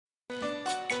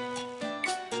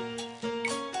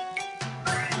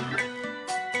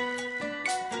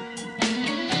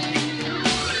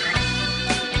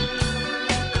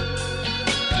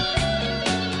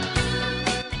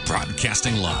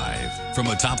Broadcasting live from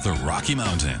atop the Rocky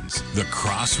Mountains, the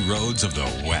crossroads of the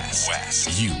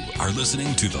West. You are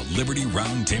listening to the Liberty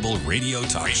Roundtable Radio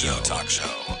Talk Show.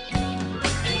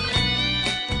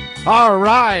 All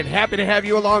right, happy to have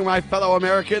you along, my fellow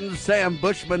Americans. Sam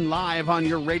Bushman live on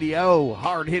your radio.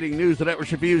 Hard-hitting news the network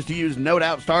refused to use, no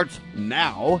doubt, starts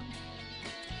now.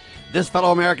 This,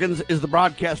 fellow Americans, is the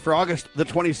broadcast for August the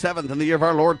 27th in the year of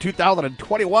our Lord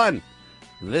 2021.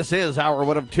 This is our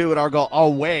one of two, and our goal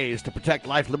always to protect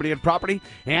life, liberty, and property,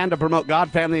 and to promote God,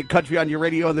 family, and country on your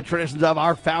radio and the traditions of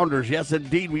our founders. Yes,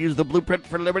 indeed, we use the blueprint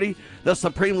for liberty, the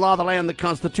supreme law of the land, the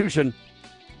Constitution,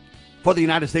 for the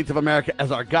United States of America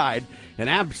as our guide. And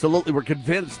absolutely, we're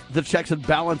convinced the checks and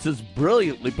balances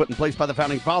brilliantly put in place by the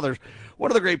Founding Fathers. One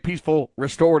of the great peaceful,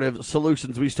 restorative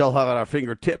solutions we still have at our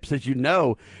fingertips. As you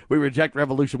know, we reject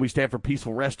revolution. We stand for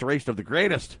peaceful restoration of the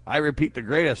greatest, I repeat, the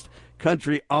greatest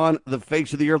country on the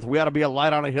face of the earth. We ought to be a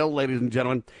light on a hill, ladies and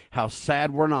gentlemen. How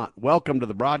sad we're not. Welcome to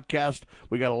the broadcast.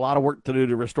 We got a lot of work to do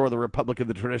to restore the republic and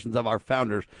the traditions of our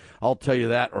founders. I'll tell you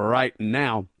that right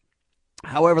now.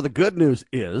 However, the good news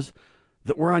is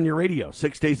that we're on your radio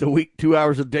 6 days a week, 2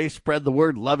 hours a day. Spread the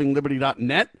word,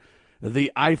 lovingliberty.net.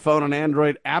 The iPhone and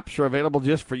Android apps are available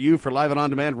just for you for live and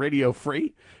on-demand radio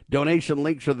free. Donation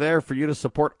links are there for you to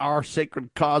support our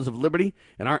sacred cause of liberty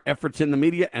and our efforts in the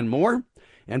media and more.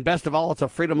 And best of all, it's a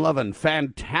freedom-loving,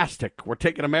 fantastic. We're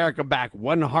taking America back,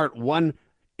 one heart, one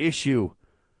issue,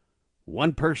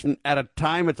 one person at a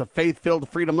time. It's a faith-filled,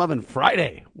 freedom-loving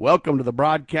Friday. Welcome to the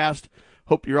broadcast.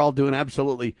 Hope you're all doing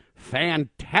absolutely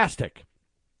fantastic.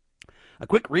 A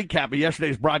quick recap of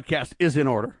yesterday's broadcast is in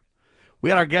order. We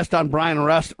had our guest on, Brian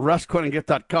Rust,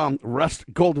 rustcoinandgift.com,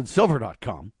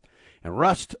 rustgoldandsilver.com. And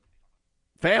Rust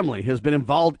family has been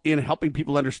involved in helping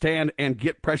people understand and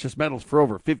get precious metals for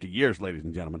over 50 years, ladies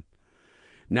and gentlemen.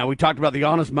 Now, we talked about the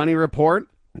Honest Money Report.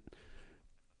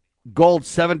 Gold,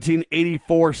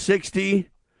 $1784.60.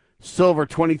 Silver,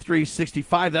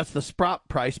 $23.65. That's the spot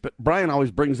price, but Brian always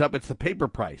brings up it's the paper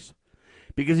price.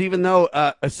 Because even though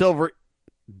a silver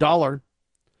dollar,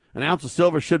 an ounce of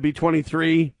silver should be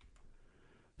 $23.65,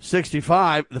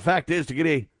 the fact is, to get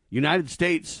a United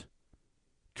States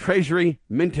Treasury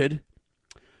minted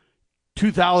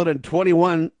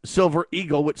 2021 Silver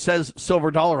Eagle, which says silver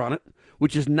dollar on it,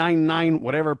 which is 99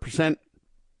 whatever percent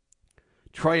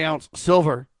troy ounce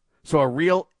silver, so a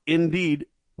real, indeed,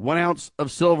 1 ounce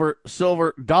of silver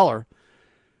dollar,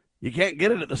 you can't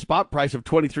get it at the spot price of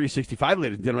 $23.65,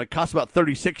 ladies and gentlemen. It costs about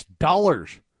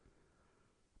 $36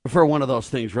 for one of those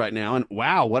things right now. And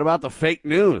wow, what about the fake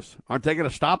news? Aren't they going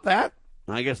to stop that?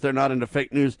 I guess they're not into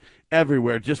fake news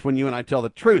everywhere. Just when you and I tell the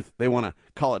truth, they want to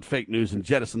call it fake news and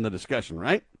jettison the discussion,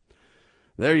 right?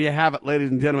 There you have it,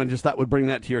 ladies and gentlemen. Just thought we'd bring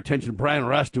that to your attention. Brian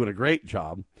Rust doing a great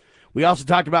job. We also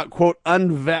talked about, quote,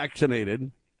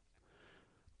 unvaccinated.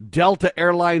 Delta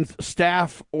Airlines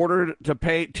staff ordered to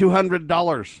pay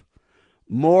 $200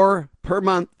 more per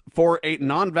month for a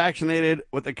non-vaccinated,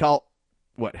 what they call,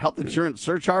 health insurance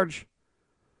surcharge.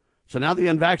 So now the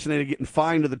unvaccinated getting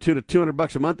fined to the tune of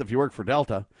 $200 a month if you work for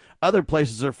Delta. Other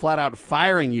places are flat out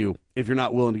firing you if you're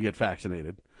not willing to get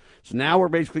vaccinated. So now we're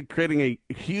basically creating a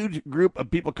huge group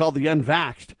of people called the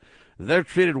unvaxxed. They're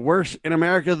treated worse in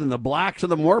America than the blacks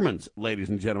and the Mormons, ladies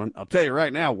and gentlemen. I'll tell you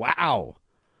right now, wow.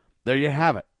 There you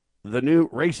have it. The new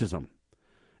racism.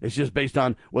 It's just based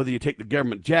on whether you take the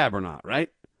government jab or not, right?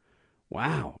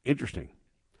 Wow, interesting.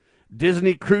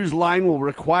 Disney Cruise Line will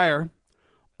require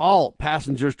all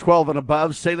passengers 12 and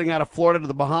above sailing out of Florida to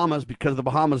the Bahamas, because the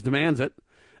Bahamas demands it,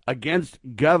 against the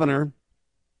governor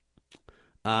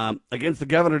down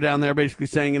there, basically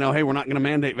saying, hey, we're not going to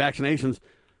mandate vaccinations.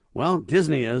 Well,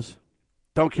 Disney is.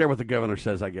 Don't care what the governor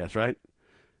says, I guess, right?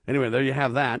 Anyway, there you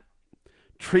have that.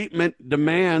 Treatment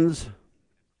demands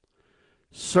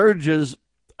surges.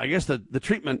 I guess the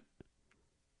treatment,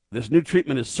 this new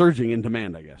treatment is surging in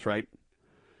demand, I guess, right?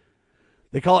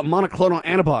 They call it monoclonal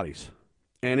antibodies.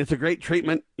 And it's a great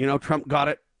treatment. Trump got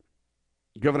it.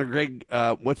 Governor Greg,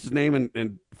 what's his name,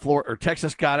 in Florida or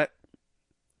Texas got it.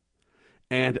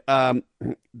 And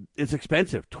it's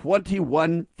expensive.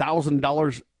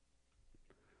 $21,000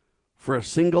 for a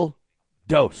single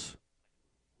dose.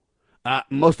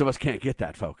 Most of us can't get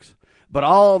that, folks. But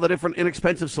all the different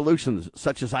inexpensive solutions,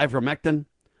 such as ivermectin,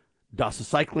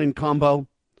 doxycycline combo,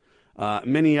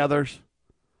 many others,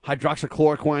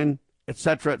 hydroxychloroquine, et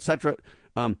cetera,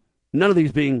 none of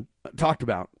these being talked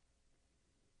about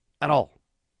at all.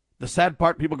 The sad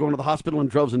part, people going to the hospital in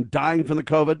droves and dying from the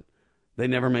COVID, they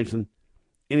never mention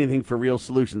anything for real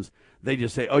solutions. They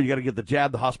just say, you got to get the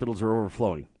jab, the hospitals are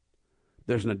overflowing.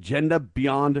 There's an agenda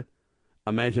beyond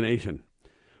imagination.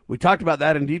 We talked about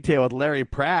that in detail with Larry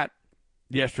Pratt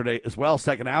yesterday as well,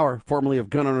 second hour, formerly of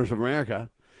Gun Owners of America.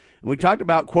 And we talked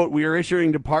about, quote, we are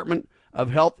issuing Department of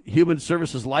Health Human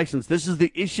Services license. This is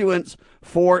the issuance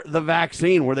for the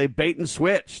vaccine where they bait and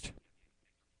switched.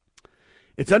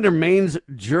 It's under Mainz,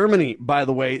 Germany, by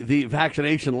the way, the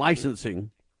vaccination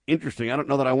licensing. Interesting. I don't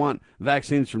know that I want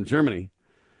vaccines from Germany.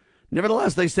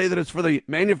 Nevertheless, they say that it's for the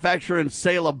manufacture and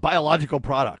sale of biological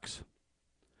products.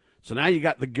 So now you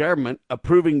got the government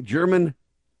approving German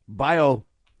what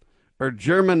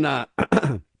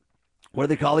do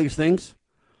they call these things?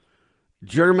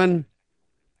 German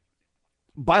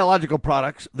biological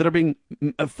products that are being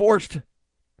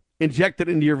injected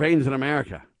into your veins in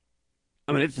America.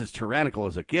 I mean, it's as tyrannical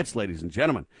as it gets, ladies and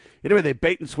gentlemen. Anyway, they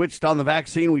bait and switched on the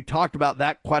vaccine. We talked about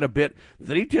that quite a bit.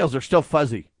 The details are still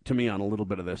fuzzy to me on a little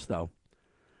bit of this, though.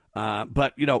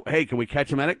 But, hey, can we catch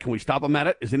them at it? Can we stop them at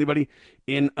it? Is anybody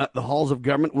in the halls of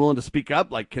government willing to speak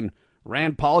up? Like, can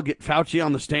Rand Paul get Fauci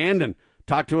on the stand and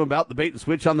talk to him about the bait and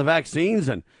switch on the vaccines?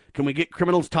 And can we get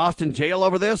criminals tossed in jail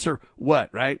over this or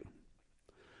what, right?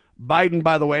 Biden,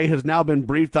 by the way, has now been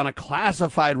briefed on a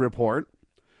classified report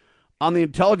on the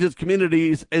intelligence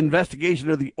community's investigation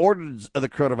of the origins of the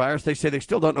coronavirus. They say they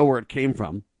still don't know where it came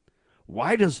from.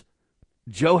 Why does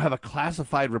Joe have a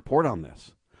classified report on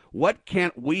this? What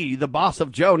can't we, the boss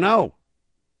of Joe, know?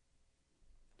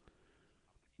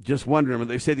 Just wondering.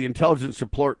 They say the intelligence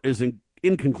report is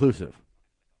inconclusive.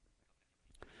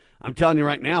 I'm telling you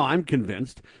right now, I'm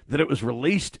convinced that it was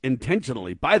released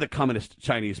intentionally by the Communist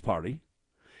Chinese Party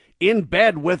in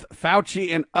bed with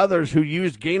Fauci and others who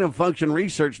used gain-of-function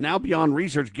research, now beyond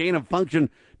research, gain-of-function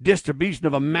distribution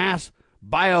of a mass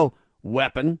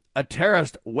bioweapon, a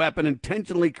terrorist weapon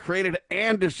intentionally created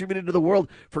and distributed to the world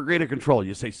for greater control.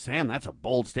 You say, Sam, that's a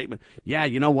bold statement. Yeah,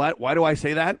 you know what? Why do I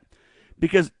say that?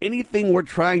 Because anything we're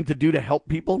trying to do to help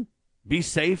people be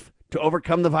safe, to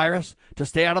overcome the virus, to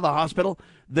stay out of the hospital,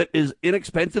 that is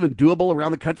inexpensive and doable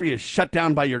around the country is shut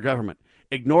down by your government.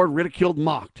 Ignored, ridiculed,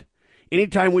 mocked.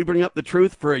 Anytime we bring up the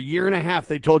truth, for a year and a half,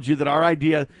 they told you that our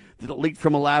idea that it leaked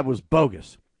from a lab was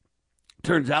bogus.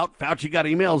 Turns out Fauci got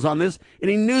emails on this, and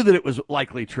he knew that it was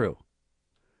likely true.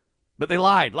 But they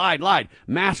lied.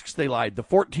 Masks, they lied. The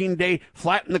 14-day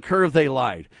flatten the curve, they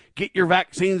lied. Get your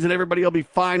vaccines and everybody will be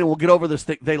fine and we'll get over this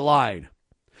thing. They lied.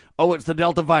 Oh, it's the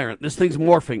Delta variant. This thing's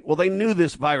morphing. Well, they knew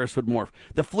this virus would morph.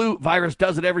 The flu virus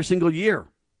does it every single year.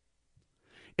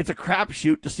 It's a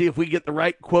crapshoot to see if we get the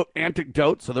right, quote,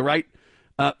 antidotes or the right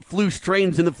flu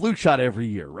strains in the flu shot every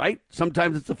year, right?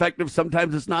 Sometimes it's effective,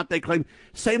 sometimes it's not, they claim.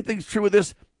 Same thing's true with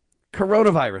this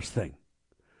coronavirus thing.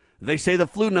 They say the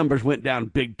flu numbers went down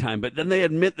big time, but then they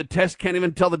admit the test can't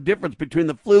even tell the difference between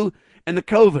the flu and the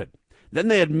COVID. Then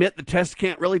they admit the test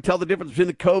can't really tell the difference between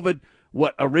the COVID,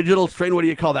 original strain, what do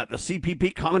you call that? The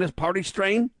CPP, Communist Party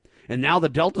strain, and now the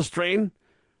Delta strain.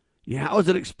 Yeah, how is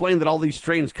it explained that all these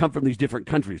strains come from these different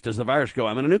countries? Does the virus go,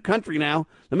 I'm in a new country now,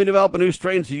 let me develop a new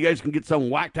strain so you guys can get some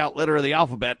whacked out letter of the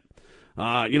alphabet,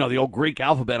 the old Greek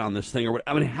alphabet on this thing? Or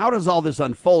I mean, how does all this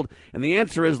unfold? And the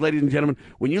answer is, ladies and gentlemen,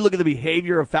 when you look at the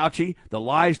behavior of Fauci, the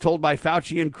lies told by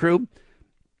Fauci and crew,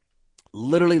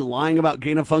 literally lying about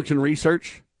gain-of-function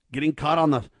research, getting caught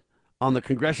on the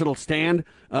congressional stand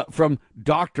from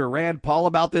Dr. Rand Paul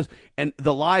about this, and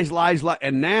the lies,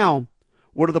 and now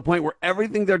we're to the point where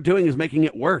everything they're doing is making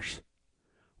it worse.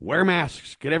 Wear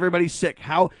masks, get everybody sick.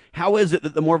 How is it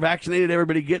that the more vaccinated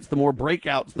everybody gets, the more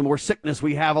breakouts, the more sickness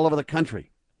we have all over the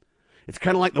country? It's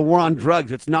kind of like the war on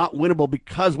drugs. It's not winnable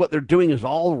because what they're doing is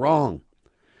all wrong.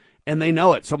 And they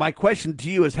know it. So my question to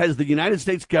you is, has the United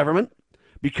States government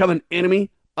become an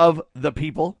enemy of the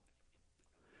people?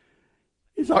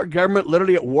 Is our government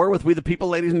literally at war with we the people,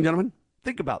 ladies and gentlemen?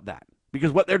 Think about that.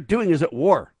 Because what they're doing is at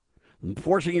war.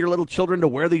 Forcing your little children to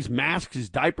wear these masks, these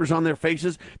diapers on their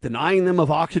faces, denying them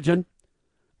of oxygen.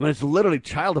 I mean, it's literally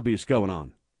child abuse going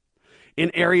on.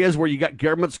 In areas where you got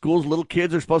government schools, little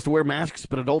kids are supposed to wear masks,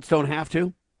 but adults don't have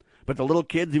to. But the little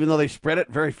kids, even though they spread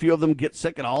it, very few of them get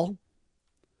sick at all.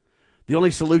 The only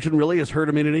solution really is herd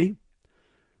immunity.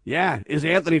 Yeah, is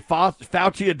Anthony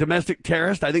Fauci a domestic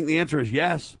terrorist? I think the answer is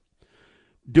yes.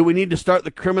 Do we need to start the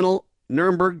criminal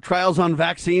Nuremberg trials on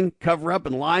vaccine cover-up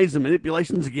and lies and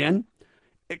manipulations again?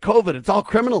 COVID, it's all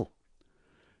criminal.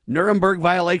 Nuremberg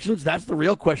violations, that's the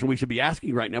real question we should be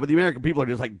asking right now. But the American people are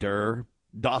just like,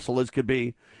 docile as could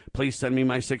be. Please send me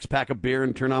my 6-pack of beer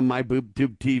and turn on my boob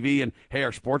tube TV. And, hey,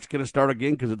 our sports going to start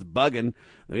again because it's bugging.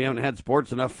 We haven't had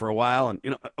sports enough for a while. And,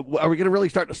 are we going to really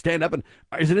start to stand up? And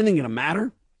is anything going to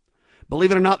matter?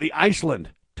 Believe it or not, the Iceland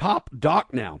top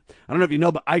doc now. I don't know if you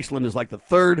know, but Iceland is like the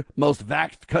third most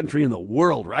vaxxed country in the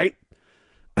world, right?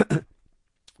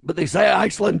 But they say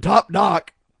Iceland top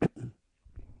doc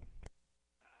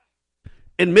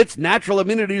admits natural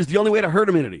immunity is the only way to herd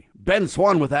immunity. Ben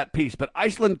Swan with that piece. But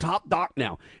Iceland top doc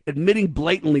now admitting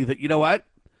blatantly that, you know what?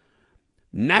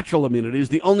 Natural immunity is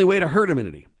the only way to herd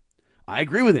immunity. I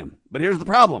agree with him. But here's the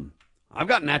problem. I've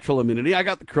got natural immunity. I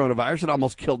got the coronavirus. It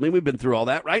almost killed me. We've been through all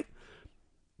that, right?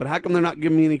 But how come they're not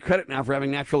giving me any credit now for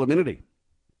having natural immunity?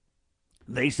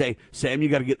 They say, Sam, you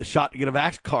got to get the shot to get a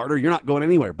vax card or you're not going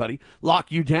anywhere, buddy.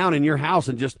 Lock you down in your house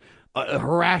and just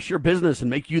harass your business and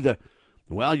make you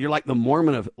you're like the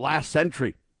Mormon of last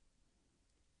century.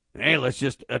 Hey, let's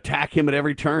just attack him at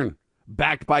every turn,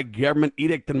 backed by government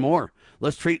edict and more.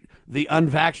 Let's treat the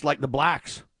unvaxxed like the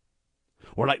blacks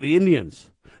or like the Indians.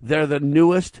 They're the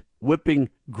newest whipping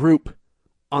group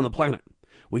on the planet.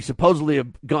 We supposedly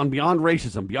have gone beyond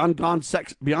racism, beyond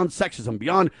sexism,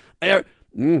 beyond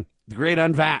the great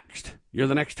unvaxxed. You're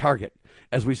the next target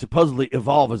as we supposedly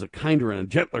evolve as a kinder and a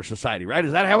gentler society, right?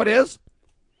 Is that how it is?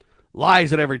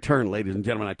 Lies at every turn, ladies and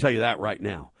gentlemen. I tell you that right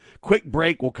now. Quick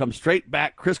break. We'll come straight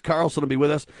back. Chris Carlson will be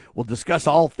with us. We'll discuss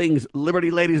all things liberty,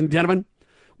 ladies and gentlemen.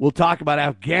 We'll talk about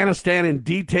Afghanistan in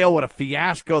detail, what a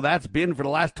fiasco that's been for the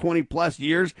last 20-plus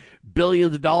years.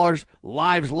 Billions of dollars,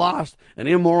 lives lost, an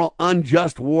immoral,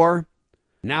 unjust war.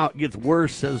 Now it gets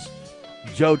worse as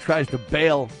Joe tries to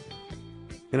bail.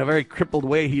 In a very crippled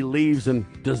way, he leaves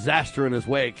and disaster in his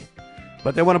wake.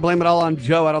 But they want to blame it all on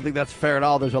Joe. I don't think that's fair at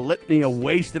all. There's a litany of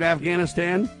waste in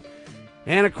Afghanistan.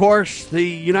 And, of course, the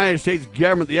United States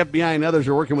government, the FBI, and others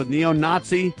are working with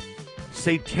neo-Nazi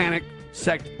satanic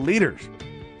sect leaders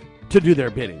to do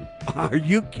their bidding. Are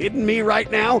you kidding me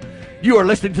right now? You are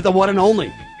listening to the one and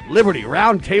only Liberty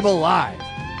Roundtable Live.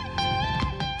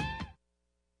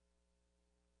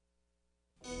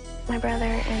 My brother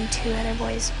and two other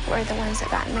boys were the ones that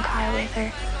got in the car with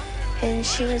her, and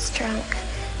she was drunk.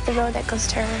 The road that goes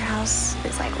to her house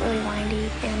is like really windy,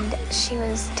 and she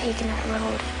was taking that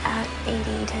road at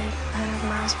 80 to 100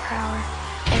 miles per hour,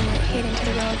 and it hit into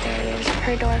the road barriers.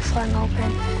 Her door flung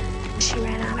open. She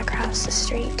ran out across the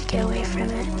street to get away from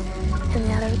it, and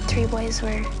the other three boys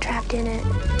were trapped in it,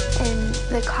 and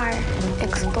the car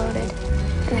exploded.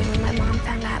 And then when my mom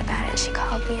found out about it, she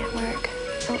called me at work.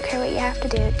 I don't care what you have to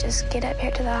do, just get up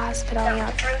here to the hospital. You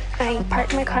know, I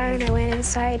parked my car and I went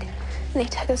inside. They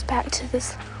took us back to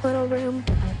this little room.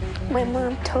 My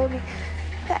mom told me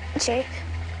that Jay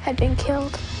had been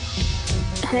killed.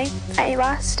 And I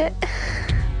lost it.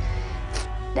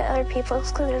 The other people,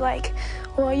 they're like,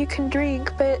 well, you can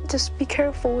drink, but just be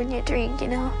careful when you drink, you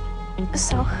know?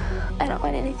 So I don't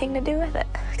want anything to do with it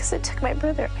because it took my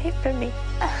brother away from me.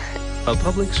 A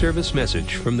public service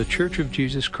message from The Church of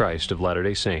Jesus Christ of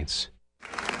Latter-day Saints.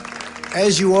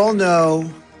 As you all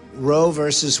know, Roe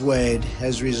versus Wade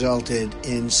has resulted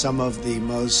in some of the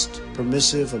most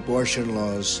permissive abortion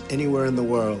laws anywhere in the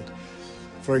world.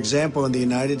 For example, in the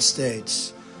United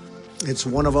States, it's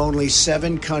one of only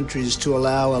 7 countries to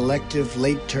allow elective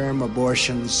late-term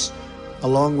abortions,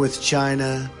 along with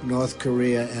China, North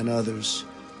Korea, and others.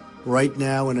 Right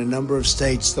now, in a number of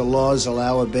states, the laws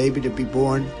allow a baby to be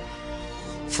born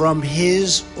from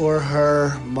his or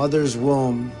her mother's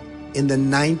womb in the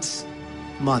 9th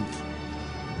month.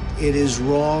 It is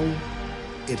wrong.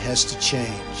 It has to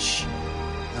change.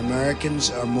 Americans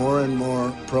are more and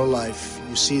more pro-life.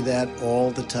 You see that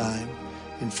all the time.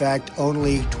 In fact,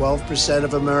 only 12%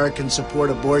 of Americans support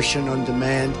abortion on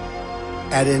demand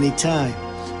at any time.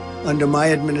 Under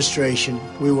my administration,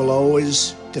 we will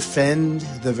always defend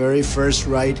the very first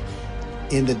right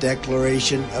in the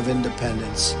Declaration of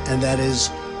Independence, and that is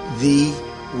the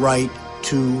right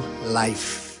to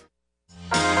life.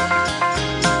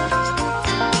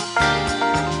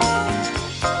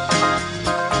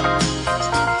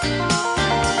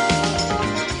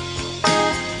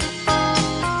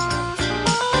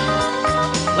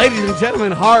 Ladies and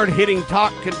gentlemen, hard-hitting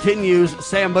talk continues.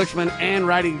 Sam Bushman and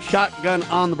riding shotgun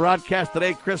on the broadcast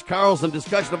today. Chris Carlson,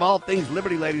 discussion of all things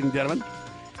liberty, ladies and gentlemen.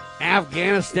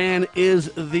 Afghanistan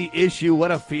is the issue. What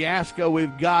a fiasco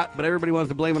we've got, but everybody wants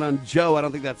to blame it on Joe. I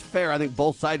don't think that's fair. I think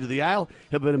both sides of the aisle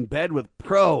have been in bed with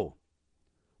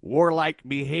pro-warlike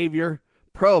behavior,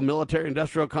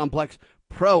 pro-military-industrial complex,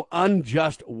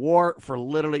 pro-unjust war for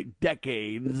literally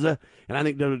decades. And I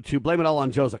think to blame it all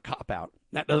on Joe's a cop-out.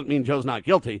 That doesn't mean Joe's not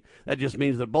guilty. That just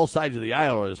means that both sides of the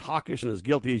aisle are as hawkish and as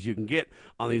guilty as you can get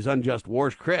on these unjust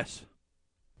wars. Chris?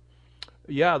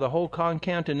 Yeah, the whole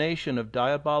concatenation of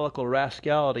diabolical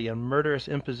rascality and murderous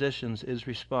impositions is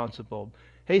responsible.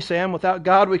 Hey, Sam, without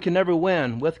God we can never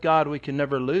win. With God we can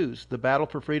never lose. The battle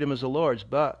for freedom is the Lord's,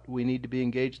 but we need to be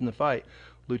engaged in the fight.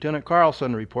 Lieutenant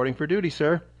Carlson reporting for duty,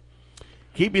 sir.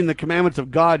 Keeping the commandments of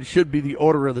God should be the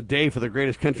order of the day for the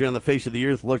greatest country on the face of the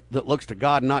earth that looks to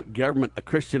God, not government, a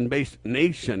Christian-based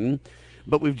nation.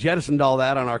 But we've jettisoned all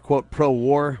that on our, quote,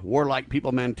 pro-war, warlike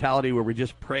people mentality where we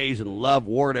just praise and love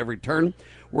war at every turn.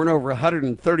 We're in over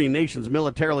 130 nations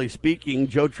militarily speaking.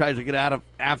 Joe tries to get out of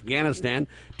Afghanistan.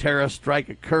 Terrorist strike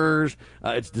occurs.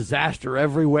 It's disaster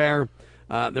everywhere.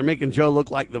 They're making Joe look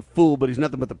like the fool, but he's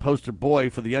nothing but the poster boy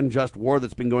for the unjust war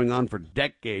that's been going on for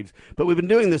decades. But we've been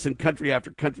doing this in country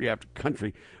after country after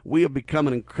country. We have become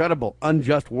an incredible,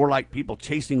 unjust, warlike people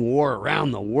chasing war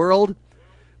around the world.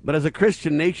 But as a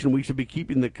Christian nation, we should be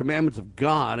keeping the commandments of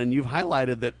God. And you've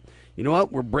highlighted that, you know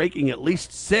what, we're breaking at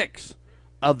least 6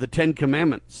 of the 10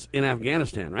 commandments in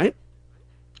Afghanistan, right?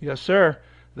 Yes, sir.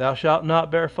 Thou shalt not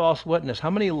bear false witness.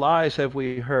 How many lies have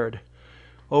we heard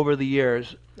over the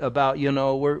years about, we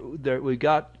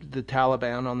got the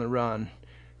Taliban on the run,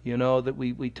 that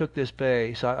we took this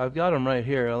base. I've got them right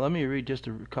here. Let me read just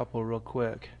a couple real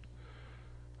quick.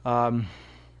 In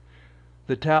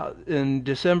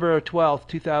December 12th,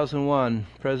 2001,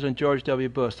 President George W.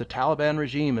 Bush, the Taliban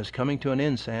regime is coming to an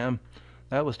end, Sam.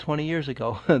 That was 20 years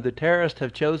ago. The terrorists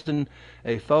have chosen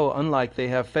a foe unlike they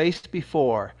have faced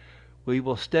before. We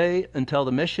will stay until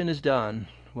the mission is done.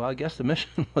 Well, I guess the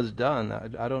mission was done.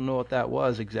 I don't know what that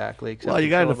was exactly. Well, you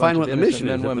got to define what the mission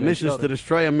is. If the mission is to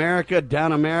destroy America,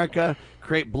 down America,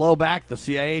 create blowback, the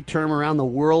CIA term around the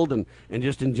world, and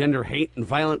just engender hate and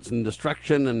violence and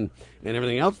destruction and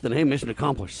everything else, then, hey, mission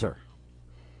accomplished, sir.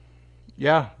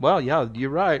 Yeah, well, yeah, you're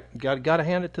right. Got to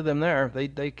hand it to them there.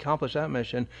 They accomplished that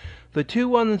mission. The 2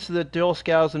 ones that Joel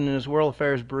Skousen in his World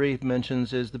Affairs Brief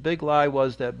mentions is the big lie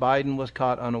was that Biden was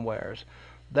caught unawares.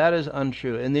 That is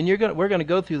untrue. And then we're going to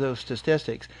go through those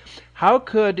statistics. How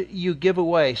could you give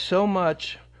away so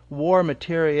much war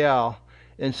material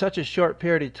in such a short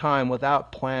period of time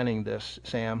without planning this,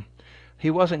 Sam?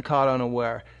 He wasn't caught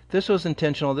unaware. This was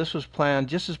intentional. This was planned,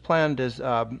 just as planned as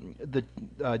the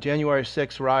January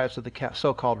 6th riots of the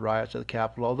so-called riots of the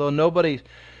Capitol. Although nobody's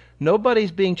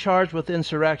being charged with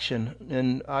insurrection,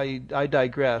 and I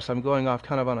digress. I'm going off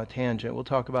kind of on a tangent. We'll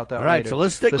talk about that later. All right, so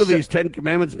let's stick with these 10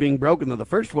 commandments being broken. The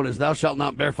first one is thou shalt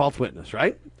not bear false witness,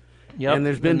 right? Yep. And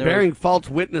there's been bearing false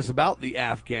witness about the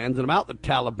Afghans and about the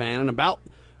Taliban and about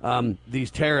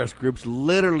these terrorist groups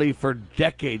literally for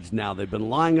decades now. They've been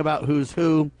lying about who's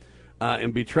who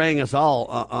and betraying us all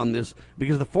on this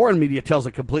because the foreign media tells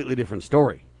a completely different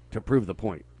story to prove the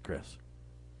point, Chris.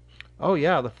 Oh,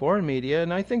 yeah, the foreign media,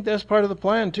 and I think that's part of the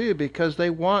plan, too, because they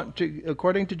want to,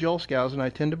 according to Joel Skousen, I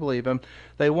tend to believe him,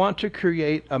 they want to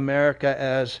create America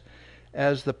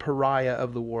as the pariah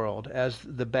of the world, as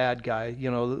the bad guy,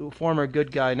 the former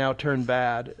good guy now turned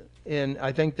bad. And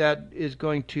I think that is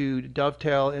going to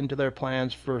dovetail into their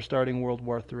plans for starting World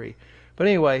War III. But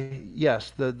anyway,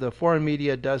 yes, the foreign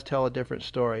media does tell a different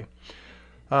story.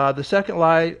 The second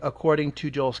lie, according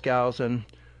to Joel Skousen,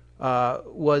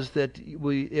 was that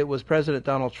it was President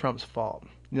Donald Trump's fault.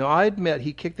 I admit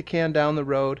he kicked the can down the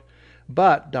road,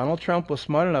 but Donald Trump was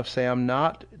smart enough, Sam,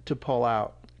 not to pull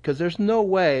out. Because there's no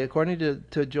way, according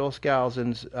to Joel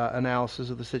Skousen's analysis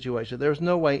of the situation, there's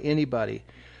no way anybody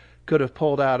could have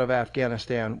pulled out of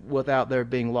Afghanistan without there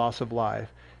being loss of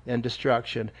life and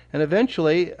destruction. And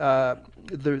eventually,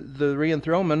 the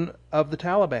re-enthronement of the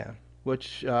Taliban,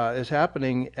 which is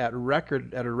happening at a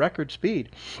record speed.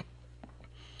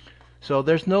 So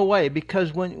there's no way,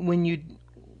 because when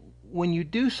you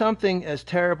do something as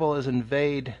terrible as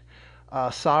invade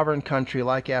a sovereign country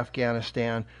like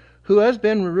Afghanistan, who has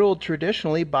been ruled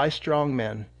traditionally by strong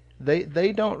men,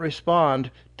 they don't respond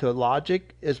to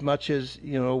logic as much as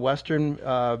Western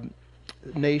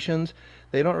nations.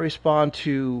 They don't respond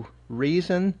to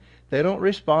reason. They don't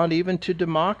respond even to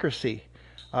democracy.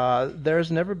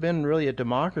 There's never been really a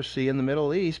democracy in the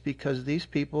Middle East because these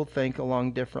people think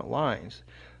along different lines.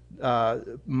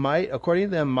 According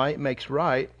to them, might makes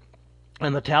right,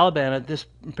 and the Taliban at this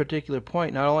particular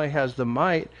point not only has the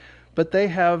might, but they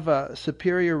have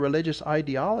superior religious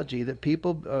ideology that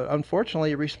people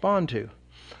unfortunately respond to.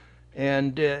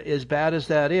 And as bad as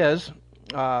that is,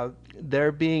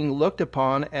 they're being looked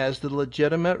upon as the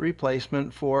legitimate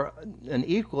replacement for an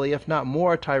equally, if not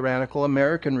more, tyrannical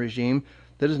American regime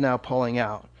that is now pulling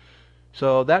out.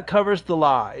 So that covers the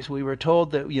lies. We were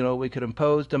told that we could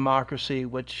impose democracy,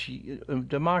 which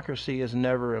democracy is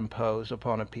never imposed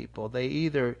upon a people. They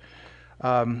either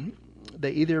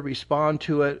respond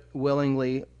to it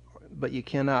willingly, but you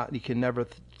can never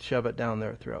shove it down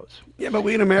their throats. Yeah, but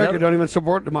we in America don't even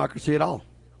support democracy at all.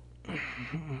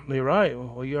 You're right.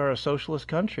 Well, you are a socialist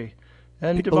country,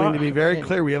 and people need to be very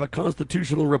clear. We have a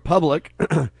constitutional republic.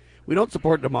 We don't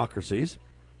support democracies.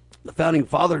 The founding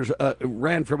fathers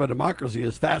ran from a democracy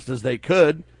as fast as they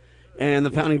could, And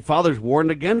the Founding Fathers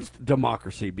warned against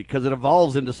democracy because it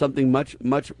evolves into something much,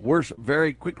 much worse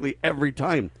very quickly every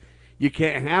time. You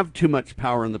can't have too much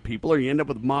power in the people or you end up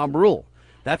with mob rule.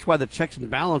 That's why the checks and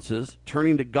balances,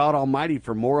 turning to God Almighty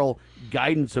for moral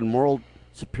guidance and moral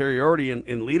superiority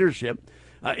in leadership,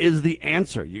 is the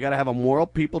answer. You got to have a moral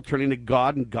people turning to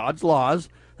God and God's laws.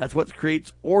 That's what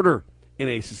creates order in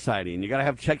a society. And you got to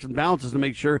have checks and balances to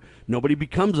make sure nobody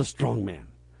becomes a strong man.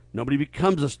 Nobody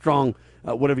becomes a strong,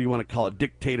 whatever you want to call it,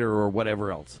 dictator or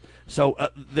whatever else. So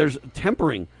there's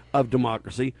tempering of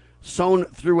democracy sown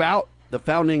throughout the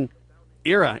founding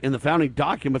era in the founding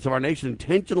documents of our nation,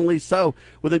 intentionally so,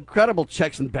 with incredible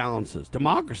checks and balances.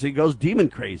 Democracy goes demon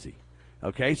crazy.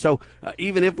 Okay, so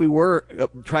even if we were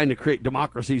trying to create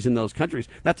democracies in those countries,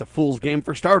 that's a fool's game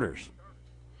for starters.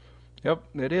 Yep,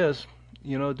 it is.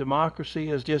 You know, democracy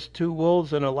is just two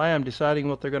wolves and a lamb deciding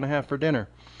what they're going to have for dinner.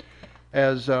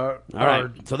 All right,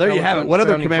 so there you have it. What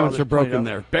other commandments are broken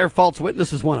there? Bear false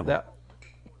witness is one of them.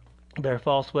 Bear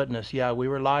false witness, yeah. We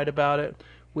were lied about it.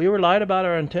 We were lied about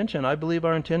our intention. I believe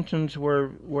our intentions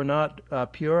were not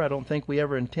pure. I don't think we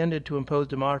ever intended to impose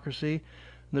democracy.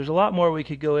 There's a lot more we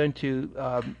could go into.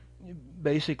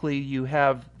 Basically, you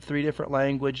have 3 different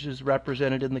languages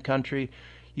represented in the country.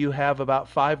 You have about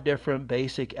 5 different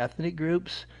basic ethnic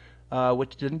groups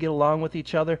which didn't get along with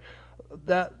each other.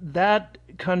 That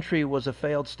country was a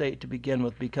failed state to begin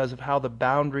with because of how the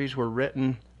boundaries were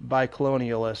written by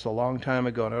colonialists a long time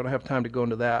ago, and I don't have time to go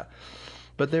into that.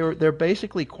 But they're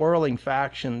basically quarreling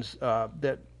factions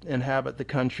that inhabit the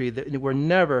country that were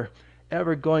never,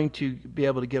 ever going to be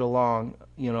able to get along,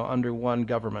 under one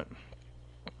government.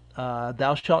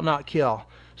 Thou shalt not kill.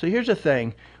 So here's the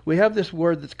thing. We have this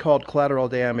word that's called collateral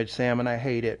damage, Sam, and I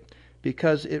hate it.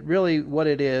 Because it really, what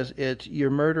it is, it's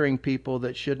you're murdering people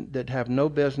that have no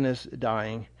business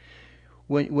dying.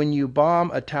 When you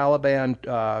bomb a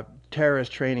Taliban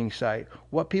terrorist training site,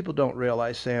 what people don't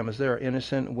realize, Sam, is there are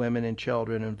innocent women and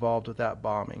children involved with that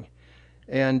bombing,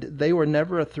 and they were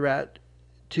never a threat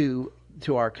to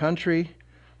our country.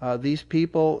 These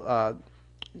people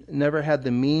never had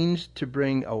the means to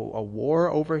bring a war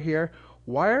over here.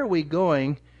 Why are we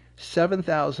going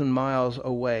 7,000 miles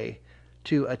away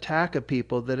to attack a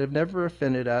people that have never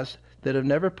offended us, that have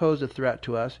never posed a threat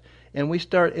to us, and we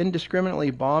start indiscriminately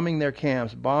bombing their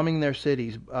camps, bombing their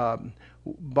cities,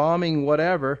 bombing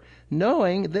whatever,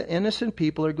 knowing that innocent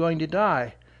people are going to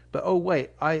die? But oh wait,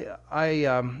 I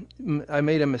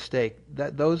made a mistake.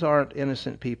 Those aren't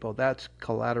innocent people. That's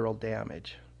collateral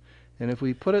damage. And if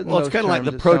we put it in well, those it's kind of like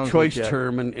the pro-choice legit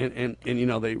term, and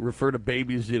they refer to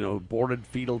babies, aborted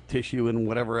fetal tissue and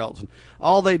whatever else. And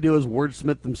all they do is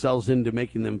wordsmith themselves into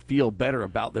making them feel better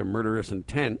about their murderous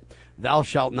intent. Thou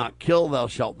shalt not kill, thou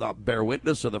shalt not bear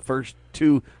witness are the first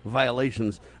 2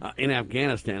 violations in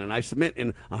Afghanistan. And I submit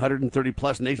in 130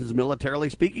 plus nations,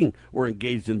 militarily speaking, were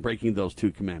engaged in breaking those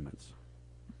 2 commandments.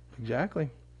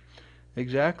 Exactly.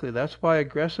 That's why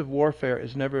aggressive warfare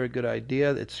is never a good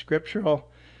idea. It's scriptural.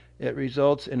 It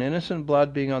results in innocent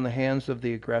blood being on the hands of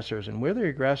the aggressors. And we're the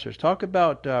aggressors. Talk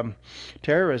about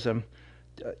terrorism.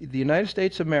 The United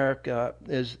States of America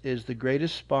is the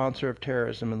greatest sponsor of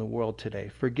terrorism in the world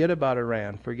today. Forget about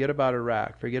Iran. Forget about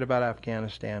Iraq. Forget about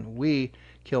Afghanistan. We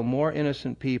kill more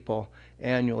innocent people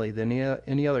annually than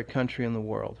any other country in the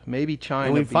world. Maybe China.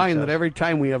 And we find that every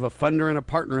time we have a funder and a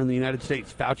partner in the United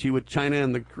States, Fauci with China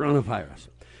and the coronavirus,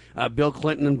 Bill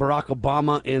Clinton and Barack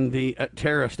Obama in the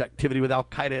terrorist activity with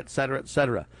Al-Qaeda, et cetera, et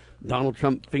cetera. Donald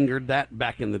Trump fingered that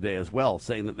back in the day as well,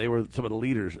 saying that they were some of the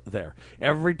leaders there.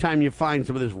 Every time you find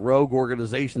some of these rogue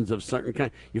organizations of certain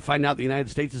kind, you find out the United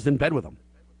States is in bed with them.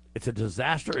 It's a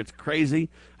disaster. It's crazy.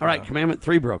 All right, Commandment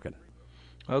 3 broken.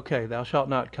 Okay, thou shalt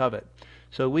not covet.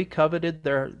 So we coveted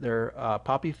their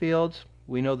poppy fields.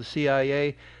 We know the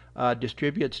CIA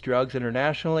distributes drugs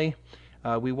internationally.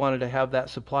 We wanted to have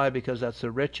that supply because that's the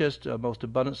richest, most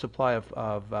abundant supply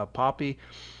of poppy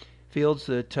fields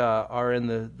that are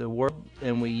in the world,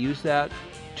 and we use that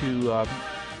to,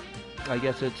 I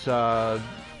guess it's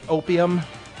opium.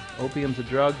 Opium's a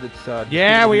drug that's...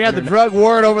 yeah, we had the drug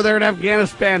war over there in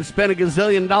Afghanistan, spent $1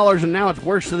 gazillion, and now it's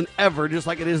worse than ever, just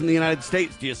like it is in the United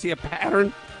States. Do you see a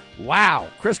pattern? Wow.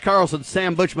 Chris Carlson,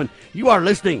 Sam Bushman, you are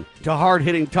listening to Hard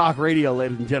Hitting Talk Radio,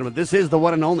 ladies and gentlemen. This is the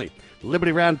one and only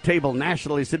Liberty Roundtable,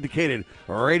 nationally syndicated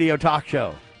radio talk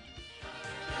show.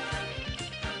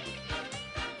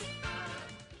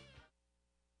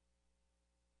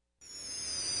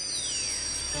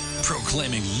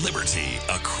 Proclaiming liberty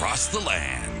across the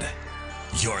land.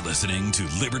 You're listening to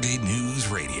Liberty News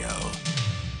Radio.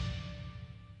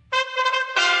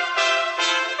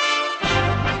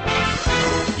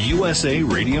 You USA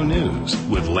Radio News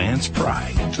with Lance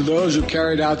Pride. To those who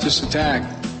carried out this attack,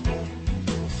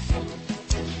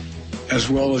 as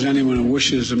well as anyone who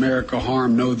wishes America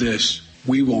harm, know this: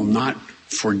 we will not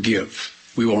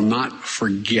forgive. We will not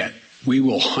forget. We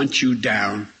will hunt you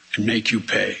down and make you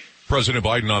pay. President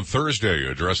Biden on Thursday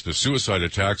addressed the suicide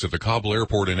attacks at the Kabul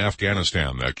airport in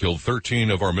Afghanistan that killed 13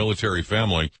 of our military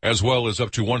family, as well as up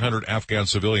to 100 Afghan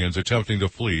civilians attempting to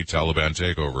flee Taliban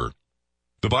takeover.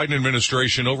 The Biden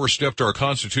administration overstepped our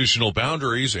constitutional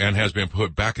boundaries and has been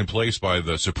put back in place by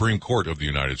the Supreme Court of the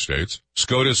United States.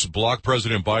 SCOTUS blocked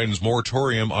President Biden's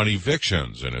moratorium on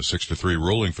evictions in a 6-3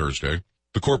 ruling Thursday.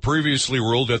 The court previously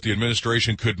ruled that the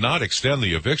administration could not extend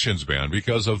the evictions ban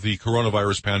because of the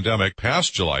coronavirus pandemic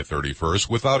past July 31st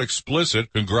without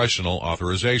explicit congressional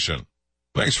authorization.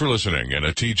 Thanks for listening, and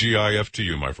a TGIF to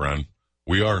you, my friend.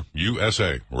 We are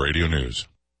USA Radio News.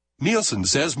 Nielsen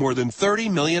says more than 30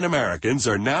 million Americans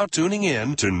are now tuning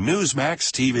in to Newsmax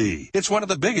TV. It's one of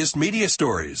the biggest media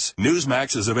stories.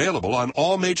 Newsmax is available on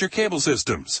all major cable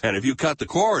systems. And if you cut the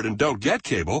cord and don't get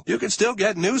cable, you can still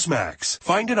get Newsmax.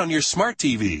 Find it on your smart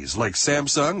TVs like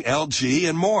Samsung, LG,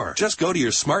 and more. Just go to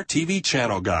your smart TV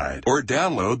channel guide or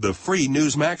download the free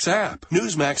Newsmax app.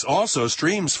 Newsmax also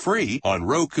streams free on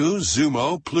Roku,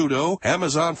 Xumo, Pluto,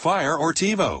 Amazon Fire, or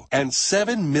TiVo. And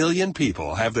 7 million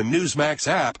people have the Newsmax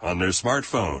app on their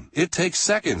smartphone. It takes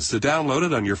seconds to download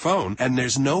it on your phone, and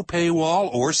there's no paywall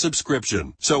or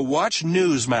subscription. So watch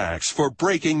Newsmax for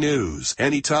breaking news,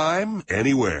 anytime,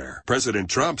 anywhere. President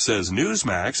Trump says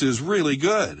Newsmax is really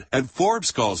good, and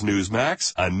Forbes calls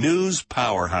Newsmax a news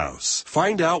powerhouse.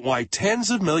 Find out why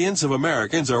tens of millions of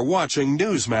Americans are watching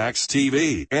Newsmax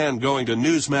TV and going to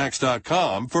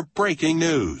Newsmax.com for breaking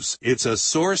news. It's a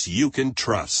source you can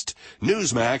trust.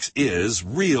 Newsmax is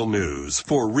real news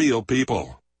for real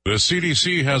people. The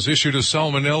CDC has issued a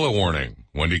salmonella warning.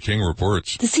 Wendy King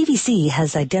reports. The CDC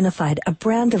has identified a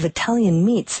brand of Italian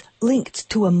meats linked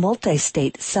to a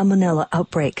multi-state salmonella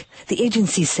outbreak. The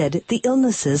agency said the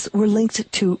illnesses were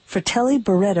linked to Fratelli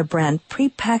Beretta brand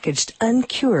prepackaged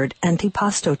uncured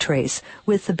antipasto trays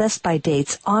with the best by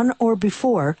dates on or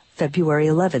before February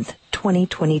 11th,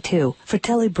 2022.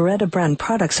 Fratelli Beretta brand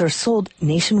products are sold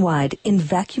nationwide in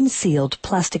vacuum-sealed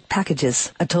plastic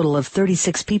packages. A total of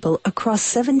 36 people across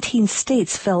 17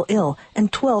 states fell ill,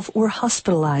 and 12 were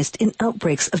hospitalized in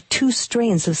outbreaks of 2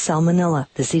 strains of salmonella.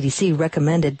 The CDC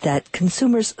recommended that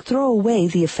consumers throw away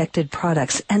the affected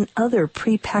products and other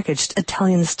prepackaged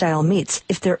Italian-style meats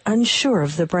if they're unsure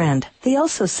of the brand. They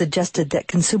also suggested that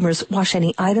consumers wash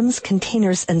any items,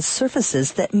 containers, and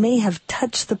surfaces that may have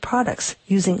touched the products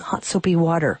using hot soapy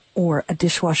water or a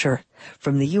dishwasher.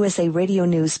 From the USA Radio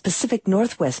News Pacific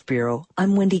Northwest Bureau,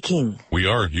 I'm Wendy King. We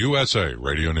are USA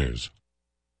Radio News.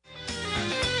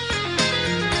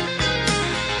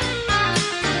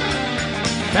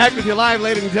 Back with you live,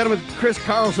 ladies and gentlemen. Chris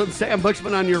Carlson, Sam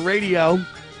Bushman on your radio.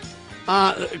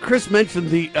 Chris mentioned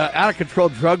the out-of-control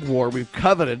drug war. We've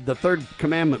coveted the third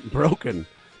commandment broken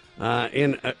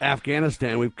in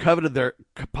Afghanistan. We've coveted their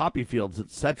poppy fields,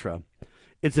 etc.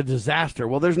 It's a disaster.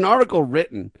 Well, there's an article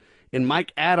written in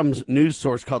Mike Adams' news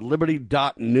source called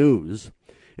Liberty.News.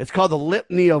 It's called The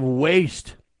Litany of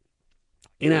Waste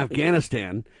in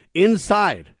Afghanistan.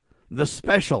 Inside the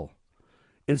Special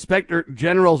Inspector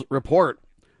General's report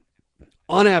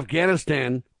on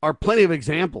Afghanistan are plenty of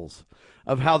examples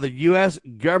of how the U.S.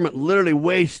 government literally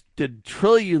wasted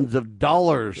trillions of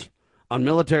dollars on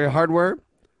military hardware,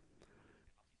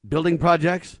 building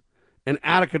projects, and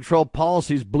out-of-control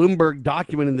policies. Bloomberg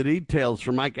documenting the details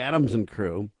for Mike Adams and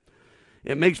crew.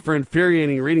 It makes for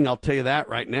infuriating reading, I'll tell you that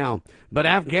right now. But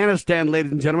Afghanistan,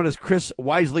 ladies and gentlemen, as Chris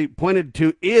wisely pointed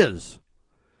to, is,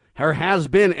 or has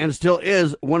been and still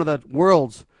is, one of the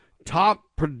world's top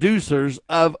producers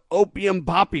of opium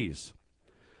poppies.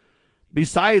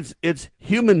 Besides its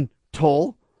human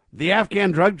toll, the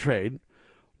Afghan drug trade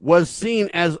was seen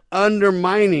as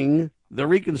undermining the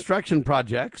reconstruction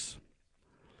projects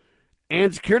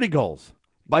and security goals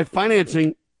by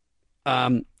financing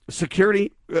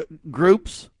security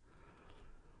groups,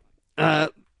 by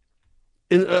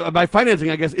financing,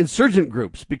 I guess, insurgent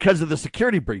groups because of the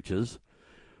security breaches,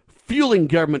 fueling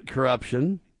government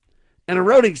corruption, and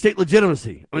eroding state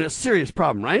legitimacy. I mean, a serious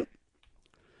problem, right?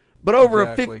 But over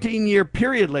a 15-year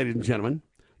period, ladies and gentlemen,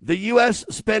 the U.S.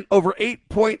 spent over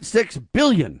 $8.6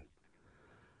 billion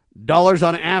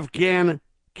on Afghan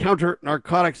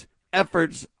counter-narcotics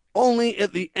efforts. Only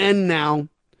at the end now,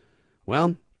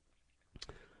 well,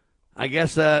 I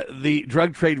guess the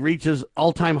drug trade reaches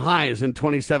all-time highs in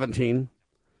 2017.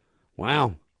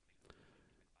 Wow.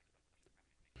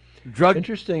 Drug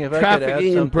Interesting. If I could add trafficking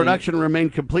and something. production remain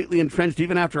completely entrenched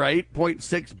even after a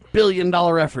 $8.6 billion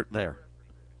effort there.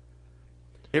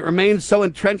 It remains so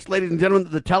entrenched, ladies and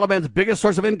gentlemen, that the Taliban's biggest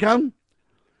source of income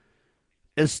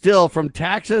is still from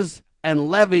taxes and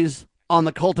levies on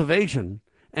the cultivation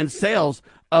and sales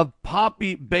of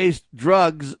poppy-based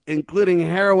drugs, including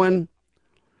heroin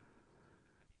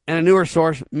and a newer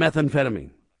source, methamphetamine.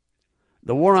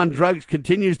 The war on drugs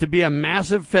continues to be a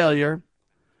massive failure,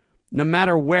 no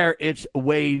matter where it's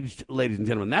waged, ladies and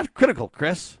gentlemen. That's critical,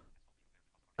 Chris.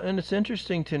 And it's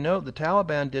interesting to note the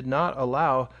Taliban did not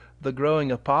allow the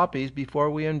growing of poppies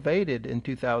before we invaded in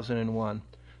 2001.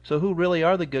 So who really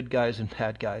are the good guys and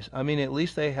bad guys? I mean, at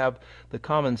least they have the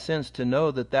common sense to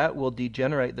know that that will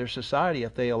degenerate their society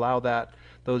if they allow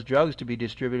those drugs to be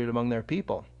distributed among their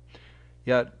people.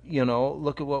 Yet,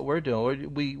 look at what we're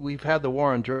doing. We've had the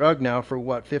war on drug now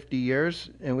for, 50 years,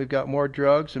 and we've got more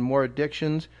drugs and more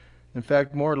addictions. In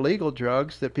fact, more legal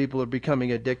drugs that people are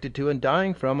becoming addicted to and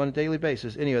dying from on a daily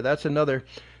basis. Anyway, that's another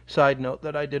side note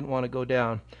that I didn't want to go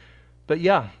down. But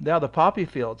yeah, the poppy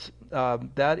fields,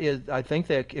 that is, I think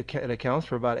that it accounts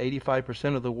for about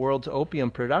 85% of the world's opium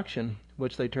production,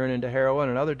 which they turn into heroin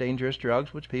and other dangerous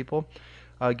drugs, which people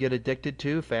get addicted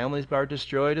to. Families are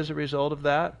destroyed as a result of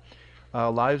that.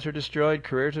 Lives are destroyed,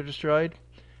 careers are destroyed.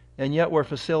 And yet we're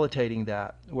facilitating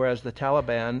that. Whereas the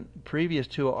Taliban, previous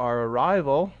to our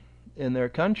arrival in their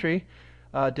country,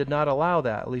 did not allow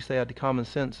that. At least they had the common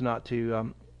sense not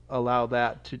to allow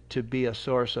that to be a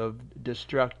source of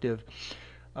destructive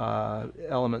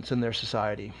elements in their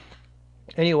society.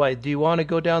 Anyway, do you want to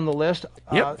go down the list?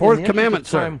 Yep, fourth commandment,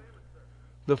 sir.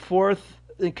 The fourth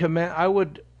command,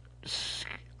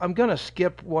 I'm going to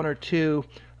skip one or two.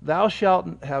 Thou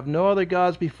shalt have no other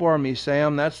gods before me,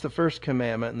 Sam. That's the first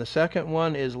commandment. And the second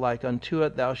one is like unto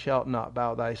it, thou shalt not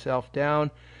bow thyself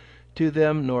down to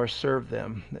them nor serve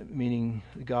them, meaning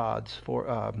gods,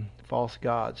 false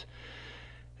gods.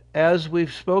 As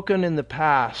we've spoken in the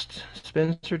past,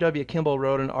 Spencer W. Kimball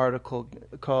wrote an article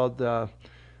called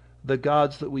The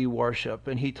Gods That We Worship,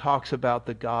 and he talks about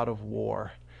the God of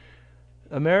War.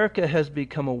 America has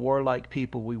become a warlike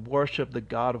people. We worship the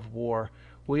God of war.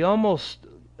 We almost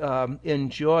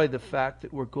enjoy the fact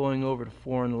that we're going over to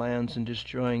foreign lands and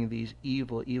destroying these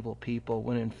evil, evil people,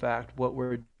 when in fact what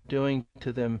we're doing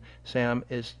to them, Sam,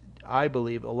 is, I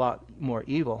believe, a lot more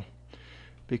evil.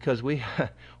 Because we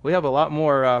have a lot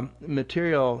more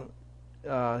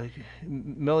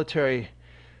military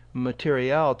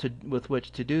material with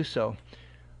which to do so.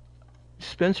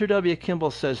 Spencer W.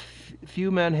 Kimball says,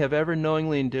 few men have ever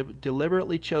knowingly and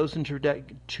deliberately chosen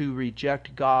to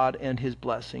reject God and His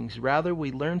blessings. Rather,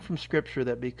 we learn from Scripture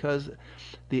that because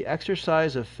the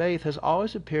exercise of faith has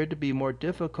always appeared to be more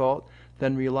difficult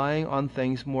than relying on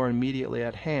things more immediately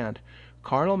at hand,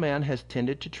 carnal man has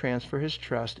tended to transfer his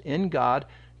trust in God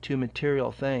to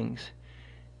material things.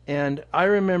 And I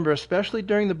remember, especially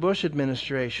during the Bush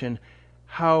administration,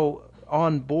 how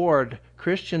on board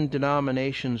Christian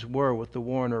denominations were with the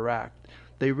war in Iraq.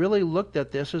 They really looked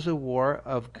at this as a war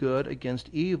of good against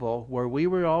evil, where we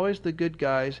were always the good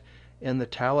guys, and the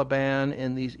Taliban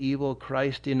and these evil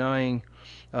Christ-denying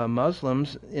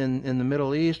Muslims in the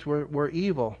Middle East were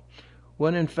evil.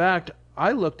 When in fact,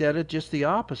 I looked at it just the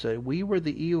opposite. We were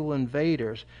the evil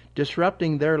invaders,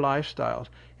 disrupting their lifestyles.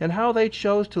 And how they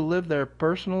chose to live their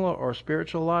personal or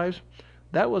spiritual lives,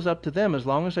 that was up to them, as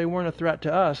long as they weren't a threat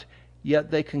to us.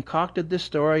 Yet they concocted this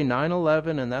story,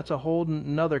 9/11, and that's a whole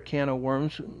another can of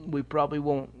worms we probably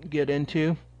won't get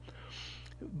into.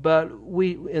 But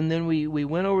we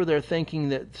went over there thinking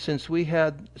that since we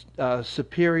had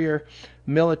superior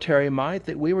military might,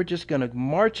 that we were just going to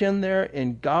march in there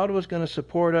and God was going to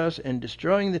support us in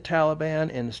destroying the Taliban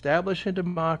and establishing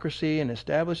democracy and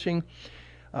establishing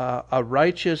a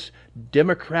righteous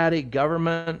democratic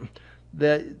government,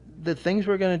 that things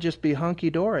were going to just be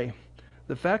hunky-dory.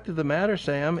 The fact of the matter,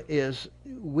 Sam, is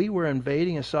we were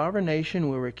invading a sovereign nation.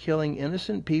 We were killing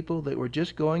innocent people that were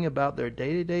just going about their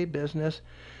day-to-day business.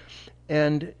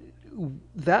 And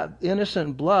that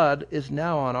innocent blood is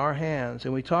now on our hands.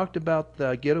 And we talked about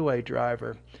the getaway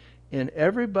driver. And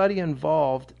everybody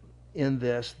involved in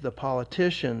this, the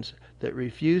politicians that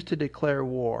refused to declare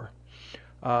war,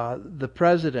 the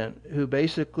president who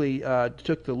basically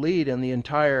took the lead in the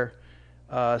entire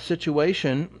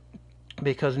situation,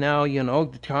 because now,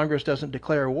 Congress doesn't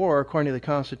declare war according to the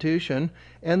Constitution,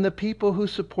 and the people who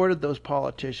supported those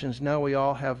politicians, now we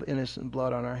all have innocent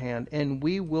blood on our hand, and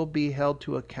we will be held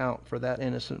to account for that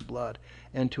innocent blood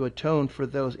and to atone for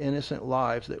those innocent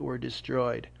lives that were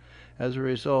destroyed as a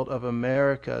result of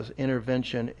America's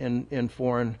intervention in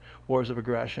foreign wars of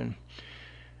aggression.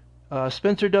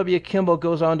 Spencer W. Kimball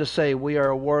goes on to say, "We are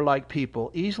a warlike people,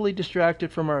 easily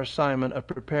distracted from our assignment of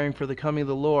preparing for the coming of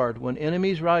the Lord. When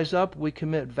enemies rise up, we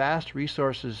commit vast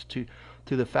resources to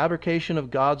the fabrication of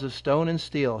gods of stone and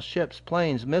steel, ships,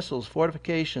 planes, missiles,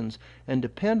 fortifications, and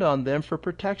depend on them for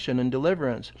protection and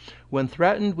deliverance. When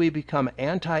threatened, we become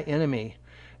anti-enemy."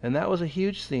 And that was a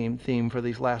huge theme for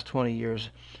these last 20 years.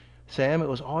 Sam, it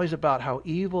was always about how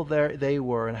evil they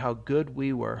were and how good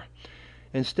we were.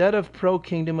 Instead of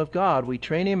pro-kingdom of God, we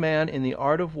train a man in the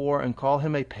art of war and call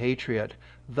him a patriot,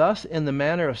 thus in the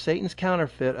manner of Satan's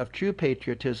counterfeit of true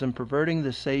patriotism, perverting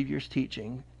the Savior's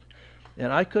teaching.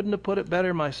 And I couldn't have put it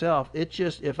better myself. It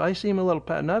just, if I seem a little,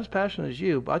 not as passionate as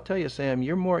you, but I tell you, Sam,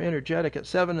 you're more energetic at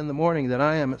 7 in the morning than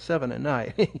I am at 7 at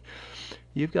night.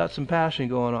 You've got some passion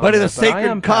going on. But the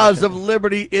sacred cause of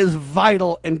liberty is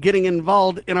vital, and getting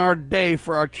involved in our day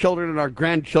for our children and our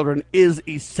grandchildren is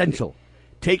essential.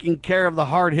 Taking care of the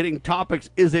hard-hitting topics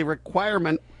is a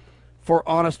requirement for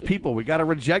honest people. We got to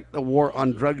reject the war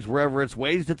on drugs wherever it's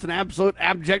waged. It's an absolute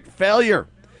abject failure.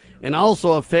 And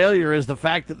also a failure is the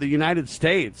fact that the United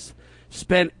States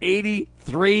spent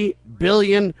 $83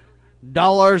 billion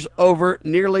over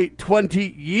nearly 20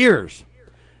 years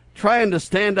trying to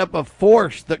stand up a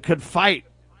force that could fight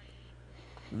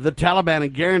the Taliban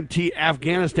and guarantee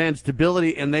Afghanistan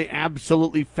stability, and they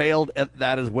absolutely failed at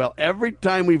that as well. Every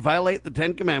time we violate the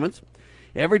Ten Commandments,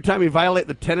 every time we violate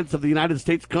the tenets of the United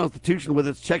States Constitution with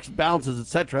its checks and balances,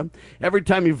 etc., every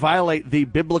time you violate the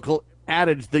biblical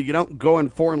adage that you don't go in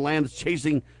foreign lands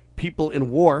chasing people in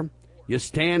war, you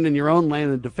stand in your own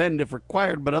land and defend if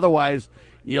required, but otherwise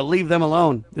you leave them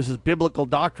alone. This is biblical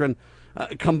doctrine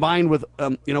combined with,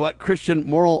 Christian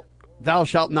moral, thou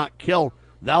shalt not kill,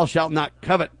 thou shalt not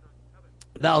covet,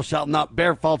 thou shalt not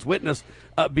bear false witness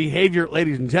behavior,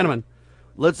 ladies and gentlemen.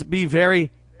 Let's be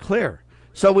very clear.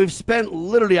 So we've spent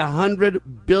literally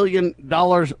 $100 billion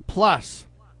plus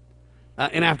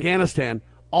in Afghanistan,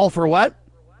 all for what?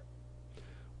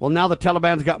 Well, now the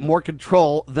Taliban's got more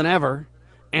control than ever,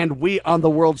 and we on the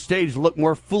world stage look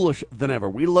more foolish than ever.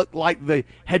 We look like the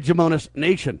hegemonist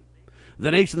nation,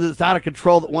 the nation that's out of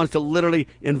control, that wants to literally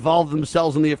involve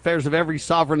themselves in the affairs of every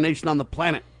sovereign nation on the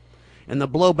planet. And the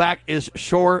blowback is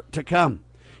sure to come.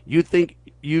 You think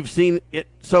you've seen it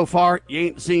so far, you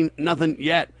ain't seen nothing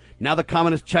yet. Now the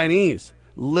communist Chinese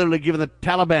literally giving the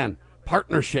Taliban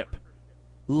partnership,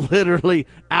 literally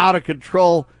out of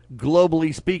control,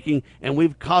 globally speaking, and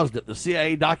we've caused it. The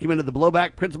CIA documented the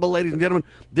blowback principle, ladies and gentlemen.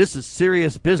 This is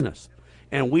serious business.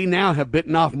 And we now have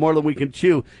bitten off more than we can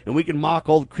chew, and we can mock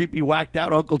old creepy whacked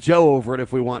out Uncle Joe over it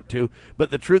if we want to.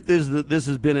 But the truth is that this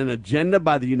has been an agenda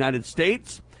by the United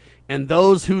States and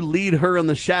those who lead her in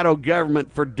the shadow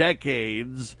government for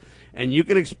decades. And you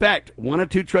can expect one of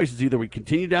two choices. Either we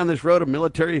continue down this road of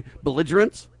military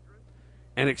belligerence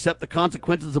and accept the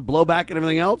consequences of blowback and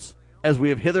everything else, as we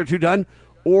have hitherto done,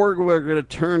 or we're going to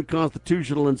turn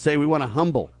constitutional and say we want a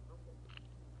humble,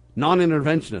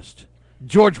 non-interventionist,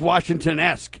 George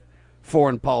Washington-esque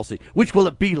foreign policy. Which will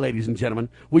it be, ladies and gentlemen?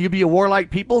 Will you be a warlike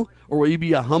people, or will you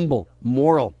be a humble,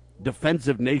 moral,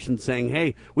 defensive nation saying,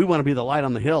 hey, we want to be the light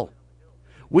on the hill?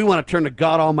 We want to turn to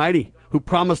God Almighty, who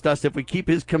promised us if we keep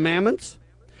his commandments,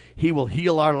 he will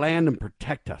heal our land and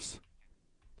protect us.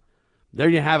 There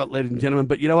you have it, ladies and gentlemen.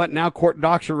 But you know what? Now court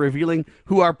docs are revealing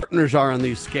who our partners are in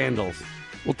these scandals.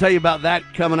 We'll tell you about that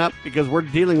coming up, because we're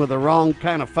dealing with the wrong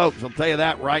kind of folks. I'll tell you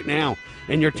that right now.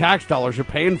 And your tax dollars are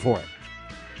paying for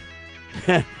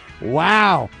it.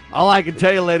 Wow. All I can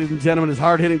tell you, ladies and gentlemen, is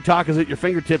hard-hitting talk is at your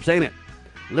fingertips, ain't it?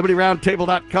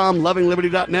 LibertyRoundtable.com,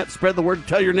 LovingLiberty.net. Spread the word.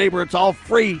 Tell your neighbor it's all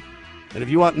free. And if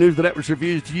you want news the networks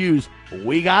refuse to use,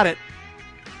 we got it.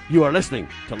 You are listening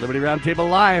to Liberty Roundtable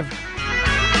Live.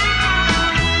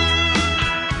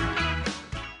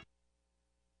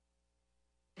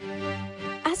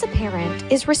 As a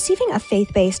parent, is receiving a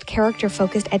faith-based,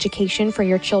 character-focused education for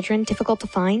your children difficult to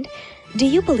find? Do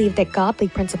you believe that godly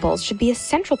principles should be a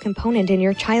central component in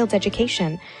your child's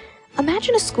education?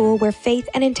 Imagine a school where faith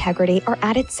and integrity are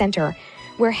at its center,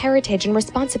 where heritage and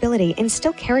responsibility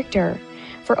instill character.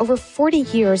 For over 40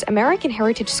 years, American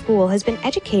Heritage School has been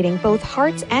educating both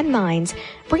hearts and minds,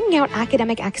 bringing out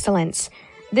academic excellence.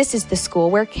 This is the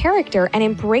school where character and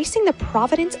embracing the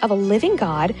providence of a living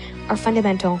God are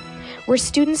fundamental, where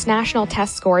students' national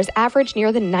test scores average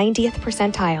near the 90th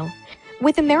percentile.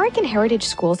 With American Heritage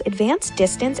School's advanced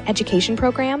distance education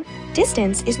program,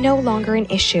 distance is no longer an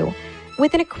issue.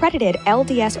 With an accredited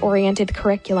LDS-oriented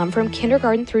curriculum from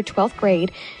kindergarten through 12th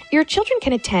grade, your children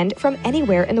can attend from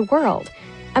anywhere in the world.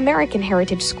 American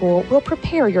Heritage School will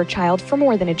prepare your child for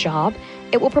more than a job.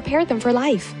 It will prepare them for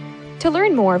life. To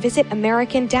learn more, visit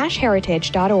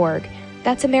American-Heritage.org.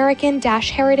 That's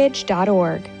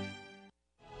American-Heritage.org.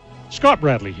 Scott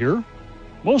Bradley here.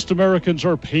 Most Americans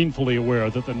are painfully aware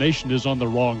that the nation is on the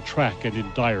wrong track and in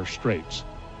dire straits.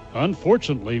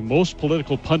 Unfortunately, most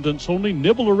political pundits only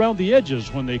nibble around the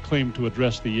edges when they claim to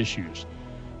address the issues.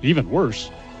 Even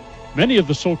worse, many of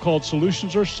the so-called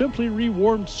solutions are simply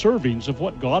rewarmed servings of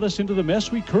what got us into the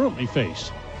mess we currently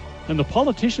face. And the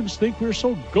politicians think we're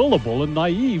so gullible and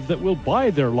naive that we'll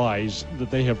buy their lies that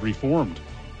they have reformed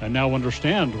and now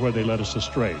understand where they led us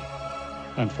astray.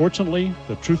 Unfortunately,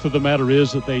 the truth of the matter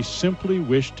is that they simply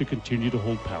wish to continue to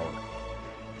hold power.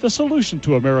 The solution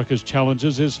to America's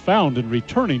challenges is found in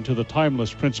returning to the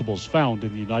timeless principles found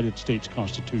in the United States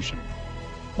Constitution.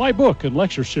 My book and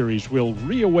lecture series will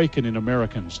reawaken in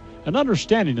Americans an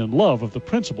understanding and love of the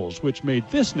principles which made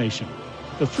this nation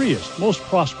the freest, most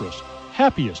prosperous,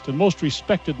 happiest, and most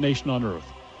respected nation on earth.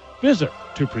 Visit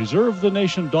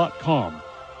topreservethenation.com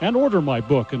and order my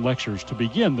book and lectures to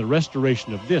begin the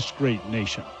restoration of this great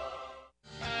nation.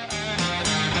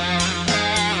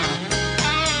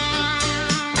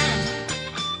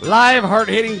 Live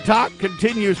hard-hitting talk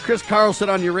continues. Chris Carlson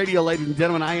on your radio, ladies and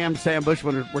gentlemen. I am Sam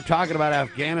Bushman. We're talking about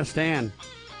Afghanistan.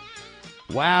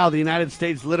 Wow, the United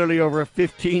States literally over a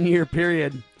 15-year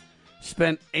period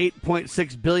spent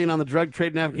 $8.6 billion on the drug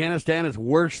trade in Afghanistan. It's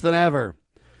worse than ever.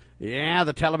 Yeah,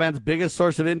 the Taliban's biggest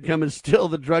source of income is still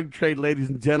the drug trade, ladies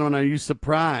and gentlemen. Are you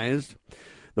surprised?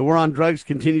 The war on drugs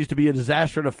continues to be a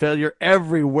disaster and a failure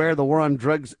everywhere the war on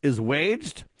drugs is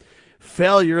waged.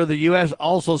 Failure, the U.S.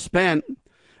 also spent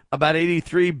about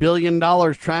 $83 billion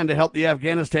trying to help the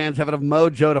Afghanistans have enough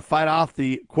mojo to fight off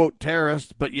the, quote,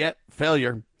 terrorists, but yet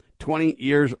failure. 20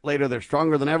 years later, they're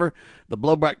stronger than ever. The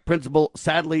blowback principle,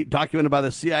 sadly documented by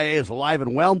the CIA, is alive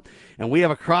and well, and we have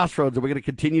a crossroads. Are we going to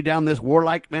continue down this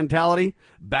warlike mentality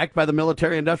backed by the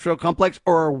military-industrial complex,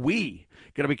 or are we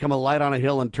going to become a light on a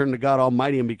hill and turn to God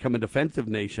Almighty and become a defensive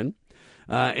nation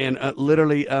and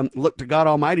literally look to God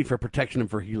Almighty for protection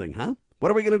and for healing, huh? What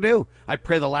are we going to do? I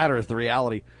pray the latter is the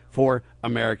reality for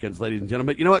Americans, ladies and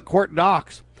gentlemen. But you know what? Court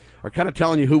docs are kind of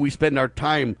telling you who we spend our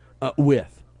time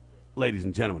with, ladies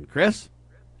and gentlemen. Chris?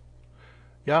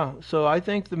 Yeah, so I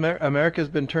think America's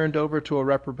been turned over to a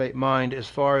reprobate mind as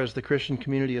far as the Christian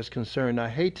community is concerned. I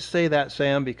hate to say that,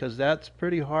 Sam, because that's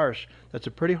pretty harsh. That's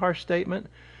a pretty harsh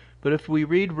statement. But if we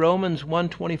read Romans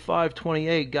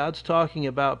 1:25-28, God's talking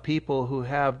about people who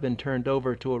have been turned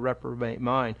over to a reprobate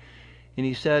mind. And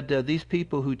he said, these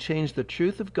people who changed the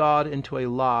truth of God into a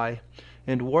lie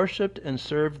and worshipped and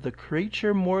served the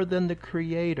creature more than the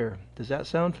Creator. Does that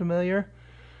sound familiar?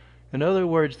 In other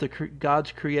words,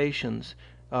 God's creations,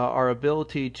 our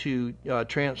ability to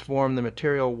transform the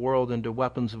material world into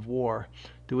weapons of war.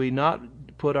 Do we not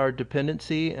put our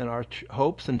dependency and our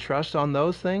hopes and trust on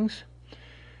those things?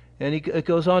 And it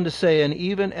goes on to say, and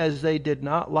even as they did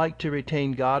not like to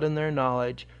retain God in their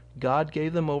knowledge, God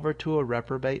gave them over to a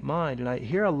reprobate mind. And I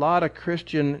hear a lot of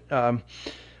Christian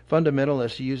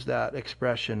fundamentalists use that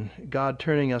expression, God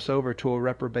turning us over to a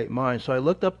reprobate mind. So I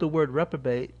looked up the word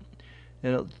reprobate,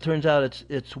 and it turns out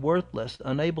it's worthless,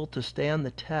 unable to stand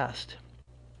the test,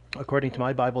 according to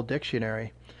my Bible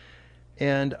dictionary.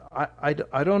 And I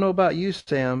don't know about you,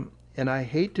 Sam, and I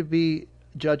hate to be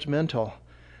judgmental,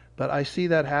 but I see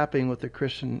that happening with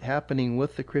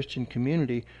the Christian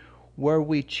community, where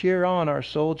we cheer on our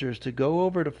soldiers to go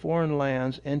over to foreign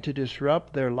lands and to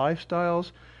disrupt their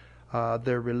lifestyles,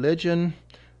 their religion,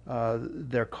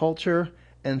 their culture,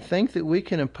 and think that we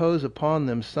can impose upon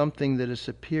them something that is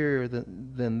superior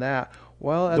than that.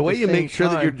 Well, at the way you make sure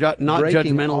that you're not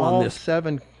judgmental on this,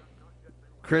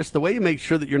 Chris, the way you make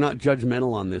sure that you're not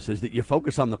judgmental on this is that you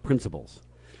focus on the principles.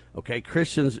 Okay,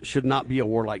 Christians should not be a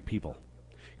warlike people.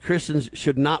 Christians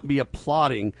should not be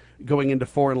applauding going into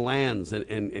foreign lands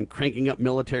and cranking up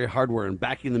military hardware and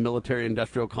backing the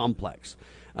military-industrial complex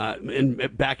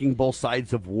and backing both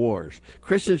sides of wars.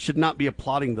 Christians should not be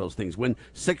applauding those things. When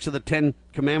 6 of the 10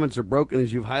 commandments are broken,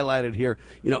 as you've highlighted here,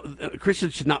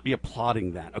 Christians should not be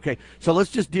applauding that. Okay, so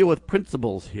let's just deal with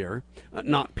principles here,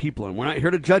 not people. And we're not here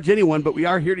to judge anyone, but we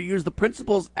are here to use the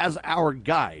principles as our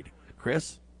guide.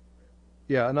 Chris?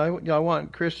 Yeah, and I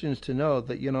want Christians to know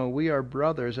that, we are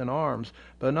brothers in arms,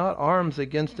 but not arms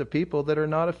against the people that are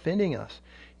not offending us.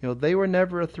 They were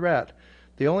never a threat.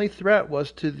 The only threat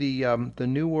was to the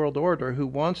New World Order, who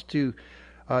wants to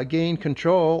gain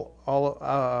control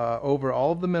over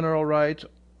all of the mineral rights,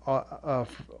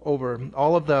 over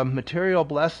all of the material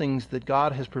blessings that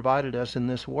God has provided us in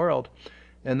this world.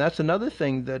 And that's another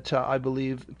thing that I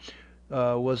believe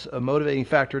was a motivating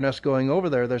factor in us going over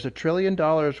there. There's $1 trillion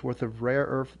worth of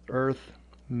rare earth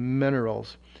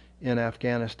minerals in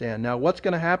Afghanistan. Now, what's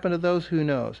going to happen to those? Who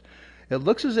knows? It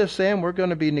looks as if, Sam, we're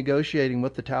going to be negotiating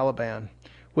with the Taliban,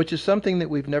 which is something that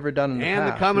we've never done in the past.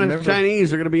 And the Communist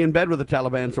Chinese are going to be in bed with the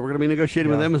Taliban, so we're going to be negotiating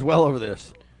with them as well over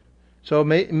this. So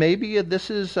maybe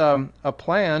this is a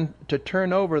plan to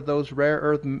turn over those rare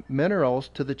earth minerals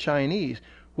to the Chinese,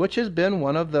 which has been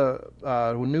one of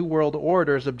the New World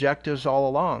Order's objectives all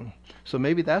along. So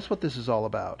maybe that's what this is all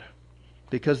about,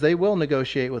 because they will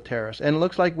negotiate with terrorists, and it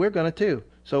looks like we're going to too.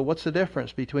 So what's the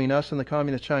difference between us and the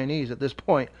Communist Chinese at this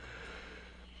point?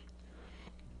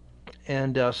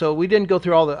 And so we didn't go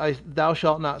through all the thou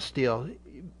shalt not steal.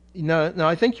 No,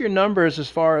 I think your numbers as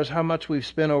far as how much we've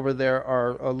spent over there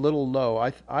are a little low.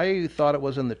 I thought it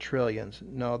was in the trillions.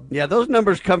 No. Yeah, those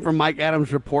numbers come from Mike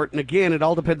Adams' report, and again, it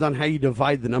all depends on how you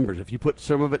divide the numbers. If you put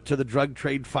some of it to the drug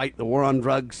trade fight, the war on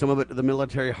drugs, some of it to the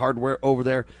military hardware over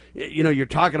there, you're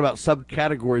talking about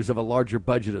subcategories of a larger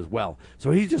budget as well.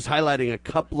 So he's just highlighting a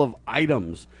couple of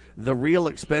items. The real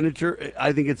expenditure,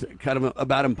 I think it's kind of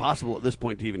about impossible at this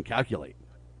point to even calculate.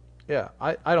 Yeah,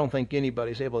 I don't think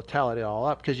anybody's able to tally it all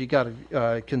up, because you got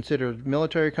to consider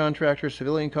military contractors,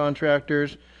 civilian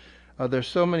contractors. There's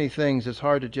so many things, it's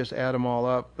hard to just add them all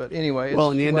up. But anyway,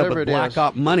 and you end up with black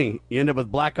op money. You end up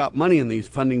with black op money in these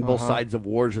funding both sides of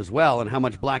wars as well, and how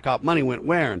much black op money went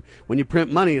where. And when you print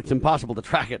money, it's impossible to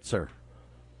track it, sir.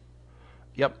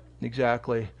 Yep,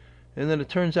 exactly. And then it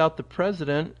turns out the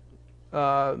president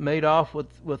made off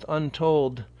with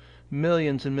untold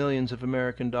millions and millions of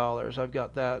American dollars. I've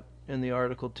got that in the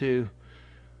article too.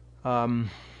 Thou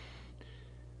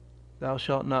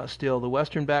shalt not steal. The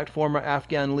Western-backed former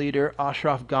Afghan leader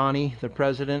Ashraf Ghani, the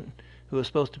president, who was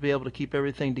supposed to be able to keep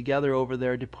everything together over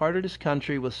there, departed his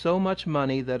country with so much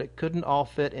money that it couldn't all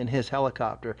fit in his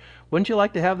helicopter. Wouldn't you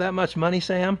like to have that much money,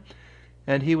 Sam?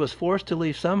 And he was forced to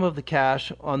leave some of the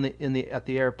cash at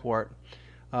the airport.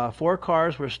 4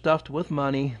 cars were stuffed with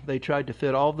money. They tried to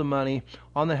fit all of the money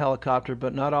on the helicopter,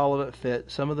 but not all of it fit.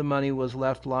 Some of the money was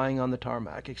left lying on the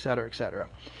tarmac, etc., etc.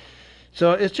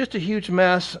 So it's just a huge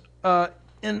mess. And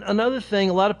another thing,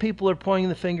 a lot of people are pointing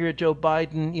the finger at Joe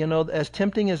Biden. As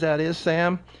tempting as that is,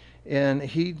 Sam, and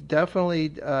he definitely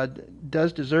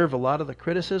does deserve a lot of the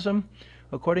criticism.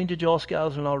 According to Joel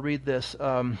Skousen, and I'll read this,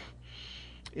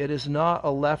 it is not a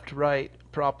left-right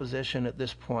proposition at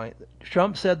this point.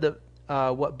 Trump said that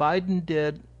what Biden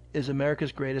did is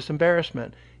America's greatest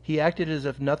embarrassment. He acted as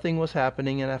if nothing was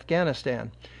happening in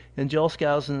Afghanistan. And Joel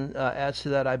Skousen adds to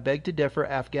that, I beg to differ,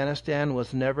 Afghanistan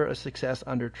was never a success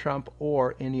under Trump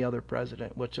or any other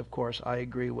president, which of course I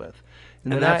agree with.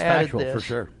 And that's factual for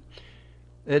sure.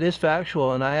 It is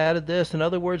factual, and I added this. In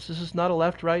other words, this is not a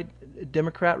left-right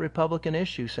Democrat-Republican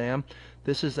issue, Sam.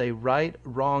 This is a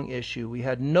right-wrong issue. We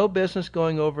had no business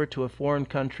going over to a foreign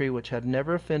country which had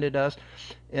never offended us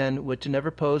and which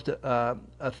never posed a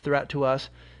threat to us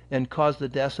and caused the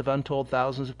deaths of untold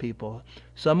thousands of people.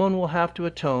 Someone will have to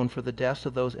atone for the deaths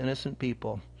of those innocent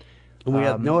people. And we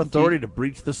have no authority to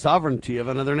breach the sovereignty of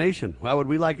another nation. Why would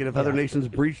we like it if other nations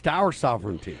breached our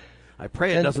sovereignty? I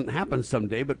pray it doesn't happen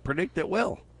someday, but predict it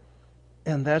will.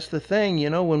 And that's the thing,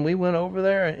 when we went over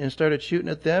there and started shooting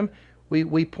at them,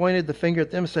 we pointed the finger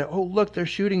at them and said, oh, look, they're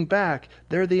shooting back.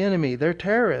 They're the enemy. They're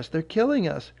terrorists. They're killing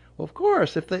us. Well, of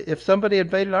course, if somebody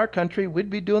invaded our country, we'd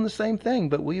be doing the same thing,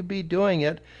 but we'd be doing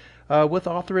it with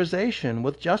authorization,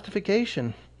 with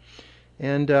justification.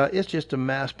 And it's just a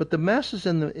mess. But the mess is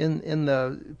in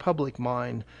the public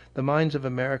mind, the minds of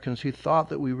Americans who thought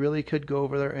that we really could go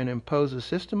over there and impose a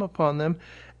system upon them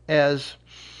as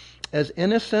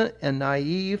innocent and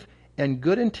naive and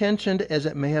good-intentioned as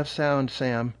it may have sounded,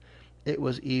 Sam. It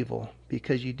was evil,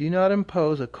 because you do not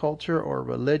impose a culture or a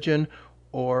religion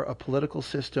or a political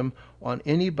system on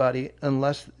anybody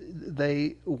unless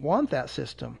they want that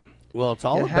system. Well, it's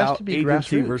all about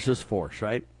agency versus force,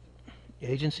 right?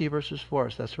 Agency versus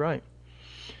force, that's right.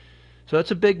 So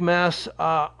it's a big mess.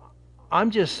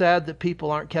 I'm just sad that people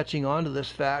aren't catching on to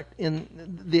this fact. And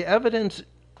the evidence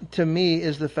to me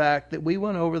is the fact that we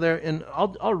went over there, and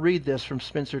I'll read this from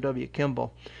Spencer W.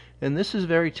 Kimball, and this is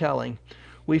very telling.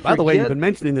 By the way, you've been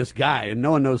mentioning this guy, and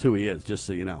no one knows who he is, just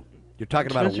so you know. You're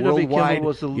talking about a worldwide,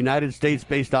 United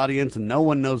States-based audience, and no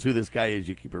one knows who this guy is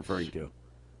you keep referring to.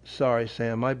 Sorry,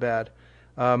 Sam, my bad.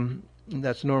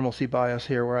 That's normalcy bias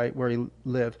here where he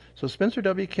lived. So Spencer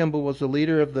W. Kimball was the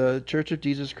leader of the Church of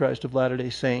Jesus Christ of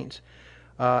Latter-day Saints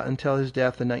until his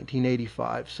death in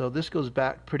 1985. So this goes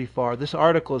back pretty far. This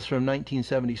article is from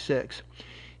 1976.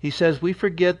 He says, we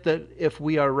forget that if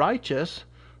we are righteous,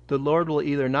 the Lord will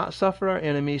either not suffer our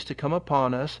enemies to come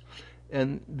upon us,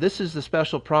 and this is the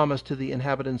special promise to the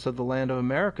inhabitants of the land of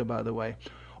America, by the way,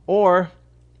 or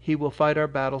he will fight our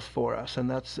battles for us. And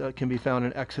that's can be found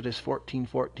in Exodus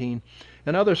 14:14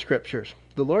 and other scriptures.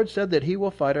 The Lord said that he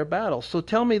will fight our battles. So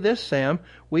tell me this, Sam.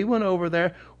 We went over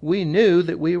there. We knew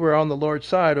that we were on the Lord's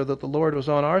side, or that the Lord was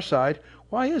on our side.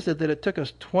 Why is it that it took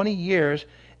us 20 years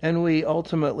and we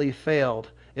ultimately failed?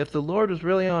 If the Lord was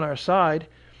really on our side,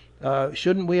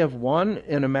 shouldn't we have won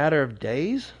in a matter of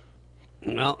days?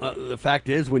 Well, the fact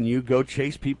is, when you go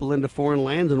chase people into foreign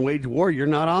lands and wage war, you're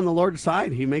not on the Lord's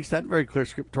side. He makes that very clear,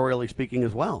 scripturally speaking,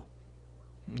 as well.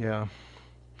 Yeah.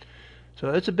 So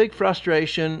it's a big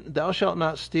frustration. Thou shalt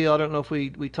not steal. I don't know if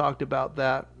we talked about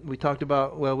that. We talked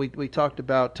about, we talked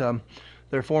about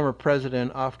their former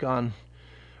president,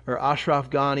 Ashraf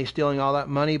Ghani, stealing all that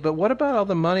money. But what about all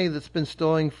the money that's been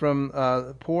stolen from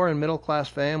poor and middle-class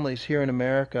families here in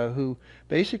America who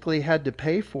basically had to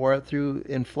pay for it through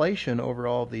inflation over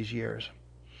all of these years?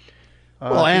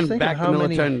 Well, and back to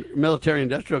the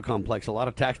military-industrial complex, a lot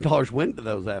of tax dollars went to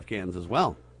those Afghans as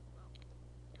well.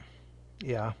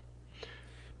 Yeah.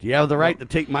 Do you have the right to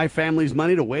take my family's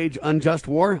money to wage unjust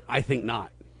war? I think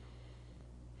not.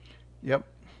 Yep.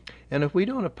 And if we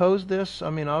don't oppose this, I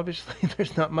mean, obviously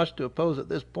there's not much to oppose at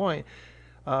this point.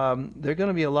 There are going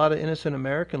to be a lot of innocent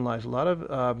American lives, a lot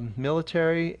of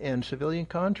military and civilian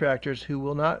contractors who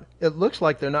will not, it looks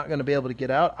like they're not going to be able to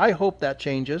get out. I hope that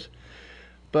changes.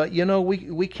 But, you know,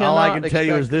 we cannot. All I can tell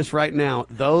you is this right now.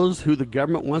 Those who the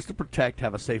government wants to protect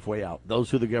have a safe way out.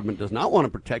 Those who the government does not want to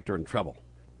protect are in trouble.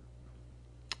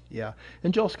 Yeah.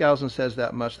 And Joel Skousen says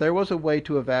that much. There was a way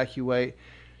to evacuate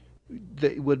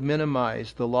that would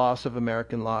minimize the loss of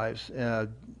American lives.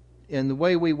 And the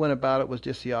way we went about it was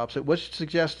just the opposite, which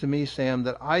suggests to me, Sam,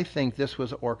 that I think this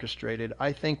was orchestrated.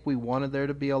 I think we wanted there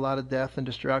to be a lot of death and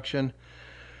destruction.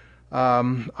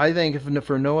 I think if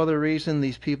for no other reason,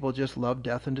 these people just love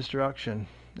death and destruction.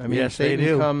 I mean, yes,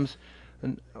 Satan comes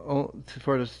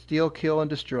for to steal, kill, and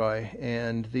destroy.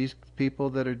 And these people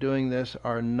that are doing this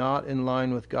are not in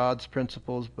line with God's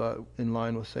principles, but in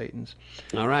line with Satan's.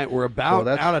 All right, we're about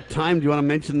out of time. Do you want to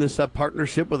mention this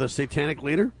partnership with a satanic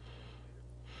leader?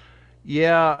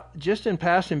 Yeah, just in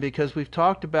passing, because we've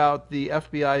talked about the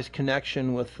FBI's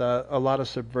connection with a lot of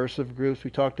subversive groups.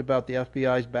 We talked about the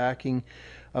FBI's backing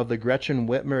of the Gretchen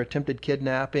Whitmer attempted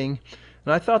kidnapping.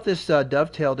 And I thought this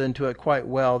dovetailed into it quite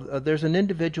well. There's an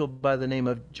individual by the name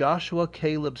of Joshua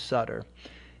Caleb Sutter,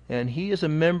 and he is a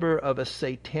member of a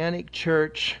satanic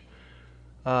church,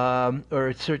 or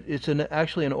it's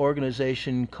actually an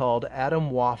organization called Adam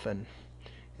Waffen,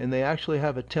 and they actually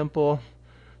have a temple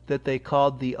that they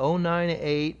called the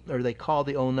 098, or they call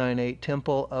the 098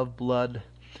 Temple of Blood,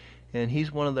 and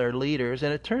he's one of their leaders.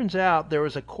 And it turns out there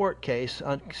was a court case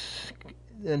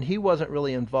and he wasn't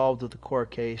really involved with the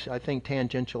court case. I think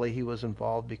tangentially he was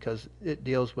involved because it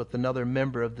deals with another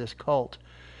member of this cult.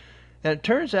 And it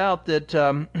turns out that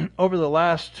over the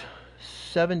last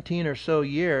 17 or so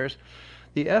years,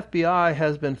 the FBI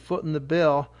has been footing the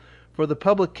bill for the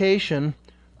publication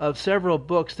of several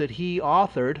books that he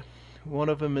authored. One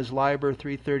of them is Liber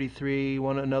 333,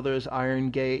 another is Iron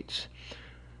Gates,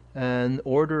 and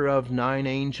Order of Nine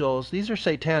Angels. These are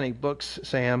satanic books,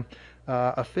 Sam,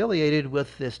 affiliated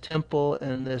with this temple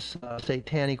and this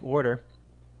satanic order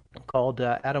called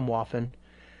Adam Waffen.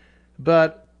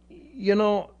 But, you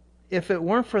know, if it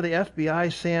weren't for the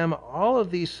FBI, Sam, all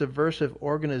of these subversive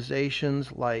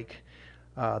organizations like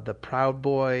the Proud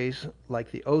Boys, like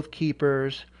the Oath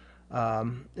Keepers,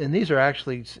 and these are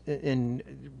actually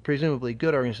presumably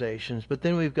good organizations, but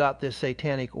then we've got this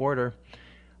satanic order.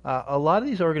 A lot of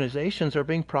these organizations are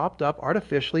being propped up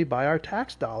artificially by our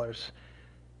tax dollars.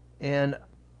 And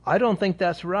I don't think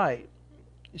that's right.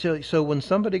 So when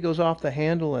somebody goes off the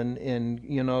handle and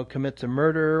you know, commits a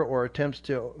murder or attempts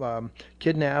to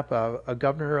kidnap a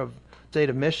governor of the state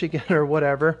of Michigan or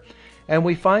whatever, and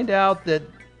we find out that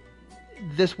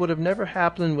this would have never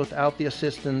happened without the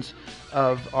assistance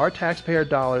of our taxpayer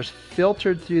dollars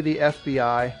filtered through the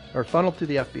FBI or funneled through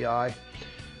the FBI,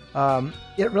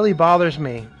 it really bothers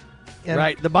me. And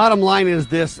right. The bottom line is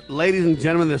this, ladies and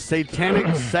gentlemen, the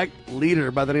satanic sect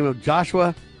leader by the name of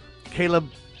Joshua Caleb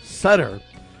Sutter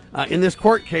in this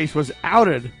court case was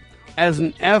outed as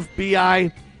an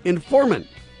FBI informant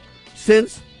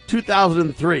since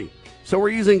 2003. So we're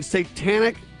using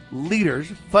satanic leaders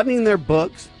funding their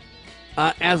books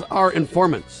as our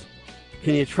informants.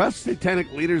 Can you trust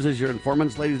satanic leaders as your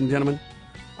informants, ladies and gentlemen?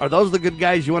 Are those the good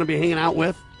guys you want to be hanging out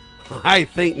with? I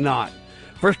think not.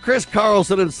 For Chris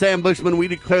Carlson and Sam Bushman, we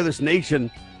declare this nation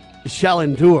shall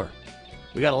endure.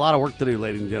 We got a lot of work to do,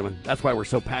 ladies and gentlemen. That's why we're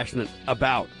so passionate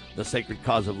about the sacred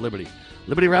cause of liberty.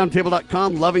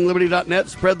 LibertyRoundtable.com, LovingLiberty.net.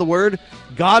 Spread the word.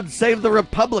 God save the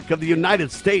Republic of the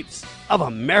United States of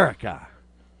America.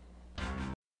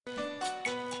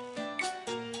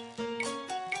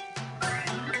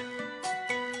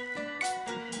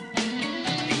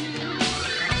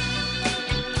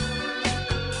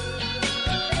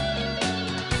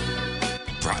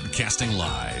 Broadcasting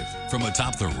live from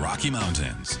atop the Rocky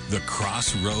Mountains, the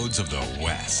crossroads of the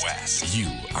West. You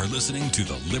are listening to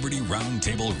the Liberty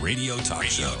Roundtable Radio Talk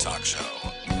Show.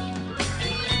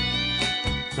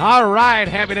 All right,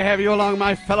 happy to have you along,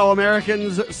 my fellow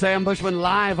Americans. Sam Bushman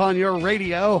live on your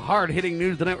radio. Hard-hitting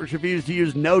news the network refused to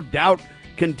use, no doubt,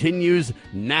 continues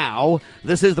now.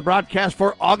 This is the broadcast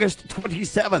for August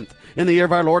 27th in the year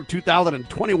of our Lord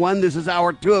 2021. This is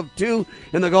hour 2 of 2,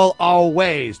 and the goal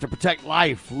always to protect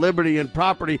life, liberty, and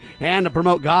property, and to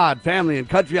promote God, family, and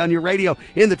country on your radio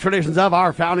in the traditions of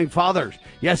our founding fathers.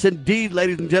 Yes, indeed,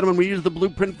 ladies and gentlemen, we use the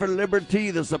blueprint for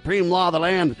liberty, the supreme law of the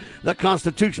land, the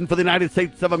Constitution for the United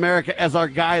States of America as our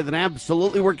guide, and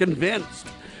absolutely we're convinced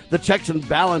the checks and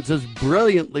balances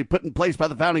brilliantly put in place by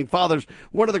the Founding Fathers,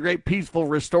 one of the great peaceful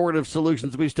restorative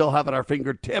solutions we still have at our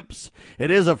fingertips.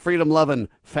 It is a freedom-loving,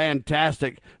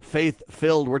 fantastic,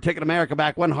 faith-filled, we're taking America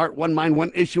back, one heart, one mind,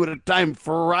 one issue at a time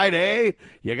Friday.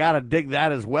 You got to dig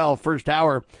that as well. First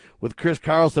hour with Chris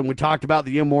Carlson, we talked about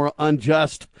the immoral,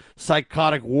 unjust,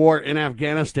 psychotic war in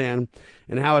Afghanistan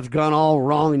and how it's gone all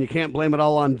wrong, and you can't blame it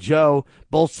all on Joe.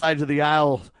 Both sides of the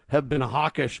aisle have been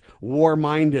hawkish,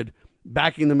 war-minded,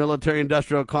 backing the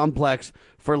military-industrial complex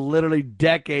for literally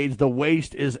decades. The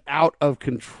waste is out of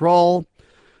control.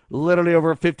 Literally over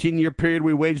a 15-year period,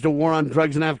 we waged a war on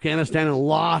drugs in Afghanistan and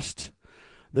lost.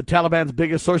 The Taliban's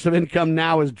biggest source of income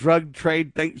now is drug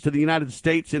trade, thanks to the United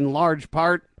States in large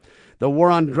part. The war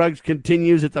on drugs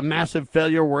continues. It's a massive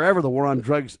failure wherever the war on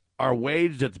drugs are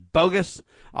waged. It's bogus,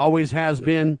 always has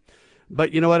been.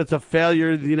 But you know what? It's a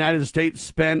failure. The United States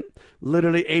spent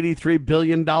literally $83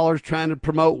 billion trying to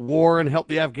promote war and help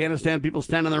the Afghanistan people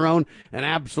stand on their own. An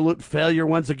absolute failure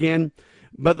once again.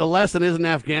 But the lesson isn't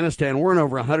Afghanistan. We're in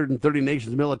over 130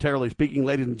 nations militarily speaking,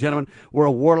 ladies and gentlemen. We're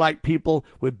a warlike people.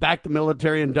 We back the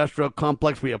military-industrial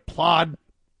complex. We applaud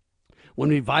when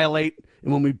we violate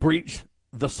and when we breach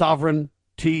the sovereignty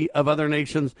of other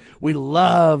nations. We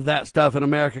love that stuff in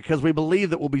America because we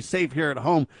believe that we'll be safe here at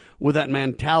home with that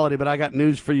mentality. But I got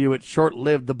news for you. It's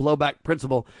short-lived. The blowback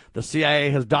principle the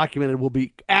CIA has documented will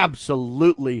be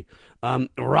absolutely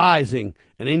rising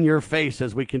and in your face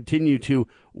as we continue to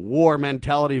war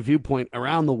mentality viewpoint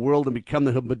around the world and become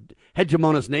the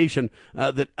hegemonous nation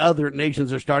that other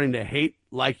nations are starting to hate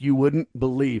like you wouldn't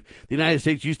believe. The United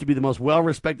States used to be the most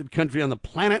well-respected country on the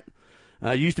planet.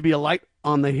 Used to be a light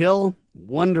on the hill,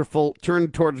 wonderful,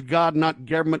 turn towards God, not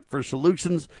government for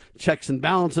solutions, checks and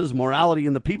balances, morality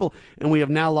in the people, and we have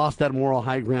now lost that moral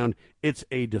high ground. It's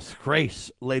a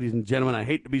disgrace, ladies and gentlemen. I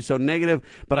hate to be so negative,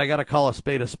 but I got to call a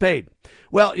spade a spade.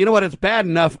 Well, you know what? It's bad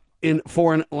enough in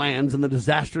foreign lands and the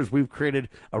disasters we've created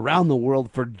around the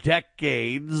world for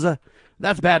decades.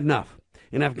 That's bad enough.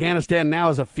 In Afghanistan now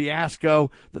is a fiasco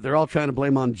that they're all trying to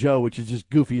blame on Joe, which is just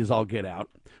goofy as all get out,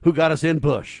 who got us in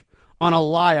Bush. On a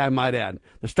lie, I might add.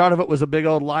 The start of it was a big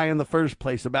old lie in the first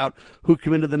place about who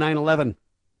committed the 9/11,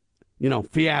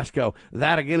 fiasco.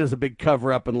 That, again, is a big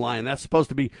cover-up and lie, and that's supposed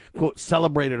to be, quote,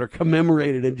 celebrated or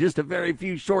commemorated in just a very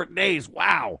few short days.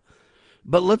 Wow.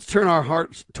 But let's turn our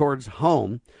hearts towards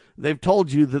home. They've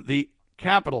told you that the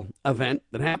Capitol event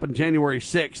that happened January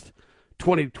 6th,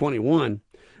 2021,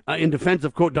 in defense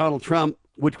of, quote, Donald Trump,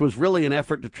 which was really an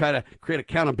effort to try to create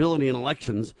accountability in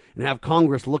elections and have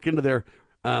Congress look into their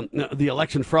the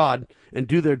election fraud and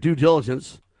do their due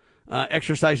diligence,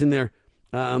 exercising their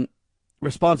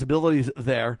responsibilities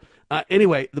there.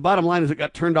 Anyway, the bottom line is it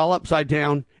got turned all upside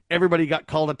down. Everybody got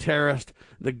called a terrorist.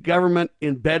 The government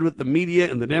in bed with the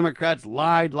media and the Democrats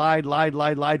lied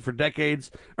for decades,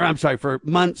 for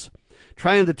months,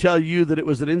 trying to tell you that it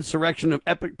was an insurrection of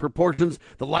epic proportions.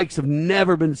 The likes have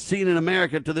never been seen in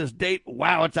America to this date.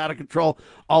 Wow, it's out of control,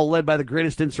 all led by the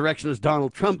greatest insurrectionist,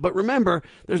 Donald Trump. But remember,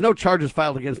 there's no charges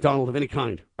filed against Donald of any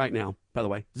kind right now, by the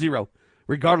way, zero,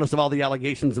 regardless of all the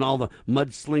allegations and all the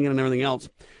mudslinging and everything else.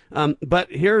 But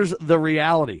here's the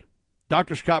reality.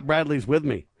 Dr. Scott Bradley's with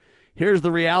me. Here's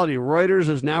the reality. Reuters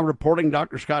is now reporting,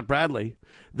 Dr. Scott Bradley,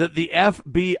 that the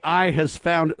FBI has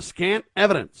found scant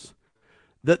evidence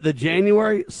that the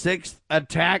January 6th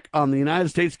attack on the United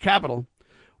States Capitol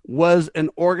was an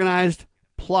organized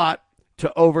plot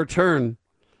to overturn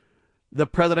the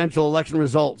presidential election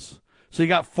results. So you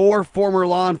got 4 former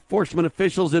law enforcement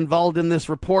officials involved in this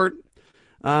report,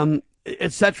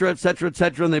 et cetera, et cetera, et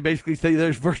cetera. And they basically say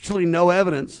there's virtually no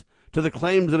evidence to the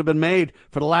claims that have been made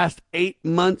for the last 8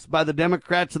 months by the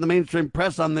Democrats and the mainstream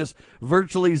press on this.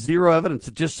 Virtually zero evidence.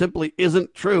 It just simply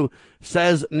isn't true,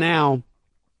 says now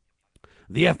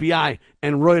the FBI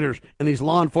and Reuters and these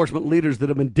law enforcement leaders that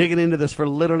have been digging into this for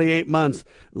literally 8 months.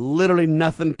 Literally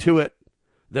nothing to it.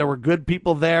 There were good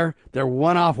people there. There were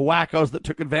one-off wackos that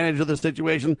took advantage of the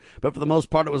situation, but for the most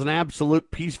part, it was an absolute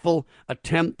peaceful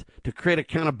attempt to create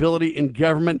accountability in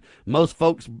government. Most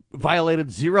folks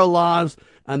violated zero laws,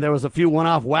 and there was a few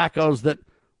one-off wackos that,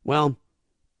 well,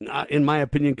 in my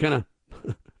opinion, kind of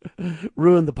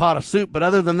ruined the pot of soup. But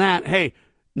other than that, hey,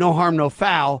 no harm, no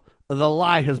foul. The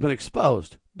lie has been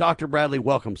exposed. Dr. Bradley,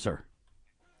 welcome, sir.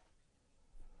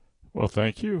 Well,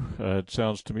 thank you. It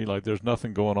sounds to me like there's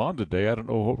nothing going on today. I don't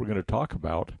know what we're going to talk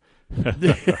about.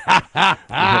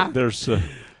 There's,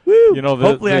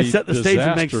 hopefully I set the stage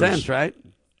and makes sense, right?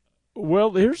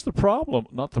 Well, here's the problem.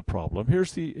 Not the problem.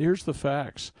 Here's the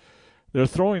facts. They're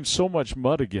throwing so much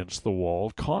mud against the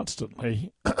wall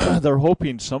constantly. They're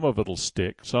hoping some of it'll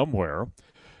stick somewhere.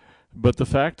 But the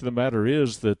fact of the matter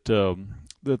is that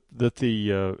that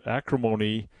the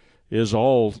acrimony is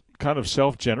all kind of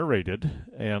self-generated,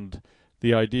 and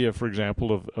the idea, for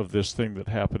example, of this thing that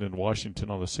happened in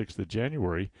Washington on the 6th of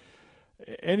January,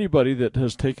 anybody that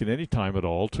has taken any time at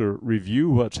all to review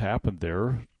what's happened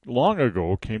there long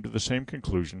ago came to the same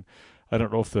conclusion. I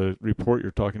don't know if the report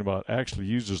you're talking about actually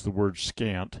uses the word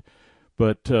scant,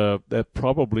 but that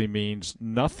probably means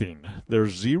nothing.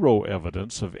 There's zero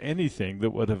evidence of anything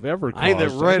that would have ever caused anybody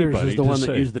to say. Reuters is the one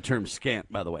that used the term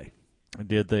scant, by the way.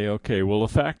 Did they? Okay. Well, the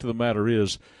fact of the matter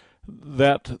is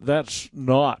that that's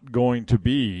not going to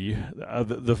be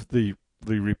the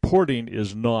reporting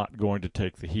is not going to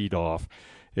take the heat off.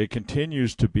 It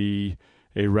continues to be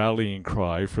a rallying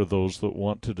cry for those that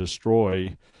want to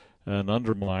destroy and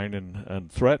undermine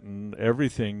and threaten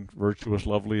everything virtuous,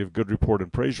 lovely, of good report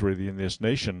and praiseworthy in this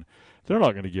nation. They're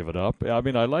not going to give it up. I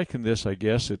mean, I liken this, I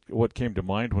guess, what came to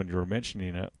mind when you were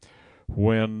mentioning it,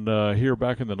 when here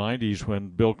back in the 90s when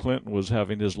Bill Clinton was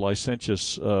having his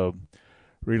licentious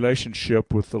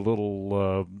relationship with the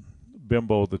little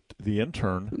bimbo, the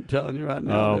intern. I'm telling you right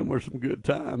now, them were some good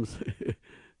times.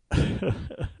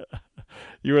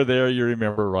 You were there, you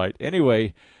remember, right?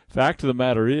 Anyway, fact of the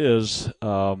matter is,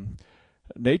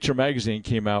 Nature magazine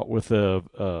came out with a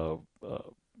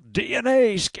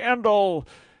DNA scandal.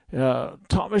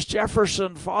 Thomas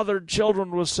Jefferson fathered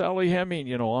children with Sally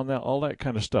Heming, on that, all that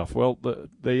kind of stuff. Well,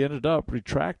 they ended up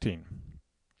retracting.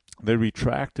 They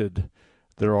retracted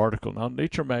their article. Now,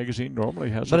 Nature magazine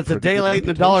normally has, but it's a day late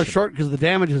and a dollar short because the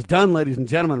damage is done, ladies and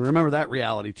gentlemen. Remember that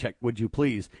reality check, would you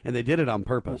please? And they did it on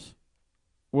purpose.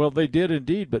 Well, they did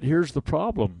indeed, but here's the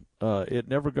problem. It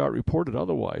never got reported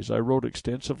otherwise. I wrote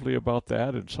extensively about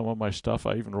that in some of my stuff.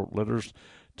 I even wrote letters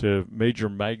to major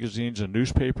magazines and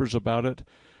newspapers about it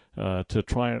to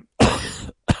try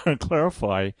and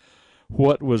clarify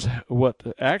what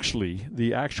actually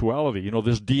the actuality.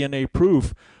 This DNA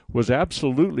proof was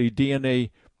absolutely DNA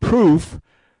proof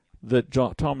that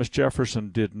Thomas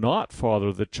Jefferson did not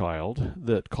father the child,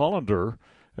 that Colander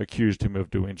accused him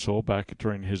of doing so back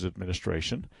during his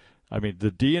administration. I mean,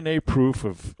 the DNA proof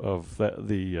of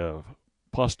the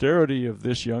posterity of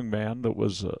this young man that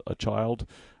was a child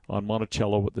on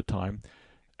Monticello at the time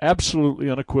absolutely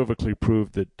unequivocally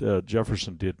proved that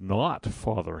Jefferson did not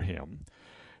father him.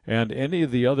 And any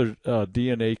of the other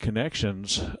DNA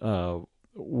connections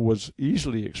was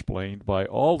easily explained by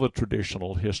all the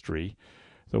traditional history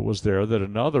that was there, that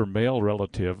another male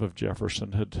relative of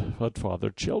Jefferson had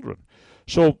fathered children.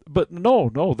 So, but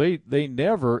no,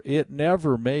 it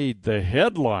never made the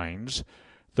headlines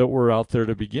that were out there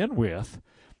to begin with.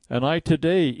 And I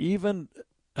today, even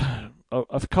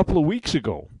a couple of weeks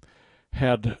ago,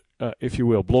 had, if you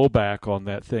will, blowback on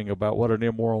that thing about what an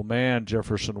immoral man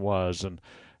Jefferson was,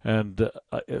 and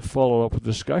follow up with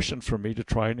discussion from me to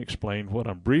try and explain what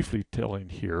I'm briefly telling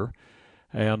here.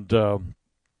 And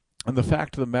the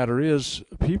fact of the matter is,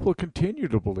 people continue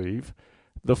to believe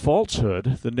the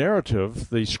falsehood, the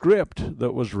narrative, the script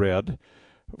that was read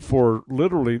for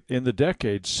literally in the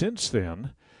decades since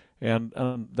then. And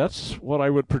that's what I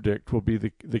would predict will be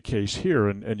the case here.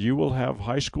 And you will have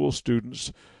high school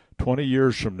students 20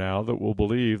 years from now that will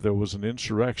believe there was an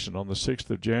insurrection on the 6th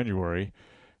of January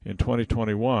in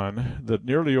 2021 that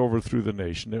nearly overthrew the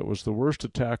nation. It was the worst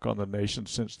attack on the nation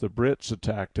since the Brits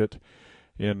attacked it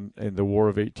in the War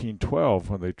of 1812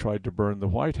 when they tried to burn the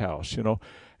White House.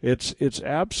 It's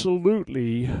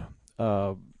absolutely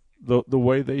the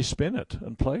way they spin it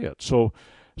and play it. So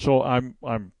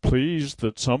I'm pleased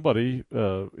that somebody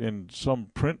in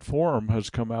some print form has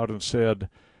come out and said,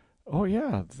 "Oh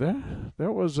yeah,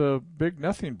 that was a big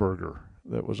nothing burger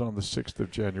that was on the 6th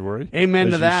of January." Amen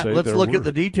to that. Let's look at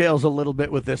the details a little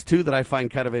bit with this, too, that I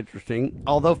find kind of interesting.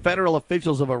 Although federal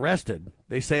officials have arrested,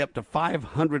 they say up to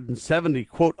 570,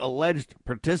 quote, alleged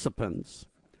participants,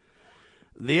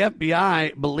 The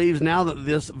FBI believes now that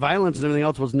this violence and everything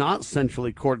else was not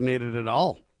centrally coordinated at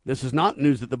all. This is not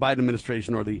news that the Biden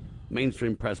administration or the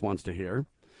mainstream press wants to hear.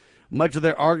 Much of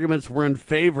their arguments were in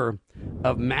favor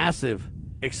of massive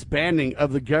expanding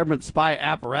of the government spy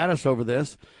apparatus over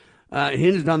this,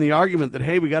 hinged on the argument that,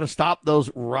 hey, we got to stop those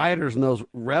rioters and those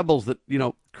rebels that,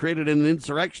 created an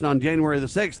insurrection on January the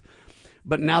 6th.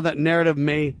 But now that narrative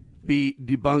may be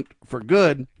debunked for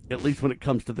good, at least when it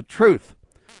comes to the truth.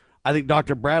 I think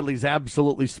Dr. Bradley's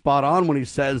absolutely spot on when he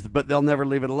says, but they'll never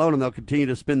leave it alone and they'll continue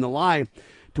to spin the lie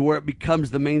to where it becomes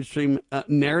the mainstream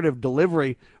narrative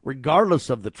delivery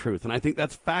regardless of the truth. And I think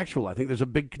that's factual. I think there's a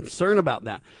big concern about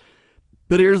that.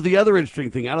 But here's the other interesting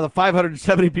thing. Out of the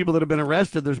 570 people that have been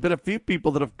arrested, there's been a few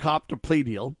people that have copped a plea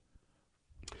deal.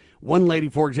 One lady,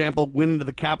 for example, went into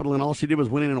the Capitol and all she did was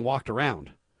went in and walked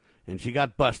around. And she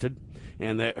got busted.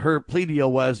 And her plea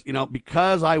deal was,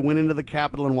 because I went into the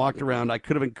Capitol and walked around, I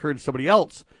could have encouraged somebody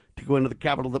else to go into the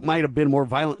Capitol that might have been more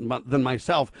violent than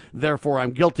myself. Therefore,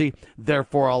 I'm guilty.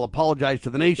 Therefore, I'll apologize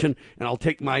to the nation, and I'll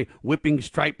take my whipping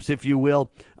stripes, if you will.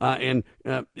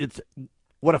 It's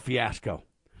what a fiasco.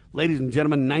 Ladies and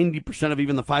gentlemen, 90% of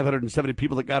even the 570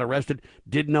 people that got arrested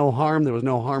did no harm. There was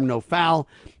no harm, no foul.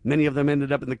 Many of them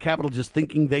ended up in the Capitol just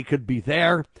thinking they could be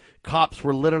there. Cops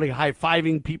were literally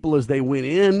high-fiving people as they went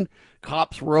in.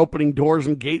 Cops were opening doors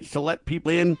and gates to let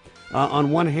people in.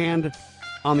 On one hand,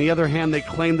 on the other hand, they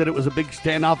claimed that it was a big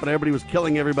standoff and everybody was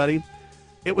killing everybody.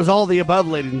 It was all the above,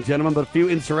 ladies and gentlemen, but a few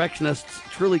insurrectionists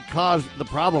truly caused the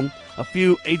problem. A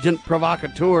few agent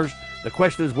provocateurs. The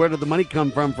question is, where did the money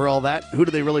come from for all that? Who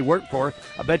do they really work for?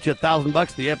 I bet you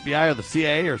 $1,000 the FBI or the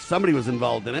CIA or somebody was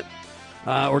involved in it.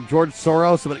 Or George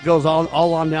Soros, but it goes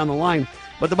all on down the line.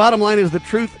 But the bottom line is the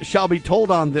truth shall be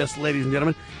told on this, ladies and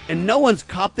gentlemen. And no one's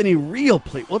copped any real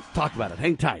plea. We'll talk about it.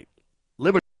 Hang tight.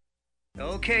 Liberty.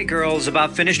 Okay, girls,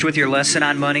 about finished with your lesson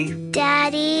on money?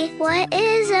 Daddy, what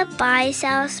is a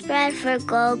buy-sell spread for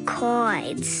gold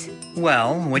coins?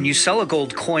 Well, when you sell a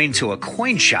gold coin to a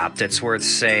coin shop that's worth,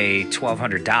 say,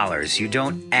 $1,200, you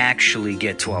don't actually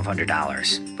get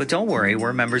 $1,200. But don't worry,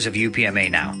 we're members of UPMA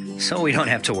now, so we don't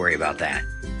have to worry about that.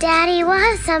 Daddy, what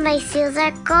if somebody steals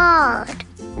our gold?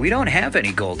 We don't have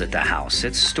any gold at the house.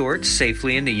 It's stored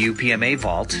safely in the UPMA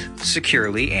vault,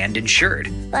 securely and insured.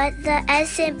 But the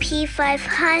S&P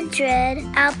 500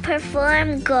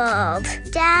 outperformed gold.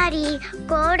 Daddy,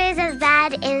 gold is a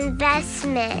bad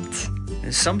investment.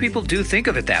 Some people do think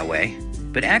of it that way,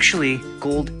 but actually,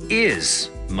 gold is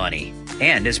money.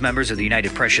 And as members of the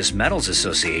United Precious Metals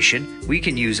Association, we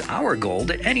can use our gold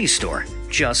at any store,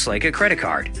 just like a credit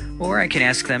card. Or I can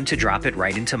ask them to drop it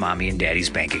right into Mommy and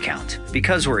Daddy's bank account,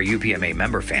 because we're a UPMA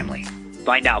member family.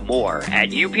 Find out more at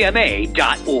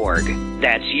upma.org.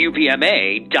 That's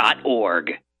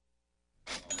upma.org.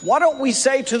 Why don't we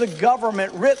say to the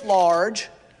government writ large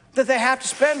that they have to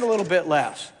spend a little bit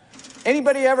less?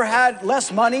 Anybody ever had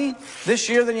less money this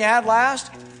year than you had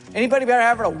last? Anybody ever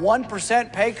having a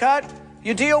 1% pay cut?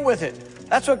 You deal with it.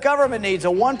 That's what government needs, a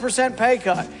 1% pay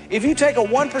cut. If you take a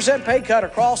 1% pay cut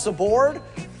across the board,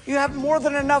 you have more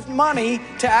than enough money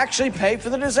to actually pay for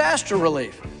the disaster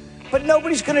relief. But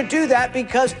nobody's going to do that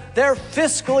because they're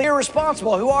fiscally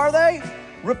irresponsible. Who are they?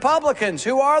 Republicans.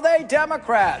 Who are they?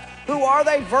 Democrats. Who are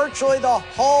they? Virtually the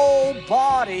whole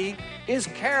body is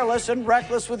careless and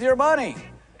reckless with your money.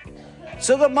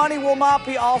 So the money will not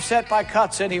be offset by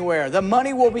cuts anywhere. The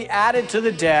money will be added to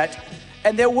the debt,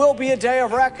 and there will be a day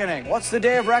of reckoning. What's the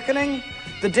day of reckoning?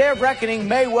 The day of reckoning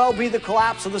may well be the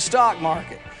collapse of the stock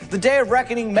market. The day of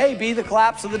reckoning may be the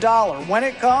collapse of the dollar. When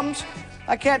it comes,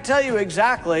 I can't tell you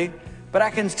exactly, but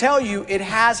I can tell you it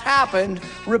has happened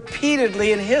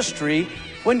repeatedly in history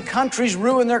when countries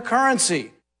ruin their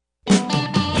currency.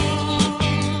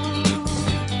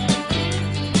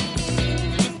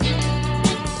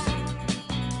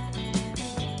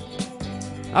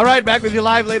 All right, back with you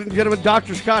live, ladies and gentlemen.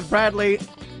 Dr. Scott Bradley,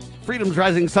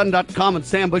 freedomsrisingsun.com, and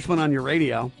Sam Bushman on your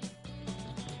radio.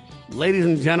 Ladies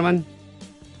and gentlemen,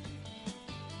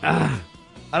 I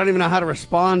don't even know how to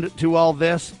respond to all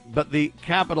this, but the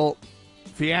Capitol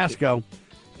fiasco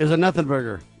is a nothing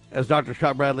burger, as Dr.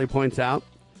 Scott Bradley points out.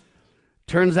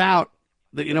 Turns out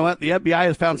that, you know what, the FBI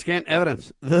has found scant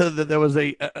evidence that there was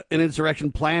an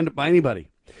insurrection planned by anybody.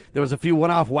 There was a few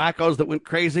one-off wackos that went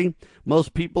crazy.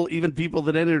 Most people, even people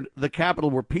that entered the Capitol,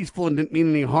 were peaceful and didn't mean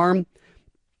any harm.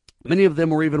 Many of them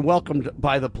were even welcomed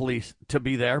by the police to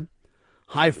be there,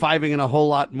 high-fiving and a whole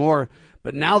lot more.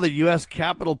 But now the U.S.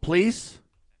 Capitol Police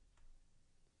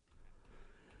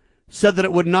said that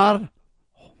it would not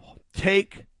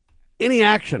take any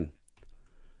action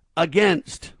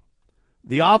against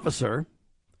the officer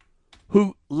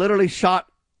who literally shot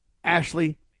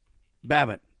Ashley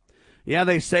Babbitt. Yeah,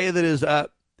 they say that his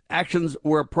actions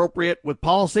were appropriate with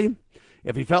policy.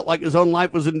 If he felt like his own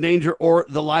life was in danger or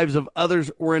the lives of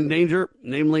others were in danger,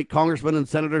 namely congressmen and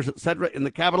senators, etc., in the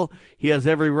Capitol, he has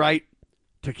every right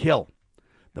to kill.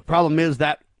 The problem is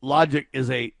that logic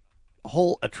is a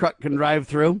hole a truck can drive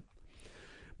through.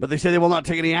 But they say they will not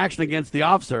take any action against the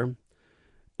officer.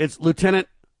 It's Lieutenant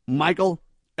Michael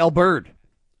L. Byrd,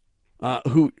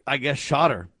 who I guess shot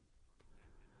her.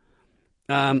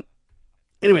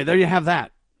 Anyway, there you have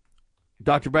that.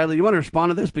 Dr. Bradley, you want to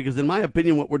respond to this? Because in my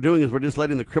opinion, what we're doing is we're just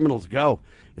letting the criminals go.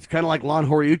 It's kind of like Lon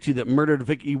Horiuchi that murdered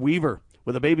Vicki Weaver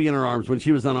with a baby in her arms when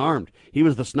she was unarmed. He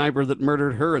was the sniper that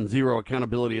murdered her, and zero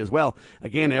accountability as well.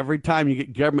 Again, every time you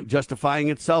get government justifying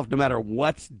itself, no matter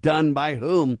what's done by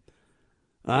whom,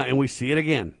 and we see it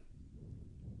again.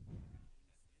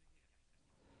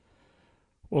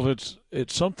 Well, it's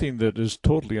something that is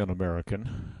totally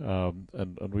un-American,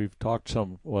 and we've talked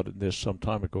somewhat in this some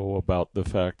time ago about the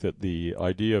fact that the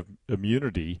idea of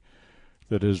immunity,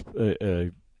 that is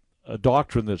a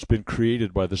doctrine that's been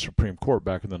created by the Supreme Court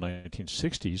back in the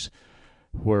 1960s,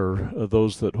 where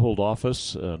those that hold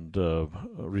office and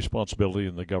responsibility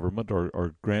in the government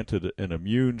are granted an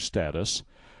immune status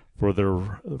for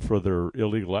their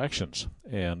illegal actions,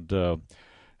 and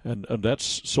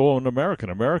that's so un-American.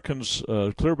 Americans,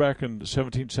 clear back in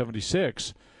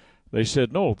 1776, they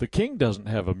said, no, the king doesn't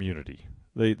have immunity.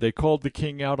 They called the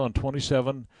king out on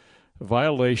 27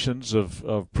 violations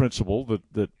of principle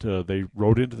that they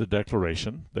wrote into the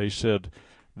Declaration. They said,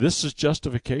 this is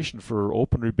justification for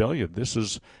open rebellion. This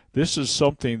is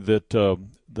something that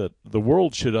that the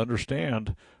world should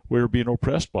understand we're being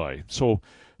oppressed by. So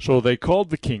they called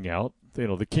the king out. You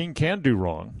know, the king can do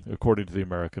wrong, according to the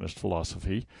Americanist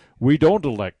philosophy. We don't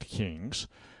elect kings.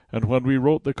 And when we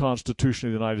wrote the Constitution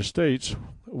of the United States,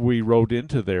 we wrote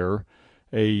into there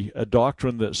a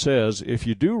doctrine that says if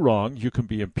you do wrong, you can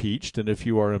be impeached. And if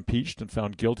you are impeached and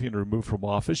found guilty and removed from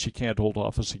office, you can't hold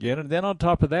office again. And then on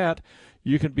top of that,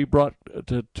 you can be brought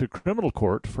to criminal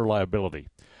court for liability.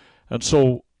 And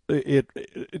so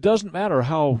it doesn't matter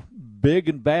how big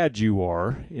and bad you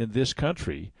are in this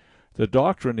country. The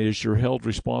doctrine is you're held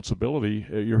responsible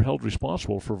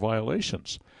for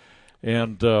violations,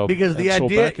 and because the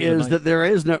idea is that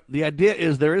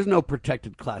there is no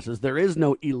protected classes, there is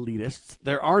no elitists,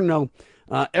 there are no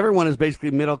everyone is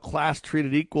basically middle class,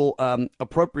 treated equal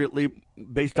appropriately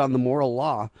based on the moral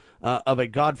law of a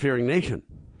God-fearing nation.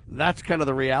 That's kind of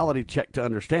the reality check to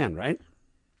understand, right?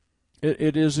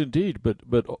 It is indeed, but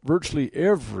virtually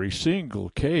every single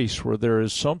case where there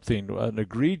is an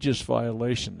egregious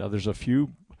violation. Now, there's a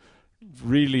few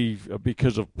really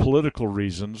because of political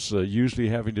reasons, usually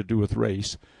having to do with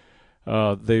race.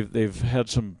 They've had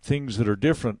some things that are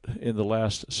different in the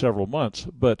last several months,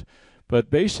 but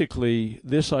basically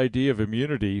this idea of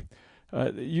immunity,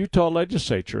 Utah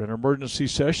legislature in emergency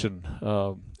session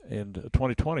in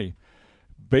 2020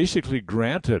 basically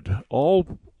granted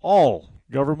all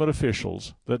government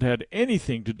officials that had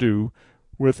anything to do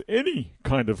with any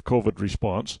kind of COVID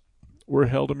response were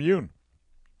held immune.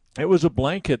 It was a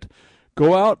blanket,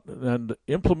 go out and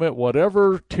implement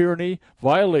whatever tyranny,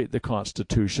 violate the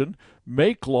Constitution,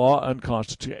 make law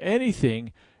unconstitutional,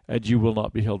 anything, and you will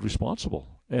not be held responsible.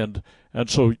 And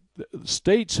so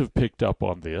states have picked up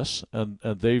on this, and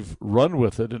they've run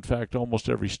with it. In fact, almost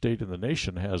every state in the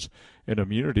nation has an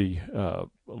immunity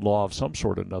law of some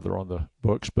sort or another on the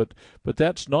books. But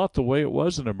that's not the way it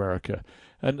was in America.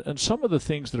 And some of the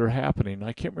things that are happening,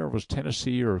 I can't remember if it was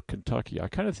Tennessee or Kentucky. I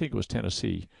kind of think it was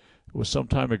Tennessee. It was some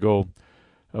time ago.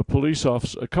 A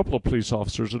couple of police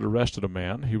officers had arrested a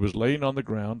man. He was laying on the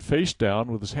ground, face down,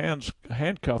 with his hands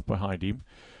handcuffed behind him.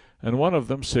 And one of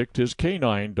them sicked his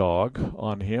canine dog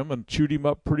on him and chewed him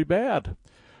up pretty bad.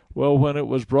 Well, when it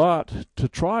was brought to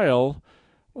trial,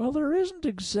 well, there isn't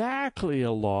exactly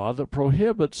a law that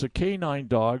prohibits a canine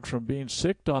dog from being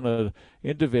sicked on an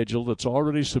individual that's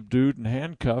already subdued and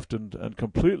handcuffed and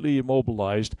completely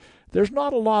immobilized. There's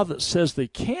not a law that says they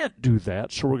can't do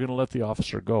that, so we're going to let the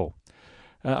officer go.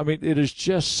 I mean, it is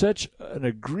just such an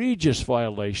egregious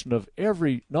violation of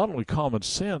every, not only common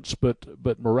sense, but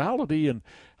morality and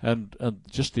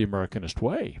just the Americanist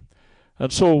way.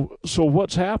 And so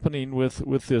what's happening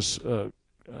with this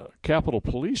Capitol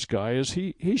Police guy is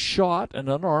he shot an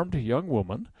unarmed young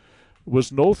woman,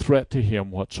 was no threat to him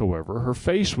whatsoever. Her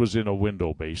face was in a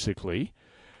window, basically.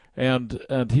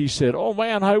 And he said, "Oh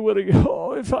man,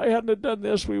 if I hadn't have done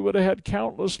this, we would have had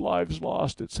countless lives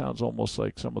lost." It sounds almost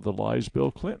like some of the lies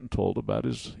Bill Clinton told about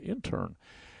his intern.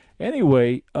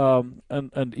 Anyway,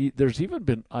 there's even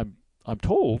been, I'm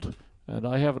told, and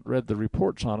I haven't read the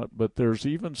reports on it, but there's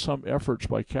even some efforts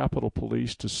by Capitol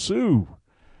Police to sue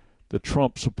the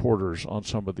Trump supporters on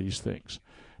some of these things.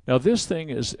 Now, this thing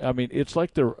is, I mean, it's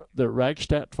like the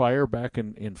Reichstag fire back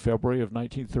in February of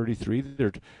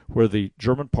 1933, where the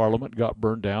German parliament got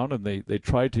burned down, and they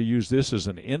tried to use this as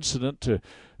an incident to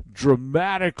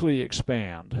dramatically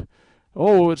expand.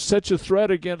 Oh, it's such a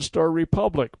threat against our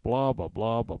republic, blah, blah,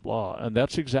 blah, blah, blah. And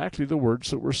that's exactly the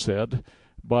words that were said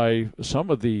by some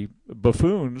of the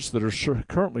buffoons that are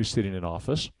currently sitting in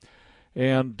office.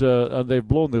 And they've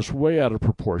blown this way out of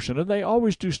proportion. And they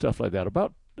always do stuff like that. It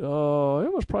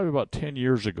was probably about 10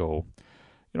 years ago.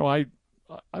 You know, I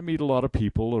meet a lot of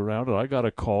people around, and I got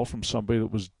a call from somebody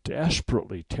that was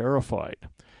desperately terrified.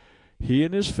 He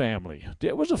and his family,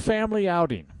 it was a family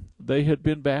outing. They had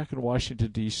been back in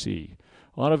Washington, D.C.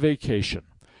 on a vacation.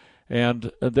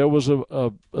 And there was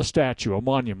a statue, a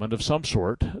monument of some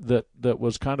sort that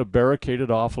was kind of barricaded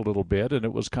off a little bit, and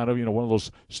it was kind of, you know, one of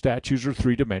those statues are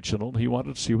three-dimensional. He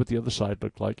wanted to see what the other side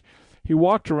looked like. He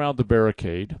walked around the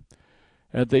barricade,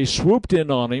 and they swooped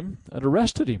in on him and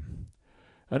arrested him.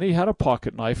 And he had a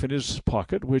pocket knife in his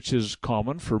pocket, which is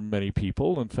common for many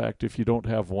people. In fact, if you don't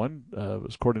have one,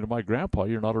 according to my grandpa,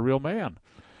 you're not a real man.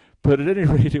 But at any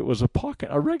rate, it was a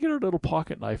regular little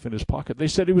pocket knife in his pocket. They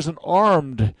said he was an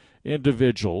armed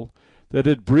individual that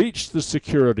had breached the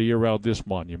security around this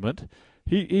monument.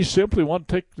 He simply wanted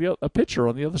to take a picture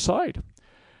on the other side.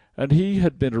 And he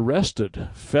had been arrested,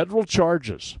 federal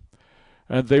charges.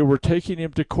 And they were taking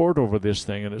him to court over this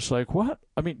thing. And it's like, what?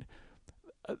 I mean,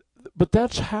 but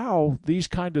that's how these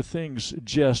kind of things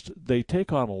they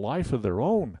take on a life of their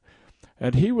own.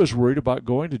 And he was worried about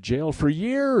going to jail for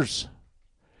years.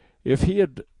 If he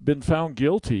had been found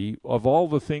guilty of all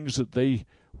the things that they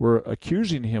were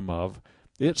accusing him of,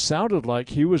 it sounded like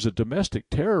he was a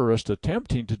domestic terrorist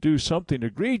attempting to do something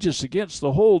egregious against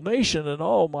the whole nation. And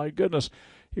oh my goodness,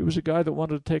 he was a guy that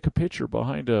wanted to take a picture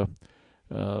behind a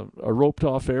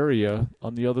roped-off area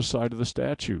on the other side of the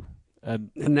statue.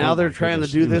 And now they're trying to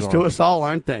do this to us all,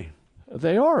 aren't they?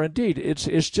 They are, indeed.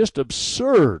 It's just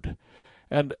absurd.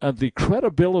 And the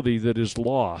credibility that is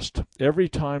lost every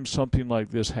time something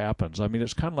like this happens. I mean,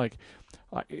 it's kind of like,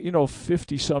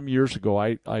 50-some years ago,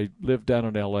 I lived down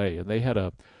in L.A., and they had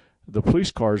the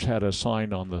police cars had a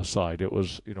sign on the side. It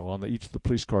was, on each of the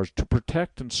police cars, to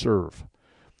protect and serve.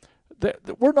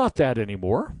 We're not that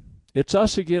anymore. It's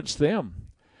us against them.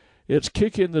 It's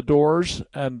kick in the doors,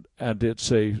 and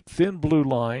it's a thin blue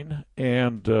line,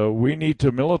 and we need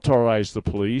to militarize the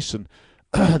police, and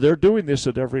they're doing this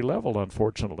at every level,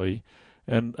 unfortunately,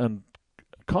 and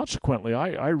consequently,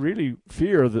 I really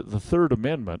fear that the Third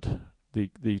Amendment,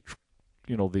 the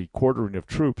quartering of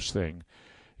troops thing,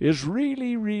 is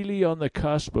really, really on the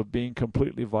cusp of being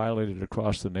completely violated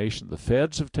across the nation. The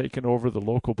feds have taken over the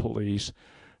local police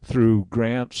through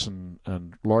grants and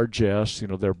largesse.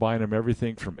 They're buying them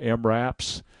everything from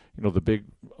MRAPs, the big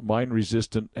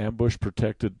mine-resistant,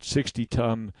 ambush-protected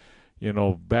 60-ton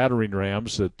battering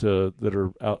rams that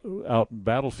are out in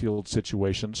battlefield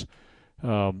situations,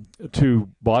 to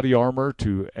body armor,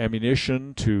 to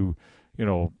ammunition, to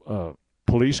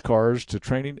police cars, to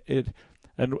training.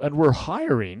 And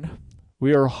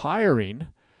we are hiring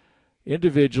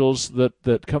individuals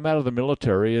that come out of the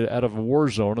military, out of a war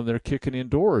zone, and they're kicking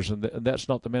indoors, and that's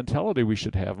not the mentality we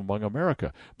should have among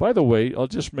America. By the way, I'll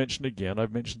just mention again,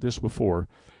 I've mentioned this before,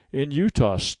 in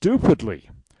Utah,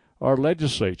 stupidly, our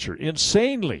legislature,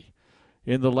 insanely,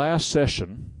 in the last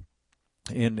session,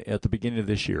 at the beginning of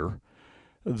this year,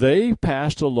 they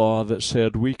passed a law that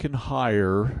said we can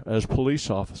hire, as police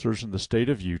officers in the state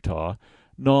of Utah,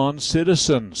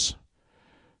 non-citizens.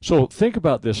 So think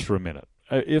about this for a minute.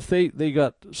 If they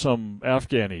got some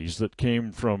Afghanis that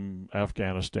came from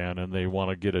Afghanistan and they want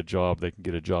to get a job, they can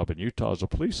get a job in Utah as a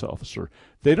police officer.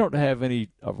 They don't have any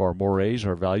of our mores,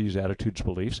 our values, attitudes,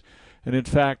 beliefs. And in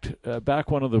fact, back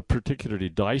one of the particularly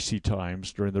dicey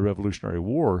times during the Revolutionary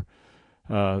War,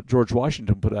 George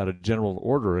Washington put out a general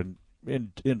order, and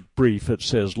in brief it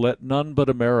says, "Let none but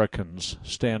Americans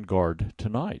stand guard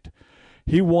tonight."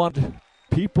 He wanted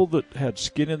people that had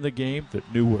skin in the game,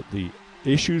 that knew what the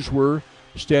issues were,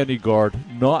 standing guard,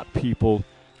 not people.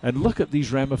 And look at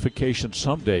these ramifications.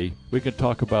 Someday we can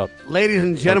talk about. Ladies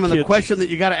and gentlemen, the question that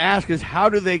you got to ask is, how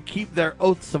do they keep their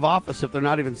oaths of office if they're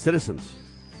not even citizens?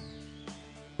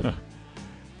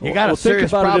 You got a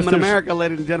serious problem in America,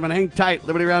 ladies and gentlemen. Hang tight.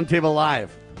 Liberty Roundtable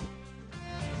Live.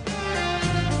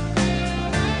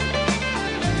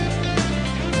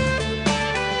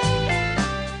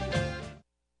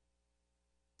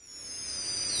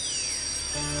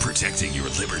 Protecting your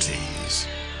liberties.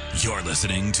 You're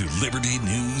listening to Liberty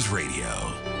News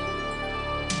Radio.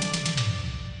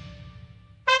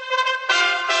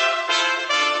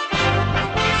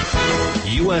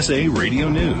 USA Radio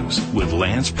News with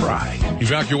Lance Pry.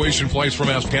 Evacuation flights from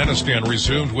Afghanistan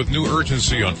resumed with new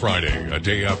urgency on Friday, a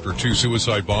day after 2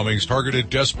 suicide bombings targeted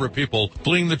desperate people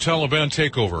fleeing the Taliban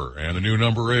takeover. And the new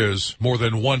number is more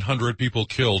than 100 people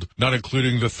killed, not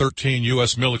including the 13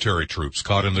 U.S. military troops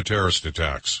caught in the terrorist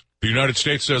attacks. The United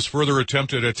States says further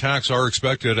attempted attacks are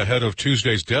expected ahead of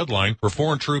Tuesday's deadline for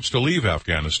foreign troops to leave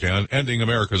Afghanistan, ending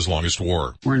America's longest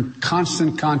war. We're in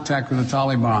constant contact with the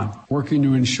Taliban, working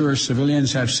to ensure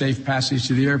civilians have safe passage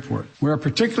to the airport. We are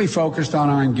particularly focused on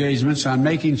our engagements on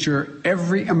making sure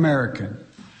every American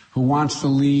who wants to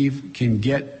leave can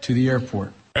get to the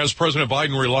airport. As President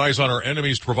Biden relies on our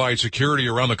enemies to provide security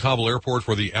around the Kabul airport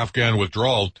for the Afghan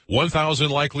withdrawal, 1,000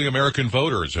 likely American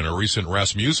voters in a recent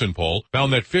Rasmussen poll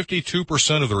found that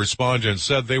 52% of the respondents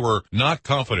said they were not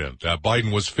confident that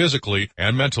Biden was physically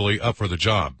and mentally up for the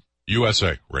job.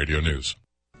 USA Radio News.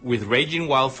 With raging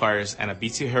wildfires and a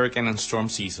busy hurricane and storm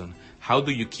season, how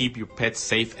do you keep your pets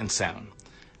safe and sound?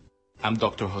 I'm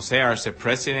Dr. Jose Arce,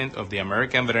 President of the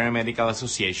American Veterinary Medical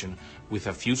Association, with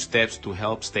a few steps to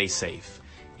help stay safe.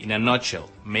 In a nutshell,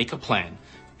 make a plan,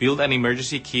 build an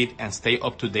emergency kit, and stay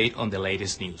up to date on the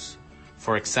latest news.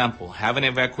 For example, have an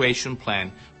evacuation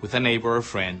plan with a neighbor or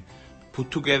friend, put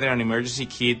together an emergency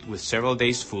kit with several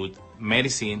days' food,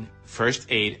 medicine, first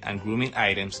aid, and grooming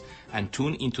items, and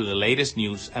tune into the latest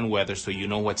news and weather so you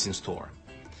know what's in store.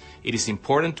 It is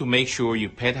important to make sure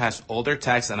your pet has all their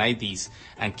tags and IDs,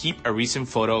 and keep a recent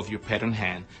photo of your pet on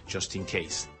hand just in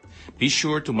case. Be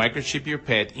sure to microchip your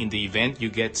pet in the event you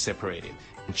get separated.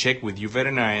 And check with your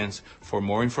veterinarians for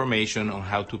more information on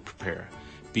how to prepare.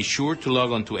 Be sure to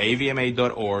log on to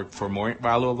avma.org for more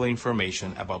valuable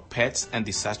information about pets and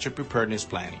disaster preparedness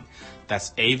planning. That's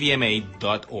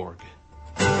avma.org.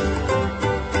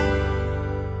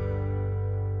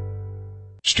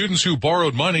 Students who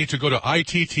borrowed money to go to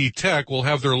ITT Tech will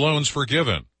have their loans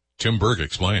forgiven. Tim Berg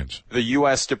explains. The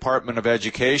U.S. Department of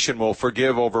Education will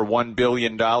forgive over $1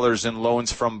 billion in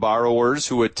loans from borrowers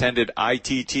who attended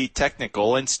ITT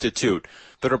Technical Institute.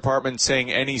 The department saying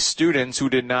any students who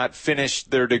did not finish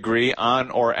their degree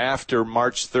on or after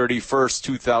March 31st,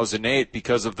 2008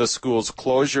 because of the school's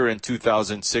closure in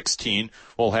 2016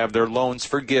 will have their loans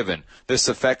forgiven. This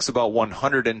affects about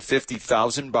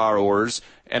 150,000 borrowers,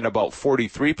 and about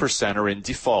 43% are in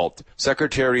default.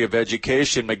 Secretary of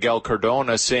Education Miguel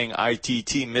Cardona saying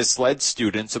ITT misled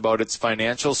students about its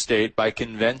financial state by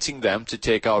convincing them to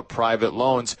take out private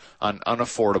loans on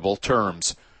unaffordable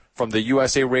terms. From the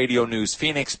USA Radio News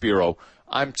Phoenix Bureau,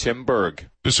 I'm Tim Berg.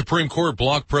 The Supreme Court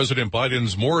blocked President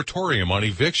Biden's moratorium on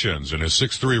evictions in his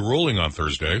 6-3 ruling on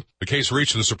Thursday. The case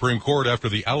reached the Supreme Court after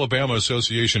the Alabama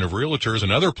Association of Realtors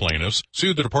and other plaintiffs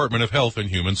sued the Department of Health and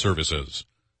Human Services.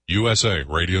 USA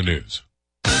Radio News.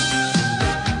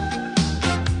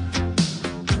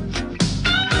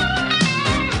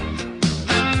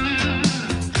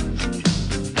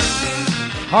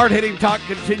 Hard-hitting talk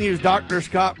continues. Dr.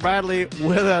 Scott Bradley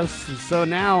with us. So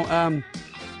now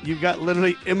you've got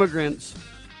literally immigrants.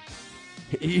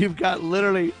 You've got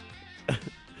literally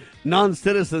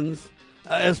non-citizens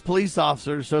as police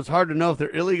officers. So it's hard to know if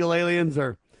they're illegal aliens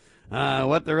or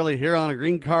what they're really here on a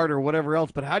green card or whatever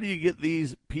else. But how do you get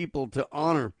these people to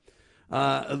honor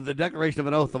the declaration of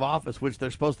an oath of office, which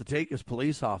they're supposed to take as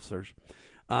police officers?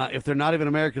 If they're not even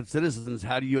American citizens,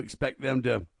 how do you expect them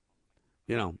to,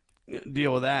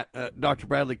 deal with that? Dr.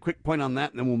 Bradley, quick point on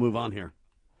that, and then we'll move on here.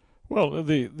 Well,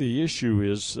 the issue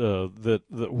is that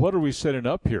what are we setting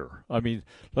up here? I mean,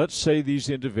 let's say these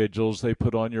individuals, they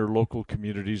put on your local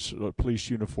community's police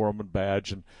uniform and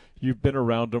badge, and you've been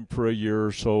around them for a year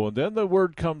or so, and then the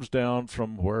word comes down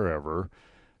from wherever,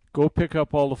 go pick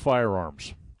up all the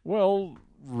firearms. Well,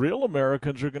 real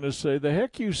Americans are going to say, the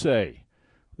heck you say.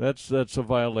 That's a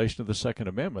violation of the Second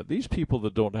Amendment. These people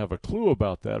that don't have a clue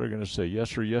about that are going to say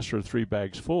yes, sir, 3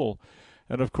 bags full.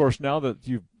 And, of course, now that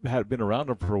you've been around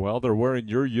them for a while, they're wearing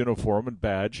your uniform and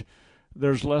badge.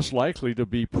 There's less likely to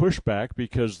be pushback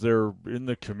because they're in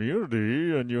the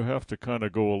community and you have to kind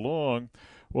of go along.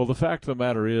 Well, the fact of the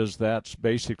matter is that's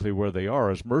basically where they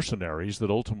are as mercenaries that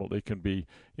ultimately can be,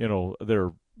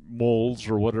 they're moles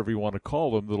or whatever you want to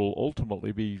call them that will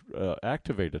ultimately be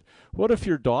activated. What if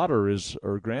your daughter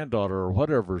or granddaughter or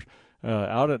whatever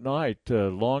out at night,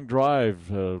 long drive,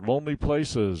 lonely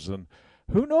places, and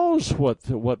who knows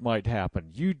what might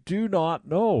happen? You do not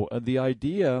know. And the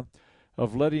idea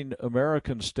of letting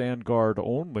Americans stand guard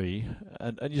only,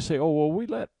 and you say, oh, well,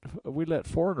 we let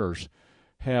foreigners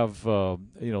have,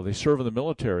 they serve in the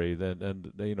military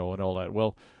and all that.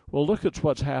 Well, look at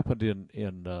what's happened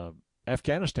in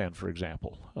Afghanistan, for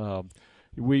example.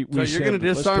 we so you're going to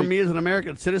disarm me take, as an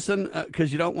American citizen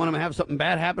because you don't want to have something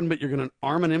bad happen, but you're going to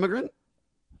arm an immigrant?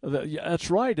 Yeah,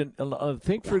 that's right. And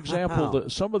think, for example,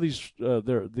 that some of these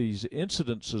these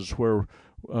incidences where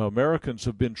Americans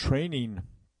have been training,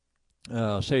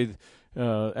 say,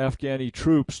 Afghani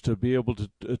troops to be able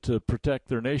to protect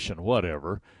their nation,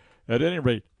 whatever. At any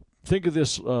rate, think of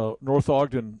this North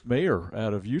Ogden mayor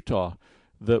out of Utah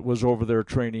that was over there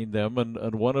training them,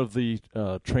 and one of the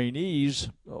trainees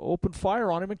opened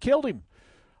fire on him and killed him.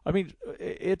 I mean,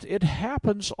 it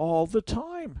happens all the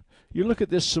time. You look at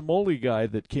this Somali guy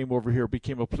that came over here,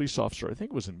 became a police officer. I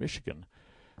think it was in Michigan.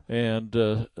 And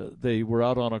they were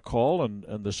out on a call,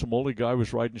 and the Somali guy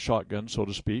was riding shotgun, so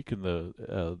to speak, and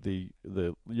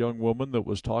the young woman that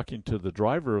was talking to the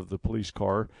driver of the police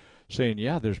car saying,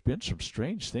 yeah, there's been some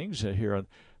strange things here. And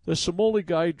the Somali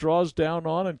guy draws down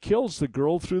on and kills the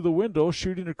girl through the window,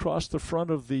 shooting across the front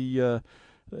of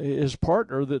his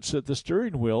partner that's at the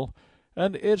steering wheel.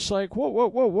 And it's like, whoa,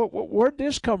 where'd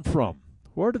this come from?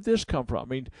 Where did this come from? I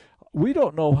mean, we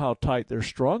don't know how tight they're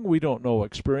strung. We don't know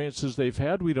experiences they've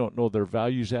had. We don't know their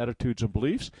values, attitudes, and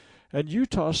beliefs. And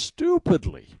Utah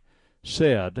stupidly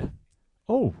said,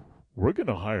 oh, we're going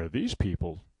to hire these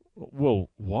people. Well,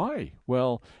 why?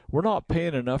 Well, we're not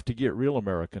paying enough to get real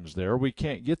Americans there. We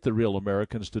can't get the real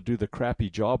Americans to do the crappy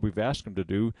job we've asked them to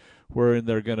do, wherein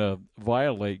they're going to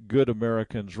violate good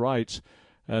Americans' rights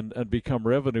and become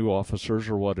revenue officers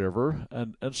or whatever.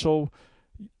 And so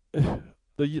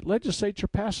the legislature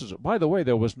passes it. By the way,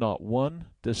 there was not one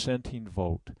dissenting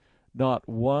vote, not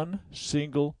one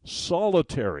single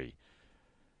solitary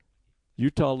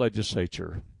Utah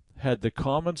legislature had the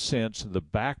common sense and the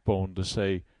backbone to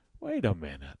say, wait a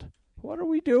minute, what are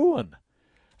we doing?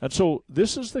 And so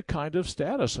this is the kind of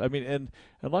status. I mean, and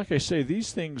like I say,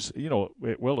 these things,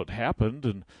 it happened,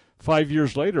 and 5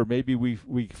 years later, maybe we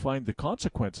find the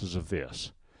consequences of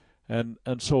this. And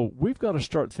so we've got to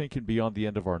start thinking beyond the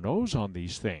end of our nose on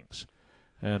these things.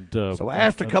 And so I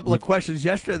asked a couple of questions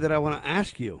yesterday that I want to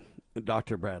ask you,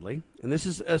 Dr. Bradley, and this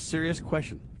is a serious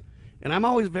question. And I'm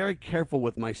always very careful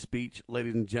with my speech,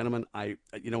 ladies and gentlemen.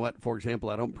 You know what? For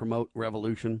example, I don't promote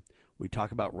revolution. We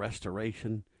talk about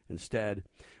restoration instead.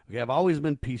 Okay, I've always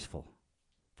been peaceful.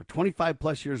 For 25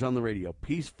 plus years on the radio,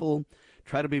 peaceful.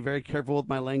 Try to be very careful with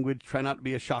my language. Try not to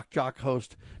be a shock jock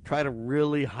host. Try to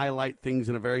really highlight things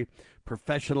in a very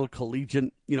professional,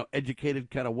 collegiate, educated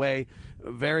kind of way.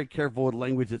 Very careful with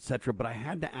language, etc. But I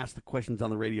had to ask the questions on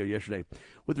the radio yesterday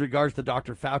with regards to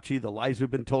Dr. Fauci, the lies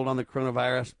we've been told on the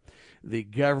coronavirus, the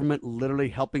government literally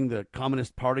helping the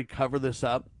Communist Party cover this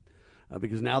up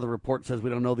because now the report says we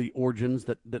don't know the origins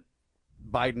that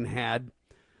Biden had.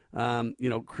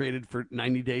 Created for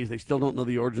 90 days. They still don't know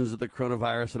the origins of the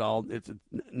coronavirus at all. It's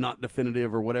not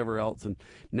definitive or whatever else. And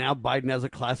now Biden has a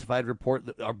classified report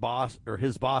that our boss or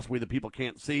his boss, we the people,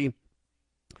 can't see.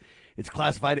 It's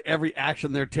classified every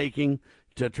action they're taking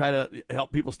to try to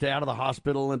help people stay out of the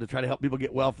hospital and to try to help people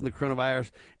get well from the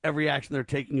coronavirus. Every action they're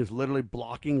taking is literally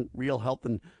blocking real health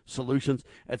and solutions.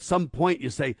 At some point you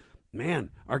say,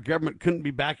 man, our government couldn't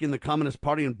be backing the Communist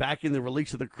Party and backing the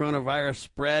release of the coronavirus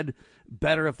spread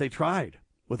better if they tried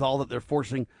with all that they're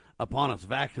forcing upon us.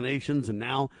 Vaccinations, and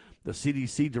now the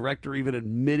CDC director even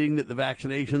admitting that the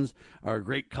vaccinations are a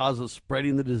great cause of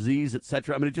spreading the disease,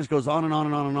 etc. I mean, it just goes on and on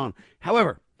and on and on.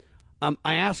 However,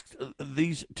 I asked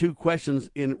these two questions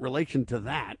in relation to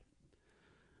that.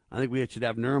 I think we should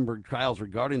have Nuremberg trials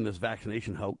regarding this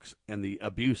vaccination hoax and the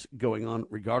abuse going on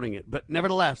regarding it. But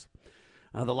nevertheless,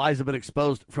 the lies have been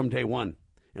exposed from day one,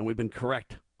 and we've been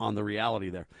correct on the reality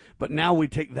there. But now we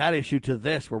take that issue to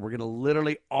this, where we're going to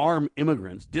literally arm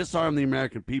immigrants, disarm the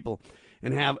American people,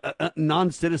 and have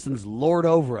non-citizens lord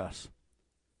over us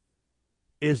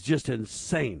is just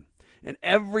insane. And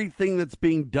everything that's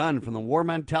being done, from the war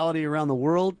mentality around the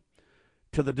world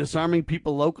to the disarming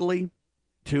people locally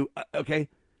to,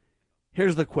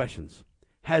 here's the questions.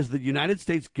 Has the United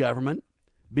States government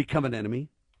become an enemy?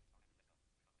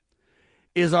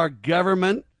 Is our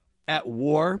government at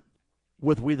war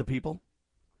with we the people?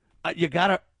 You got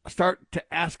to start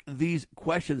to ask these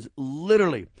questions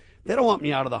literally. They don't want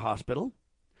me out of the hospital.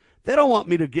 They don't want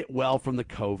me to get well from the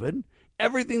COVID.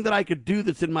 Everything that I could do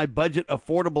that's in my budget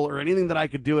affordable, or anything that I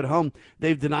could do at home,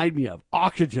 they've denied me of.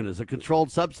 Oxygen is a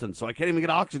controlled substance, so I can't even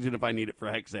get oxygen if I need it, for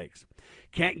heck's sakes.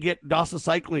 Can't get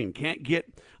doxycycline, can't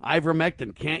get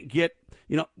ivermectin, can't get,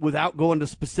 without going to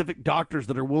specific doctors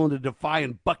that are willing to defy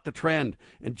and buck the trend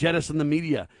and jettison the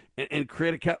media and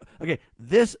create a... Okay,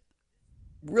 this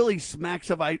really smacks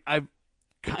of... I'm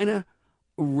kind of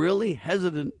really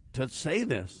hesitant to say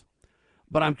this,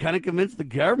 but I'm kind of convinced the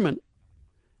government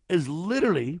is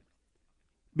literally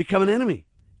become an enemy.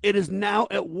 It is now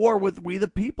at war with we the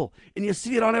people. And you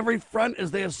see it on every front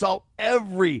as they assault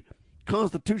every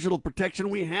constitutional protection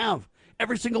we have.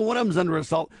 Every single one of them is under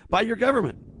assault by your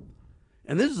government.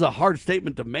 And this is a hard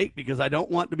statement to make because I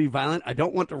don't want to be violent. I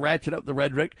don't want to ratchet up the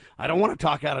rhetoric. I don't want to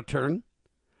talk out of turn.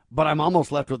 But I'm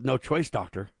almost left with no choice,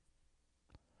 Doctor.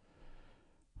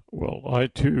 Well, I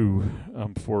too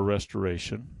am for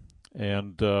restoration.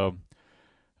 And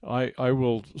I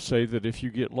will say that if you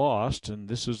get lost, and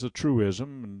this is a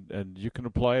truism, and you can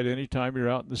apply it any time you're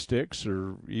out in the sticks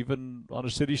or even on a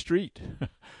city street.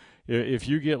 If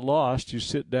you get lost, you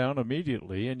sit down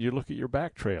immediately and you look at your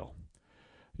back trail.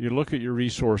 You look at your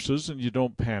resources and you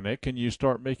don't panic, and you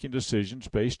start making decisions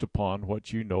based upon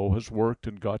what you know has worked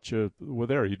and got you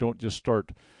there. You don't just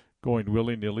start going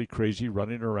willy-nilly crazy,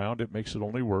 running around. It makes it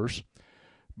only worse.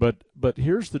 But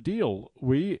here's the deal.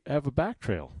 We have a back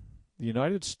trail. The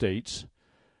United States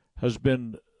has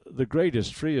been the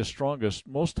greatest, freest, strongest,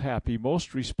 most happy,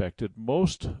 most respected,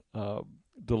 most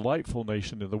delightful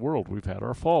nation in the world. We've had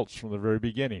our faults from the very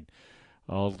beginning.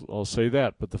 I'll say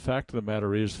that. But the fact of the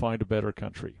matter is, find a better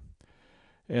country.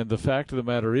 And the fact of the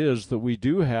matter is that we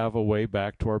do have a way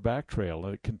back to our back trail,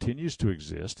 and it continues to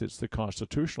exist. It's the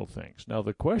constitutional things. Now,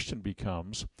 the question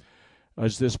becomes,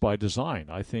 is this by design?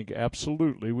 I think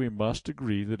absolutely we must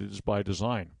agree that it is by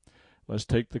design. Let's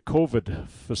take the COVID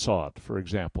facade, for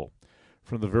example.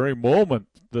 From the very moment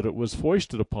that it was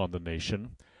foisted upon the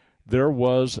nation, there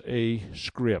was a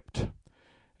script.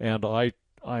 And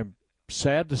I'm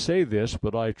sad to say this,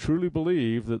 but I truly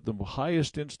believe that the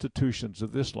highest institutions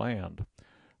of this land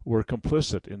were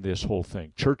complicit in this whole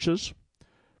thing. Churches,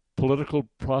 political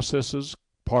processes,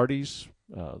 parties,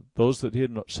 those that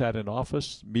had sat in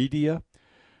office, media.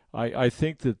 I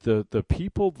think that the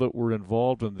people that were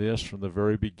involved in this from the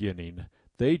very beginning,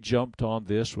 they jumped on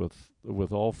this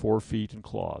with all 4 feet and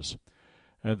claws.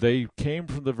 And they came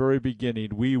from the very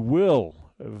beginning. We will,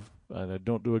 and I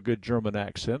don't do a good German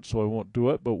accent, so I won't do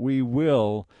it, but we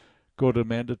will go to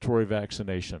mandatory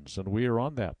vaccinations, and we are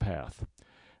on that path.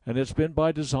 And it's been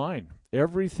by design.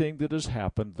 Everything that has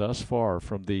happened thus far,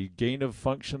 from the gain of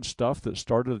function stuff that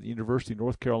started at the University of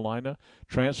North Carolina,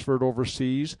 transferred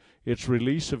overseas, its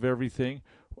release of everything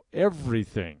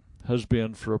has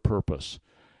been for a purpose.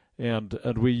 And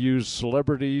we use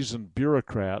celebrities and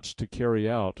bureaucrats to carry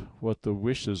out what the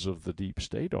wishes of the deep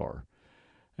state are.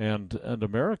 And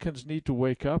Americans need to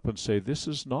wake up and say, this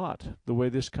is not the way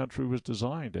this country was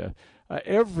designed.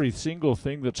 Every single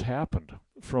thing that's happened,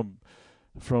 from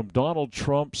Donald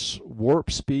Trump's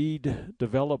warp speed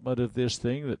development of this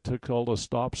thing that took all the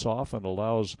stops off and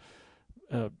allows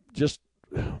just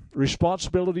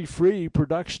responsibility-free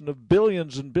production of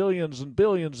billions and billions and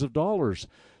billions of dollars,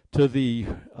 to the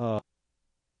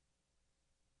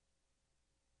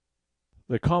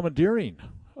commandeering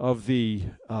of the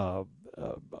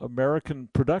American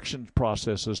production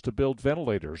processes to build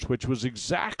ventilators, which was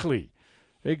exactly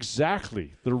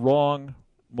the wrong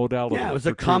modality. Yeah, it was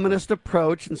a communist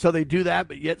approach, and so they do that,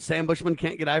 but yet Sam Bushman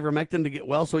can't get ivermectin to get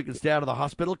well so he can stay out of the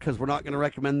hospital, because we're not going to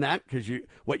recommend that, because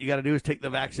what you got to do is take the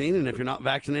vaccine, and if you're not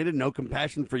vaccinated, no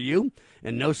compassion for you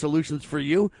and no solutions for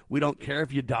you. We don't care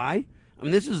if you die. I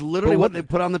mean, this is literally what they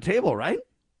put on the table, right?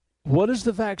 What does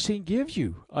the vaccine give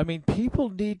you? I mean,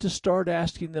 people need to start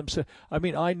asking themselves. I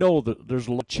mean, I know that there's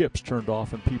a lot of chips turned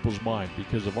off in people's mind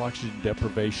because of oxygen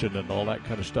deprivation and all that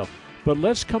kind of stuff. But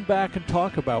let's come back and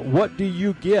talk about, what do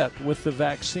you get with the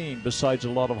vaccine besides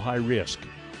a lot of high risk?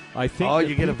 I think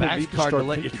you get a vax card to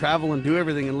let you travel and do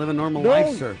everything and live a normal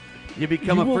life, sir. You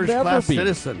become a first-class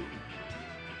citizen.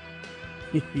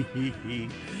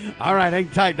 All right, hang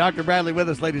tight. Dr. Bradley with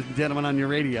us, ladies and gentlemen, on your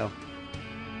radio.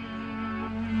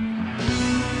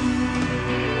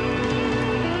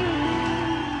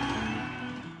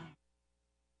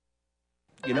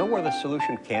 You know where the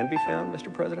solution can be found,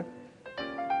 Mr. President?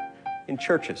 In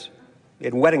churches,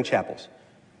 in wedding chapels,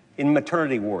 in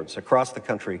maternity wards across the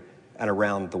country and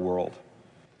around the world.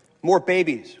 More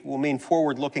babies will mean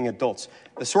forward-looking adults,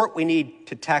 the sort we need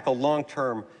to tackle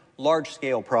long-term,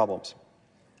 large-scale problems.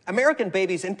 American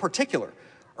babies in particular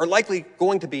are likely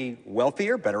going to be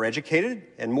wealthier, better educated,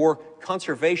 and more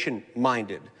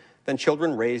conservation-minded than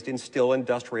children raised in still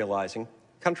industrializing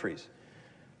countries.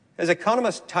 As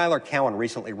economist Tyler Cowen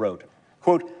recently wrote,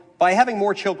 quote, "By having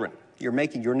more children, you're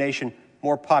making your nation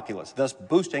more populous, thus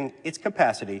boosting its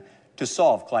capacity to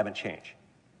solve climate change.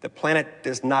 The planet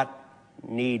does not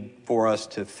need for us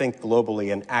to think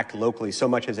globally and act locally so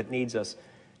much as it needs us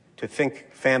to think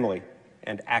family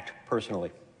and act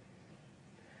personally.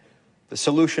 The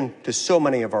solution to so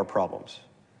many of our problems,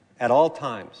 at all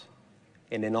times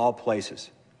and in all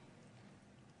places,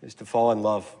 is to fall in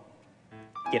love,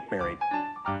 get married,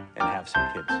 and have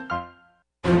some kids.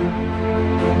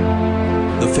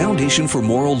 The Foundation for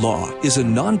Moral Law is a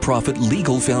nonprofit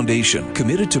legal foundation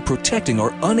committed to protecting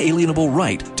our unalienable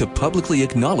right to publicly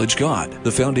acknowledge God.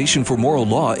 The Foundation for Moral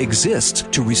Law exists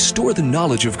to restore the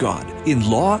knowledge of God in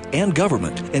law and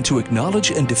government and to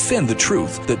acknowledge and defend the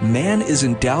truth that man is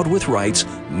endowed with rights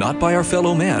not by our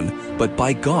fellow man, but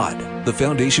by God. The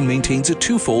Foundation maintains a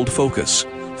twofold focus.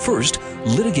 First,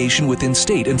 litigation within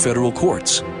state and federal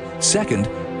courts. Second,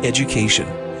 education,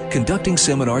 conducting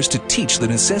seminars to teach the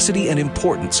necessity and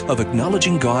importance of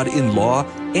acknowledging God in law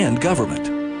and government.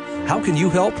 How can you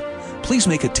help? Please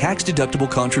make a tax-deductible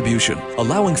contribution,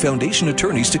 allowing Foundation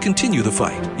attorneys to continue the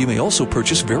fight. You may also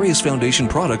purchase various Foundation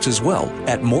products as well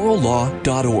at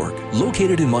morallaw.org.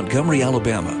 Located in Montgomery,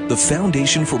 Alabama, the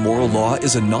Foundation for Moral Law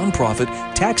is a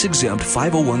nonprofit, tax-exempt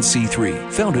 501c3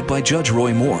 founded by Judge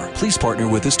Roy Moore. Please partner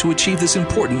with us to achieve this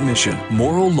important mission.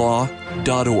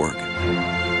 morallaw.org.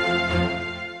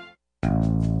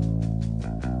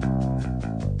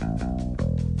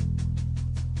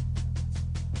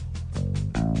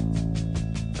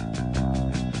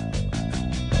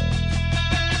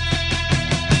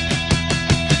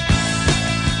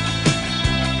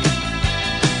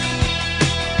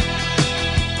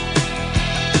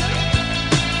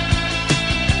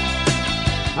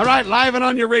 All right, live and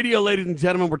on your radio, ladies and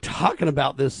gentlemen, we're talking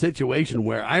about this situation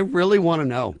where I really want to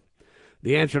know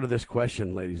the answer to this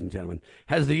question, ladies and gentlemen.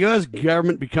 Has the U.S.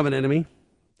 government become an enemy?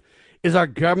 Is our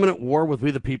government at war with we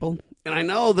the people? And I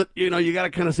know that, you got to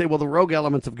kind of say, well, the rogue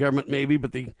elements of government maybe,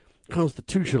 but the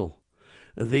constitutional,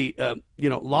 the,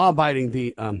 law-abiding,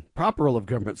 the proper role of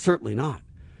government, certainly not.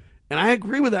 And I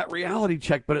agree with that reality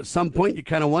check, but at some point you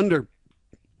kind of wonder,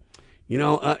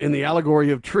 in the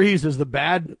allegory of trees, is the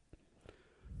bad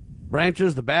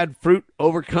branches, the bad fruit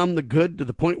overcome the good to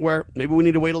the point where maybe we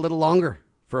need to wait a little longer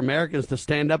for Americans to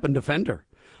stand up and defend her?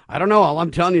 I don't know. All I'm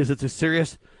telling you is it's a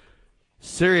serious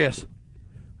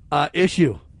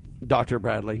issue, Dr.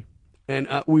 Bradley. And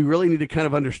we really need to kind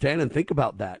of understand and think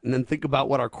about that and then think about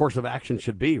what our course of action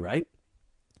should be, right?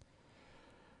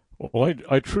 Well,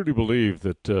 I truly believe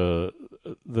that a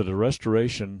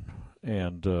restoration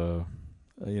and,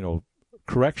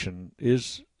 correction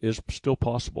is still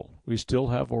possible. We still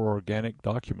have our organic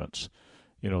documents,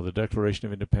 the Declaration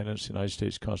of Independence, the United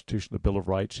States Constitution, the Bill of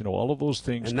Rights, all of those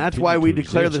things. And that's why we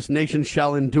declare this nation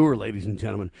shall endure, ladies and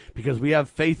gentlemen, because we have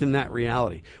faith in that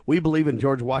reality. We believe in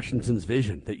George Washington's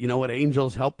vision that,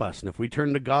 angels help us. And if we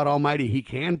turn to God Almighty, he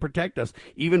can protect us,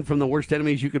 even from the worst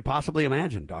enemies you could possibly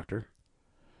imagine, Doctor.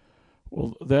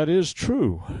 Well, that is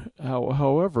true.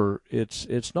 However,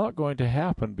 it's not going to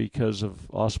happen because of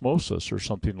osmosis or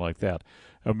something like that.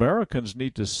 Americans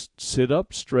need to sit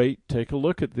up straight, take a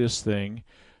look at this thing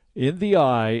in the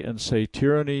eye and say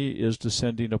tyranny is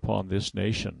descending upon this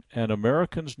nation. And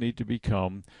Americans need to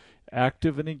become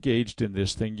active and engaged in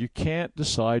this thing. You can't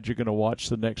decide you're going to watch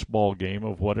the next ball game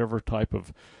of whatever type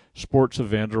of sports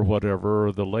event or whatever,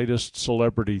 or the latest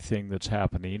celebrity thing that's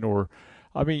happening, or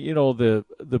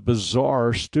the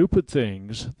bizarre, stupid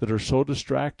things that are so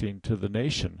distracting to the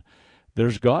nation.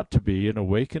 There's got to be an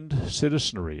awakened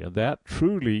citizenry, and that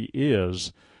truly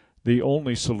is the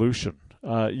only solution.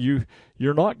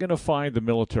 You're not going to find the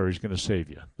military is going to save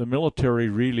you. The military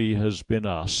really has been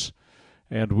us,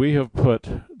 and we have put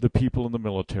the people in the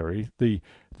military, the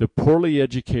poorly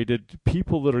educated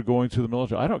people that are going through the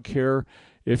military. I don't care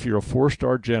if you're a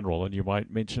 4-star general, and you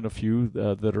might mention a few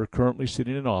that are currently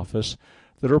sitting in office,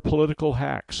 that are political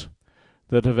hacks,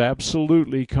 that have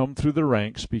absolutely come through the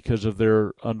ranks because of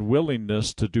their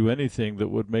unwillingness to do anything that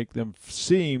would make them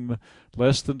seem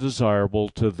less than desirable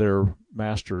to their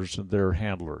masters and their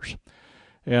handlers.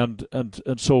 And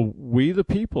so we the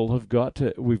people we've got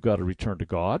to return to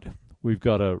God. We've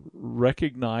got to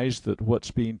recognize that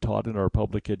what's being taught in our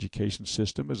public education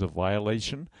system is a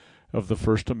violation of the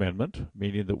First Amendment,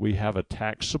 meaning that we have a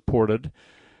tax-supported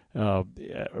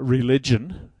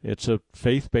religion. It's a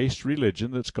faith-based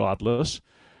religion that's godless,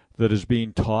 that is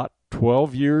being taught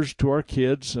 12 years to our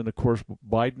kids. And, of course,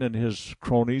 Biden and his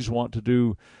cronies want to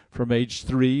do from age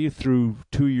 3 through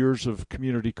 2 years of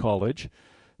community college.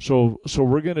 So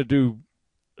we're going to do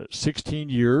 16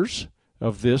 years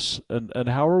of this, and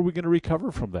how are we going to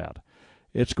recover from that?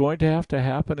 It's going to have to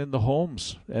happen in the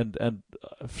homes, and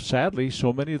sadly,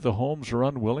 so many of the homes are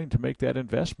unwilling to make that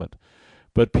investment.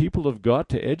 But people have got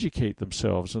to educate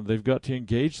themselves, and they've got to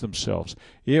engage themselves.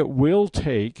 It will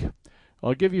take,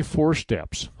 I'll give you 4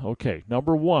 steps. Okay,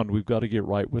 number 1, we've got to get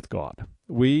right with God.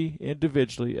 We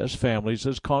individually, as families,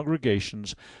 as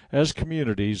congregations, as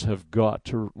communities, have got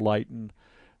to lighten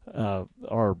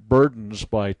our burdens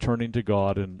by turning to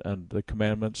God and the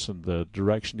commandments and the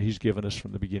direction He's given us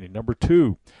from the beginning. Number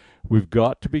two, we've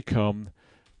got to become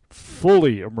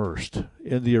fully immersed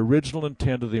in the original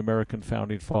intent of the American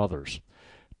Founding Fathers.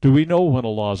 Do we know when a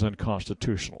law is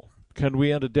unconstitutional? Can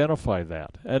we identify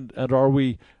that? And are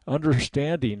we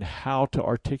understanding how to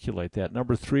articulate that?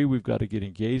 Number three, we've got to get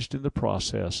engaged in the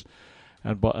process.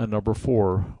 And number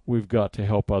four, we've got to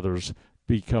help others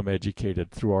become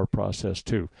educated through our process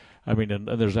too. I mean, and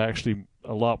there's actually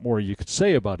a lot more you could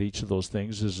say about each of those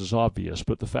things. This is obvious,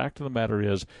 but the fact of the matter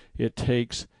is it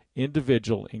takes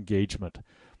individual engagement.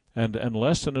 And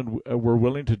unless we're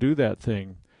willing to do that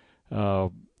thing,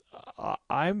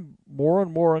 I'm more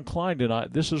and more inclined,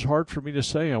 and this is hard for me to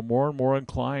say, I'm more and more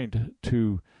inclined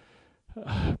to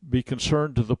be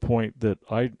concerned to the point that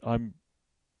I'm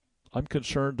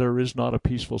concerned there is not a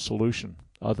peaceful solution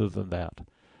other than that.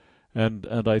 And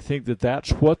I think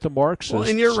that's what the Marxists... Well,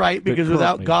 and you're right, because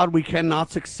without God we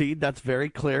cannot succeed. That's very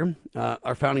clear.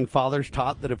 Our founding fathers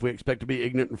taught that if we expect to be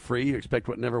ignorant and free, you expect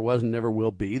what never was and never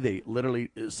will be. They literally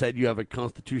said you have a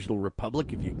constitutional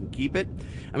republic if you can keep it.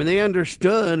 I mean, they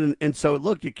understood, and so,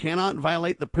 look, you cannot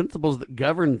violate the principles that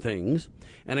govern things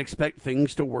and expect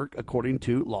things to work according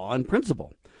to law and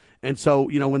principle. And so,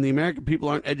 when the American people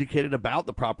aren't educated about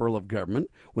the proper role of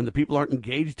government, when the people aren't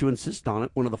engaged to insist on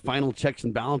it, one of the final checks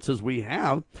and balances we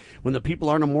have, when the people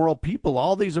aren't a moral people,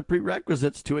 all these are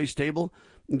prerequisites to a stable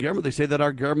government. They say that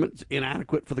our government's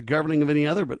inadequate for the governing of any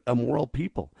other but a moral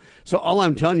people. So all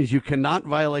I'm telling you is you cannot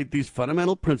violate these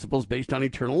fundamental principles based on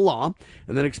eternal law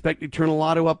and then expect eternal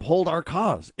law to uphold our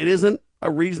cause. It isn't a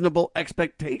reasonable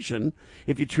expectation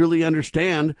if you truly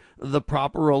understand the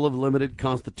proper role of limited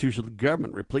constitutional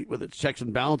government, replete with its checks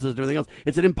and balances and everything else.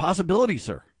 It's an impossibility,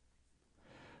 sir.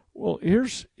 Well,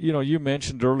 here's, you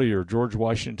mentioned earlier George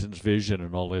Washington's vision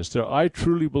and all this. I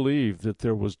truly believe that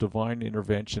there was divine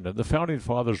intervention, and the Founding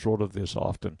Fathers wrote of this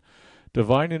often,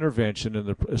 divine intervention in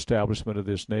the establishment of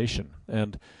this nation.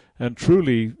 And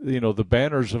truly, the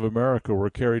banners of America were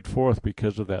carried forth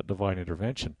because of that divine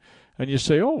intervention. And you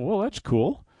say, oh, well, that's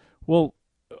cool. Well,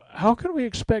 how can we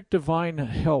expect divine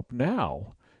help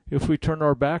now if we turn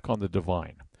our back on the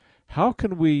divine? How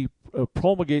can we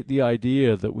promulgate the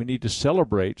idea that we need to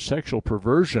celebrate sexual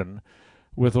perversion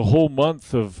with a whole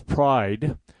month of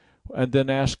pride and then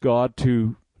ask God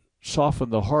to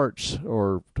soften the hearts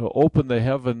or to open the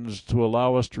heavens to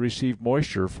allow us to receive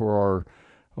moisture for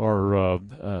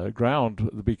our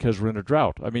ground because we're in a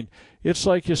drought? I mean, it's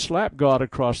like you slap God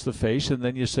across the face and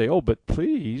then you say, oh, but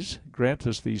please grant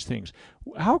us these things.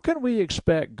 How can we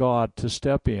expect God to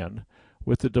step in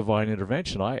with the divine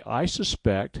intervention? I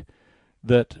suspect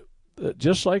that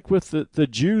just like with the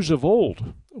Jews of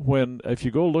old, if you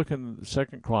go look in 2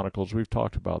 Chronicles, we've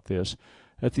talked about this,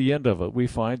 at the end of it, we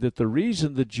find that the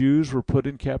reason the Jews were put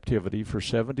in captivity for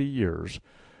 70 years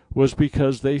was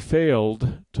because they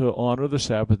failed to honor the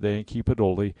Sabbath day and keep it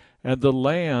holy, and the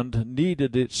land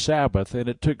needed its Sabbath, and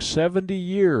it took 70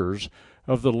 years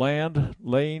of the land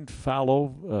laying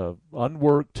fallow,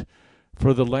 unworked,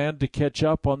 for the land to catch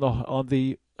up on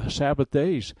the Sabbath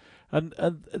days. And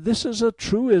this is a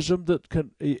truism that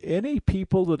any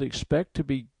people that expect to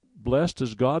be blessed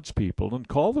as God's people and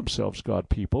call themselves God's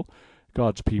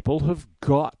people have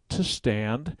got to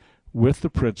stand with the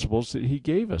principles that He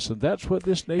gave us, and that's what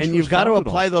this nation. And you've got to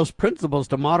apply those principles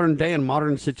to modern day and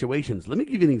modern situations. Let me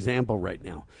give you an example right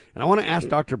now, and I want to ask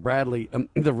Dr. Bradley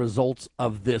the results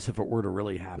of this if it were to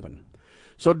really happen.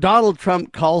 So Donald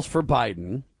Trump calls for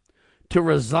Biden to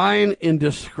resign in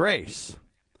disgrace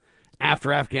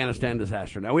after Afghanistan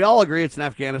disaster. Now, we all agree it's an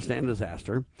Afghanistan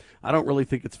disaster. I don't really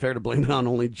think it's fair to blame it on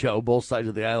only Joe. Both sides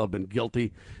of the aisle have been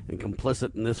guilty and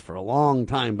complicit in this for a long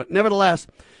time. But nevertheless,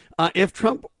 if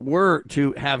Trump were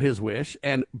to have his wish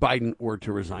and Biden were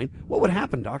to resign, what would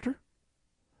happen, Doctor?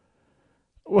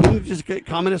 Wouldn't you just get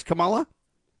communist Kamala?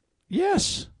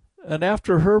 Yes. And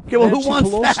after her, okay, well, who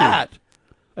wants Pelosi. that?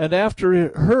 And after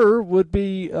her would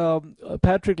be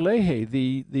Patrick Leahy,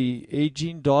 the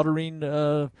aging,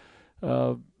 doddering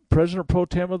President pro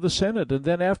tem of the Senate. And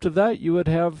then after that, you would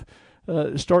have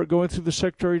start going through the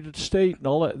Secretary of State and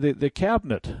all that, the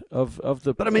cabinet of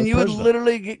the. But I mean, you would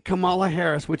literally get Kamala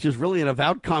Harris, which is really an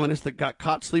avowed communist that got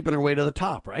caught sleeping her way to the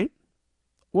top, right?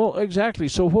 Well, exactly.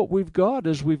 So what we've got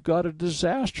is we've got a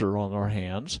disaster on our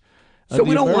hands. So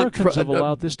we don't want have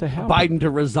allowed this to happen. Biden to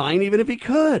resign, even if he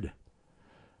could.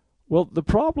 Well, the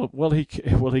problem, he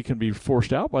can be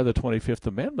forced out by the 25th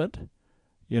Amendment,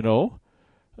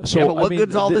 So, yeah, but what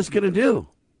good's all this going to do?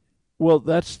 Well,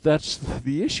 that's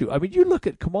the issue. I mean, you look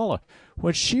at Kamala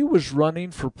when she was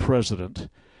running for president,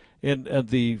 and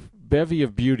the bevy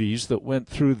of beauties that went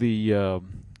through the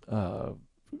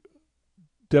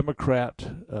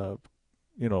Democrat,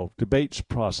 debates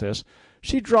process,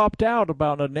 she dropped out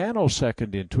about a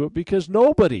nanosecond into it because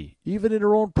nobody, even in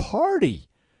her own party,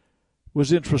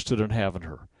 was interested in having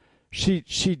her.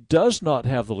 She does not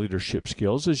have the leadership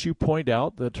skills, as you point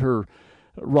out, that her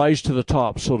rise to the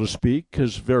top, so to speak,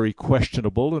 is very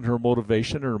questionable in her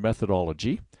motivation and her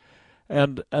methodology.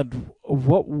 And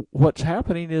what's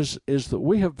happening is that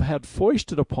we have had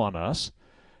foisted upon us,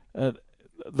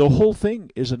 the whole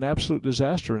thing is an absolute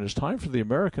disaster, and it's time for the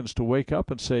Americans to wake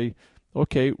up and say,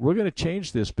 okay, we're going to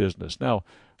change this business. Now,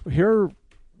 here,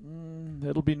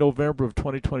 it'll be November of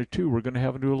 2022, we're going to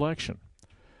have a new election.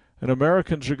 And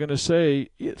Americans are going to say,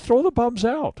 throw the bums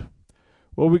out.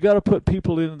 Well, we've got to put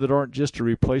people in that aren't just a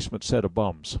replacement set of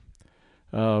bums.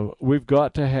 We've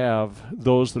got to have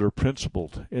those that are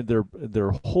principled in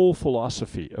their whole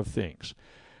philosophy of things.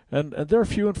 And they're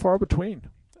few and far between.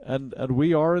 And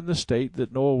we are in the state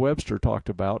that Noah Webster talked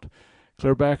about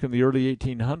clear back in the early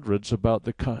 1800s about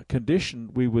the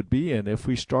condition we would be in if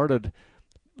we started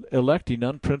electing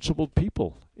unprincipled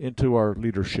people into our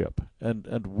leadership.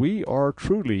 And we are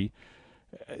truly,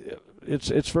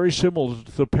 it's very similar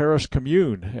to the Paris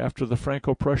Commune after the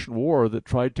Franco-Prussian War that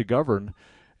tried to govern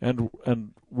and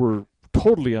were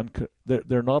totally,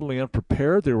 they're not only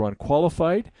unprepared, they were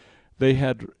unqualified, they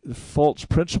had false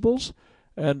principles,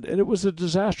 and it was a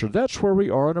disaster. That's where we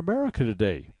are in America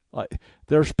today.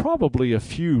 There's probably a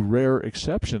few rare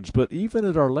exceptions, but even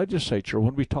at our legislature,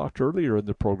 when we talked earlier in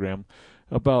the program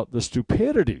about the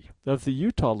stupidity of the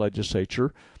Utah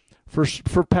legislature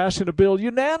for passing a bill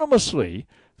unanimously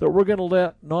that we're going to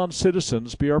let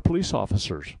non-citizens be our police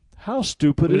officers. How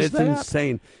stupid is that? It's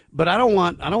insane. But I don't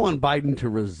want Biden to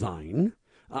resign.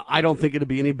 I don't think it'd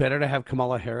be any better to have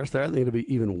Kamala Harris there. I think it'd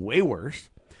be even way worse.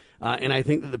 And I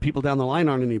think that the people down the line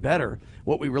aren't any better.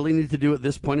 What we really need to do at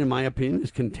this point, in my opinion,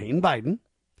 is contain Biden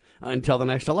until the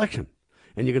next election.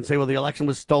 And you can say, well, the election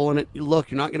was stolen.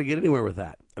 Look, you're not going to get anywhere with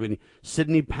that. I mean,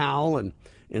 Sidney Powell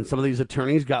and some of these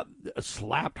attorneys got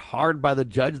slapped hard by the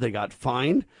judge. They got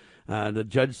fined. The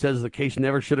judge says the case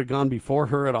never should have gone before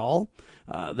her at all.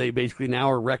 They basically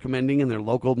now are recommending in their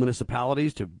local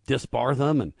municipalities to disbar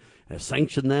them and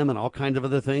sanction them and all kinds of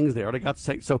other things. They already got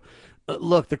sanctioned. So,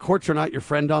 look, the courts are not your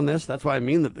friend on this. That's why I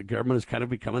mean that the government has kind of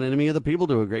become an enemy of the people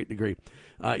to a great degree.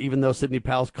 Even though Sidney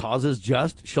Powell's cause is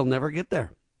just, she'll never get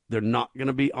there. They're not going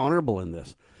to be honorable in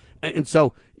this. And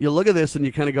so you look at this and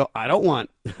you kind of go, I don't want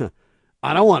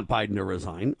Biden to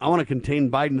resign. I want to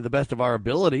contain Biden to the best of our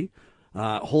ability,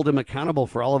 hold him accountable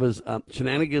for all of his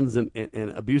shenanigans and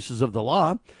abuses of the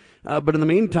law. But in the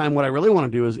meantime, what I really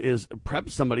want to do is prep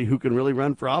somebody who can really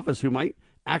run for office, who might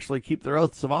actually keep their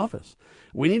oaths of office.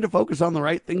 We need to focus on the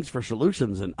right things for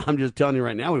solutions. And I'm just telling you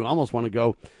right now, we almost want to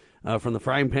go from the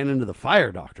frying pan into the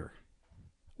fire, Doctor.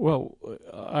 Well,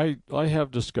 I have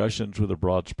discussions with a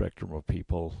broad spectrum of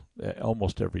people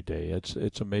almost every day.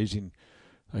 It's amazing.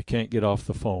 I can't get off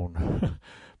the phone.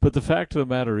 But the fact of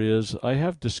the matter is, I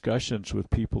have discussions with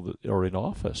people that are in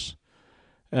office.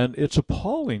 And it's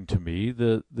appalling to me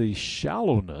the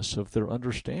shallowness of their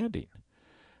understanding.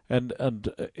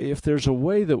 And if there's a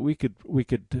way that we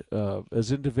could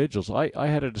as individuals, I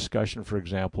had a discussion, for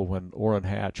example, when Orrin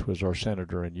Hatch was our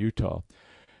senator in Utah.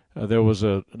 There was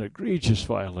an egregious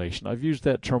violation. I've used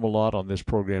that term a lot on this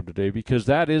program today because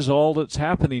that is all that's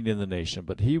happening in the nation.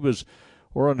 But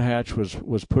Orrin Hatch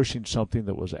was pushing something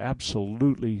that was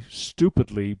absolutely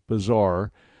stupidly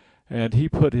bizarre. And he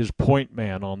put his point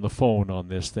man on the phone on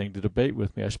this thing to debate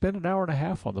with me. I spent an hour and a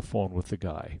half on the phone with the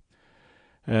guy,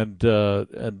 and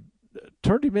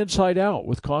turned him inside out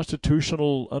with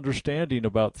constitutional understanding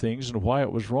about things and why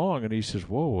it was wrong. And he says,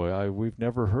 "Whoa, we've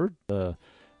never heard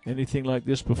anything like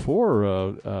this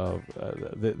before.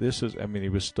 This is." I mean, he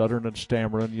was stuttering and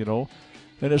stammering,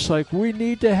 And it's like we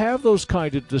need to have those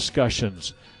kind of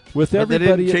discussions with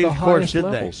everybody at the highest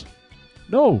levels.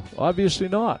 No, obviously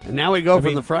not. And now we go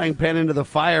from the frying pan into the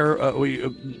fire. We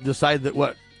decide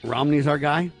that Romney's our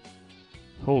guy?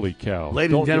 Holy cow.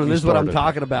 Ladies and gentlemen, this is what I'm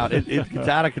talking about. It gets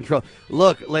out of control.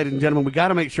 Look, ladies and gentlemen, we got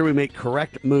to make sure we make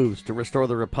correct moves to restore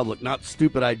the republic, not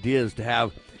stupid ideas to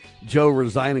have Joe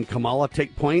resign and Kamala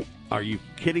take point. Are you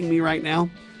kidding me right now?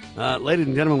 Ladies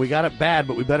and gentlemen, we got it bad,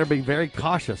 but we better be very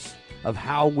cautious of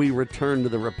how we return to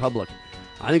the republic.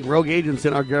 I think rogue agents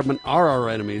in our government are our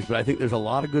enemies, but I think there's a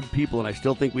lot of good people, and I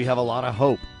still think we have a lot of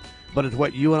hope. But it's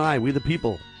what you and I, we the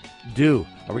people, do.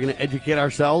 Are we going to educate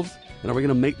ourselves, and are we going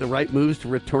to make the right moves to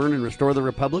return and restore the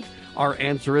republic? Our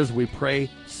answer is we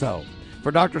pray so. For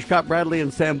Dr. Scott Bradley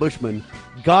and Sam Bushman,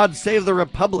 God save the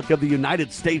Republic of the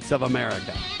United States of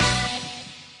America.